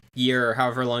year or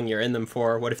however long you're in them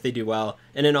for? What if they do well?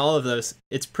 And in all of those,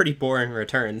 it's pretty boring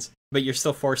returns, but you're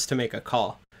still forced to make a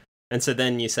call. And so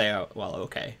then you say, oh, well,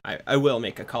 okay, I will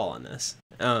make a call on this.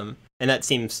 And that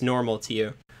seems normal to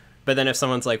you. But then if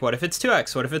someone's like, what if it's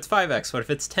 2x? What if it's 5x? What if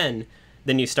it's 10?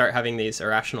 Then you start having these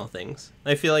irrational things.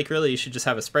 I feel like really you should just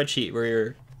have a spreadsheet where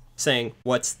you're saying,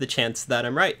 what's the chance that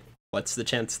I'm right? What's the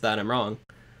chance that I'm wrong?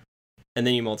 And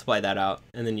then you multiply that out,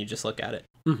 and then you just look at it.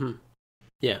 Mm-hmm.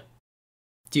 Yeah.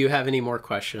 Do you have any more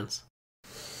questions?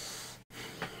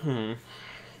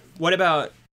 What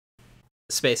about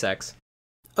SpaceX?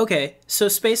 Okay, so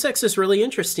SpaceX is really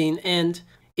interesting, and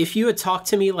if you had talked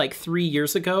to me like 3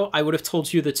 years ago, I would have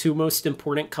told you the two most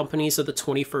important companies of the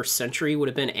 21st century would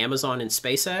have been Amazon and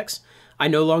SpaceX. I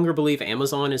no longer believe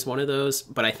Amazon is one of those,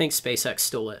 but I think SpaceX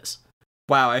still is.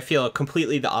 Wow, I feel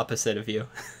completely the opposite of you.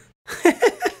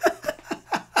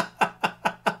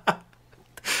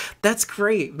 That's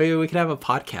great. Maybe we could have a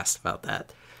podcast about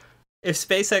that. If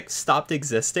SpaceX stopped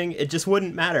existing, it just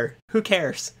wouldn't matter. Who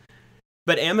cares?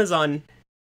 But Amazon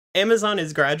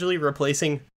is gradually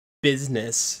replacing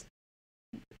business.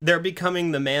 They're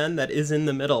becoming the man that is in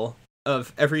the middle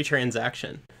of every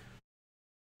transaction.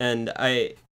 And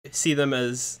I see them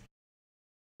as...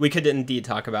 We could indeed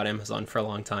talk about Amazon for a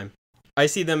long time. I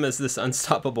see them as this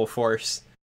unstoppable force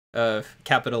of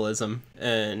capitalism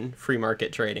and free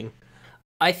market trading.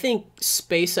 I think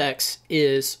SpaceX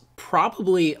is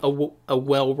probably a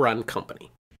well-run company.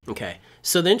 Okay.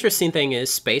 So the interesting thing is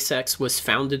SpaceX was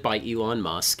founded by Elon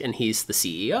Musk, and he's the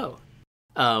CEO.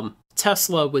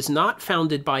 Tesla was not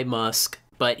founded by Musk,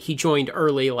 but he joined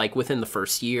early, like within the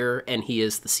first year, and he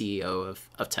is the CEO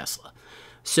of Tesla.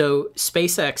 So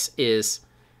SpaceX is,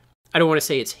 I don't want to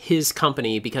say it's his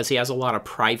company because he has a lot of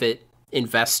private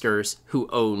investors who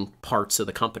own parts of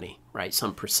the company, right?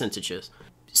 Some percentages.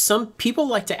 Some people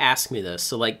like to ask me this.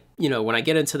 So like, you know, when I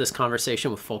get into this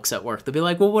conversation with folks at work, they'll be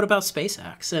like, well, what about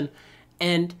SpaceX?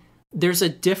 And there's a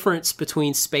difference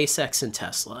between SpaceX and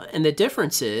Tesla. And the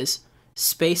difference is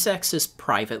SpaceX is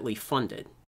privately funded.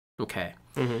 Okay.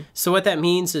 Mm-hmm. So what that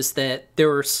means is that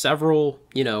there are several,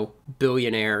 you know,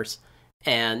 billionaires,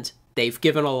 and they've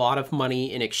given a lot of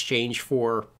money in exchange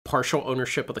for partial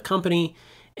ownership of the company.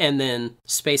 And then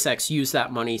SpaceX used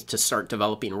that money to start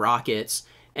developing rockets.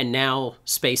 And now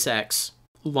SpaceX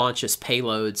launches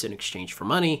payloads in exchange for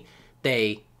money.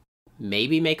 They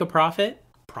maybe make a profit.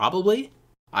 Probably.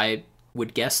 I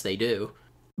would guess they do.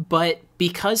 But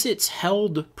because it's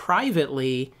held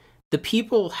privately, the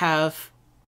people have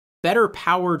better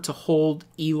power to hold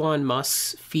Elon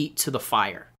Musk's feet to the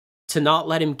fire, to not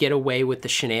let him get away with the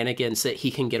shenanigans that he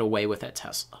can get away with at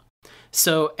Tesla.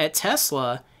 So at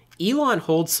Tesla, Elon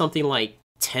holds something like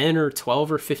 10 or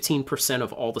 12 or 15%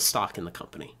 of all the stock in the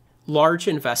company. Large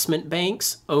investment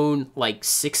banks own like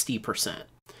 60%.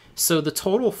 So the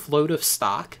total float of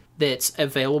stock that's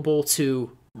available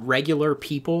to regular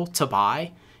people to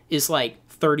buy is like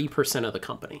 30% of the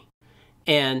company.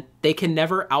 And they can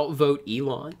never outvote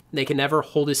Elon. They can never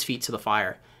hold his feet to the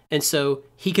fire. And so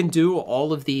he can do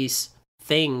all of these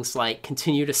things like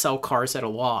continue to sell cars at a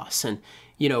loss and,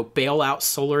 you know, bail out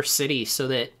Solar City so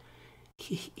that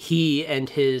he and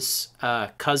his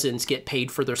cousins get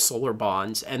paid for their solar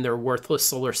bonds, and their worthless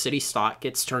Solar City stock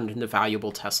gets turned into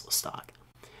valuable Tesla stock.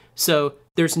 So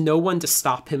there's no one to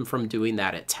stop him from doing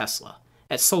that at Tesla.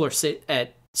 At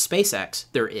SpaceX,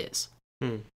 there is.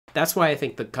 That's why I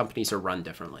think the companies are run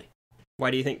differently. Why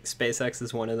do you think SpaceX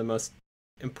is one of the most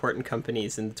important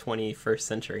companies in the 21st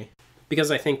century?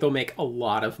 Because I think they'll make a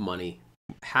lot of money.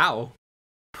 How?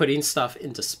 Putting stuff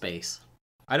into space.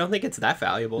 I don't think it's that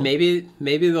valuable. Maybe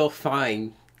they'll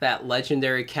find that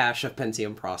legendary cache of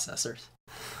Pentium processors.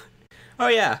 Oh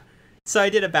yeah. So I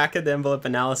did a back of the envelope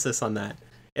analysis on that.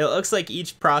 It looks like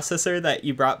each processor that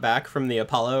you brought back from the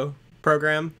Apollo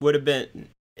program would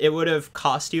have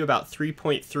cost you about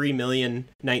 $3.3 million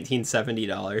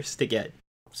 $1970 to get.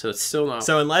 So it's still not.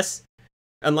 So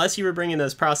unless you were bringing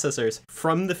those processors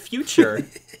from the future,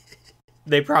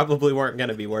 they probably weren't going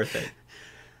to be worth it.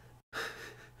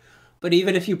 But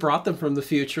even if you brought them from the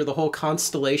future, the whole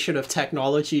constellation of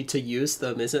technology to use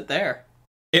them isn't there.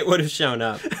 It would have shown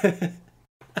up.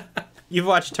 You've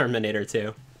watched Terminator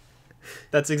 2.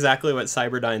 That's exactly what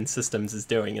Cyberdyne Systems is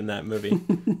doing in that movie.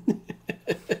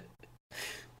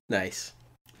 Nice.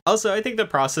 Also, I think the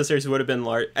processors would have been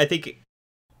large. I think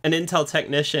an Intel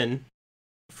technician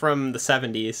from the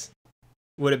 70s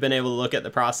would have been able to look at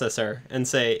the processor and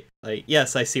say, like,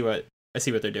 yes, I see what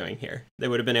they're doing here. They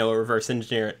would have been able to reverse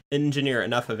engineer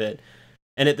enough of it.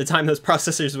 And at the time, those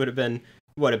processors would have been,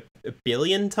 what, a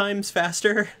billion times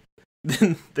faster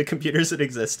than the computers that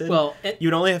existed? Well,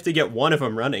 you'd only have to get one of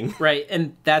them running. Right,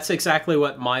 and that's exactly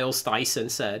what Miles Dyson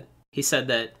said. He said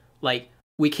that, like,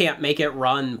 we can't make it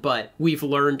run, but we've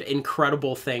learned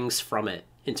incredible things from it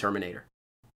in Terminator.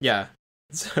 Yeah.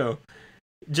 So,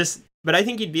 but I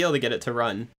think you'd be able to get it to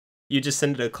run. You just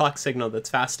send it a clock signal that's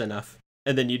fast enough,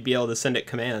 and then you'd be able to send it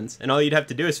commands. And all you'd have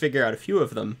to do is figure out a few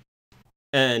of them.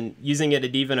 And using it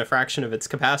at even a fraction of its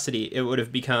capacity, it would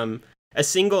have become a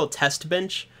single test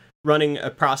bench running a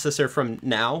processor from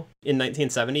now in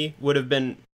 1970 would have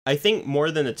been, I think,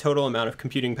 more than the total amount of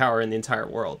computing power in the entire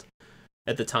world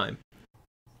at the time.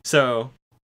 So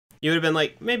you would have been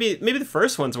like, maybe the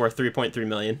first one's worth 3.3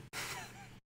 million.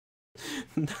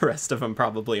 The rest of them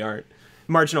probably aren't.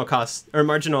 Marginal cost or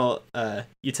marginal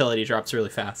utility drops really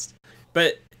fast.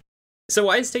 But so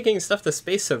why is taking stuff to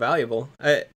space so valuable?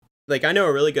 I know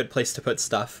a really good place to put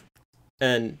stuff.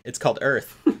 and it's called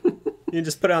Earth. You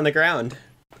just put it on the ground.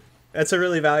 That's a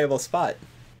really valuable spot.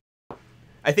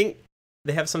 I think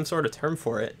they have some sort of term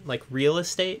for it, like real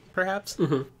estate, perhaps?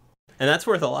 Mm-hmm. And that's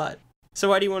worth a lot. So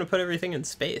why do you want to put everything in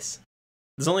space?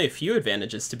 There's only a few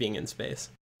advantages to being in space.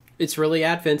 It's really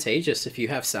advantageous if you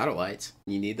have satellites.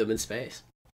 You need them in space.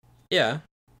 Yeah.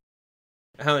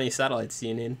 How many satellites do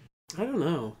you need? I don't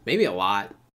know. Maybe a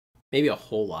lot. Maybe a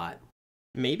whole lot.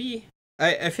 Maybe?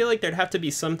 I feel like there'd have to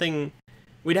be something...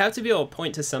 We'd have to be able to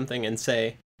point to something and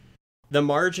say, the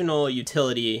marginal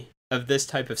utility of this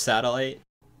type of satellite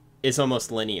is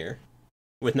almost linear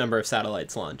with number of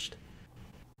satellites launched.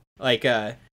 Like,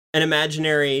 an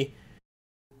imaginary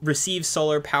receives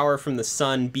solar power from the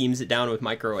sun, beams it down with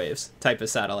microwaves type of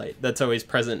satellite that's always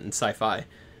present in sci-fi.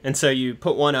 And so you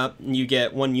put one up and you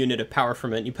get 1 unit of power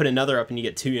from it, and you put another up and you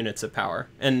get 2 units of power.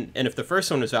 And if the first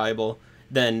one was valuable,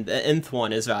 then the nth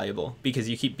one is valuable because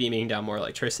you keep beaming down more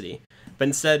electricity. But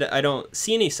instead, I don't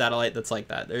see any satellite that's like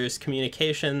that. There's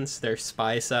communications, there's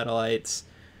spy satellites.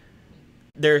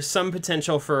 There's some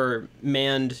potential for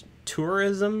manned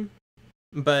tourism,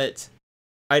 but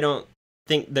I don't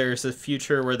think there's a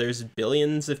future where there's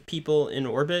billions of people in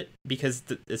orbit because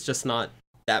it's just not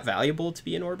that valuable to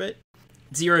be in orbit.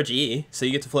 0G, so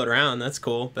you get to float around, that's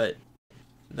cool, but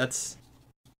it's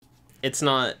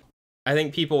not... I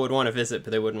think people would want to visit, but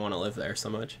they wouldn't want to live there so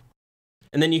much.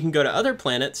 And then you can go to other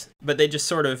planets, but they just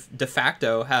sort of de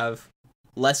facto have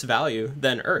less value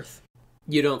than Earth.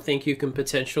 You don't think you can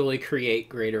potentially create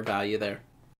greater value there?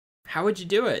 How would you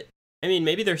do it? I mean,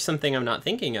 maybe there's something I'm not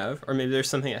thinking of, or maybe there's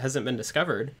something that hasn't been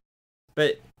discovered.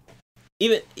 But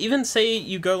even say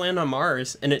you go land on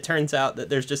Mars, and it turns out that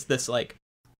there's just this, like,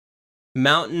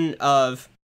 mountain of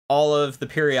all of the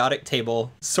periodic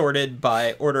table sorted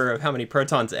by order of how many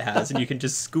protons it has, and you can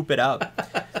just scoop it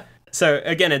up. So,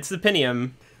 again, it's the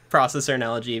Pentium processor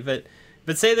analogy, but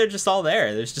say they're just all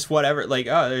there. There's just whatever, like,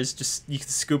 there's just, you can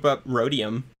scoop up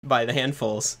rhodium by the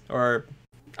handfuls, or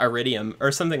iridium,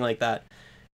 or something like that.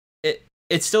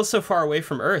 It's still so far away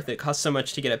from Earth, it costs so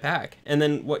much to get it back. And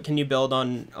then what can you build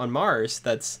on Mars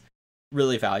that's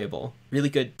really valuable? Really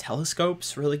good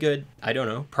telescopes, really good, I don't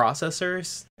know,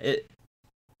 processors?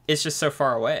 It's just so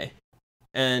far away.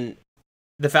 And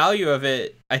the value of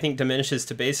it, I think, diminishes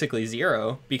to basically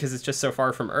zero because it's just so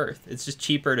far from Earth. It's just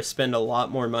cheaper to spend a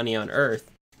lot more money on Earth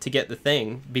to get the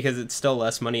thing because it's still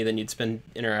less money than you'd spend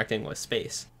interacting with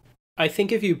space. I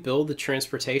think if you build the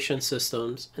transportation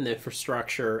systems and the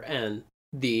infrastructure and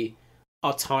the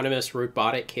autonomous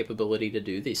robotic capability to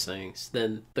do these things,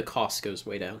 then the cost goes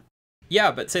way down.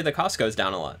 Yeah, but say the cost goes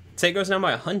down a lot. Say it goes down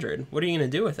by 100. What are you going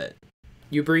to do with it?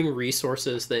 You bring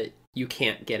resources that you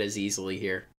can't get as easily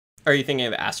here. Are you thinking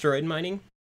of asteroid mining?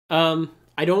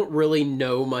 I don't really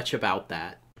know much about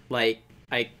that. Like,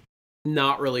 I'm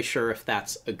not really sure if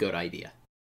that's a good idea.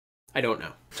 I don't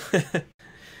know.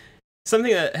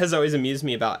 Something that has always amused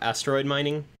me about asteroid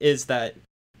mining is that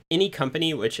any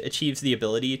company which achieves the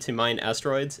ability to mine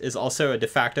asteroids is also a de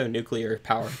facto nuclear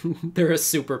power. They're a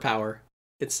superpower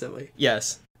instantly.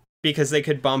 Yes, because they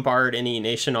could bombard any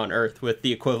nation on Earth with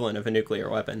the equivalent of a nuclear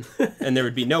weapon, and there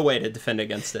would be no way to defend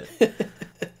against it.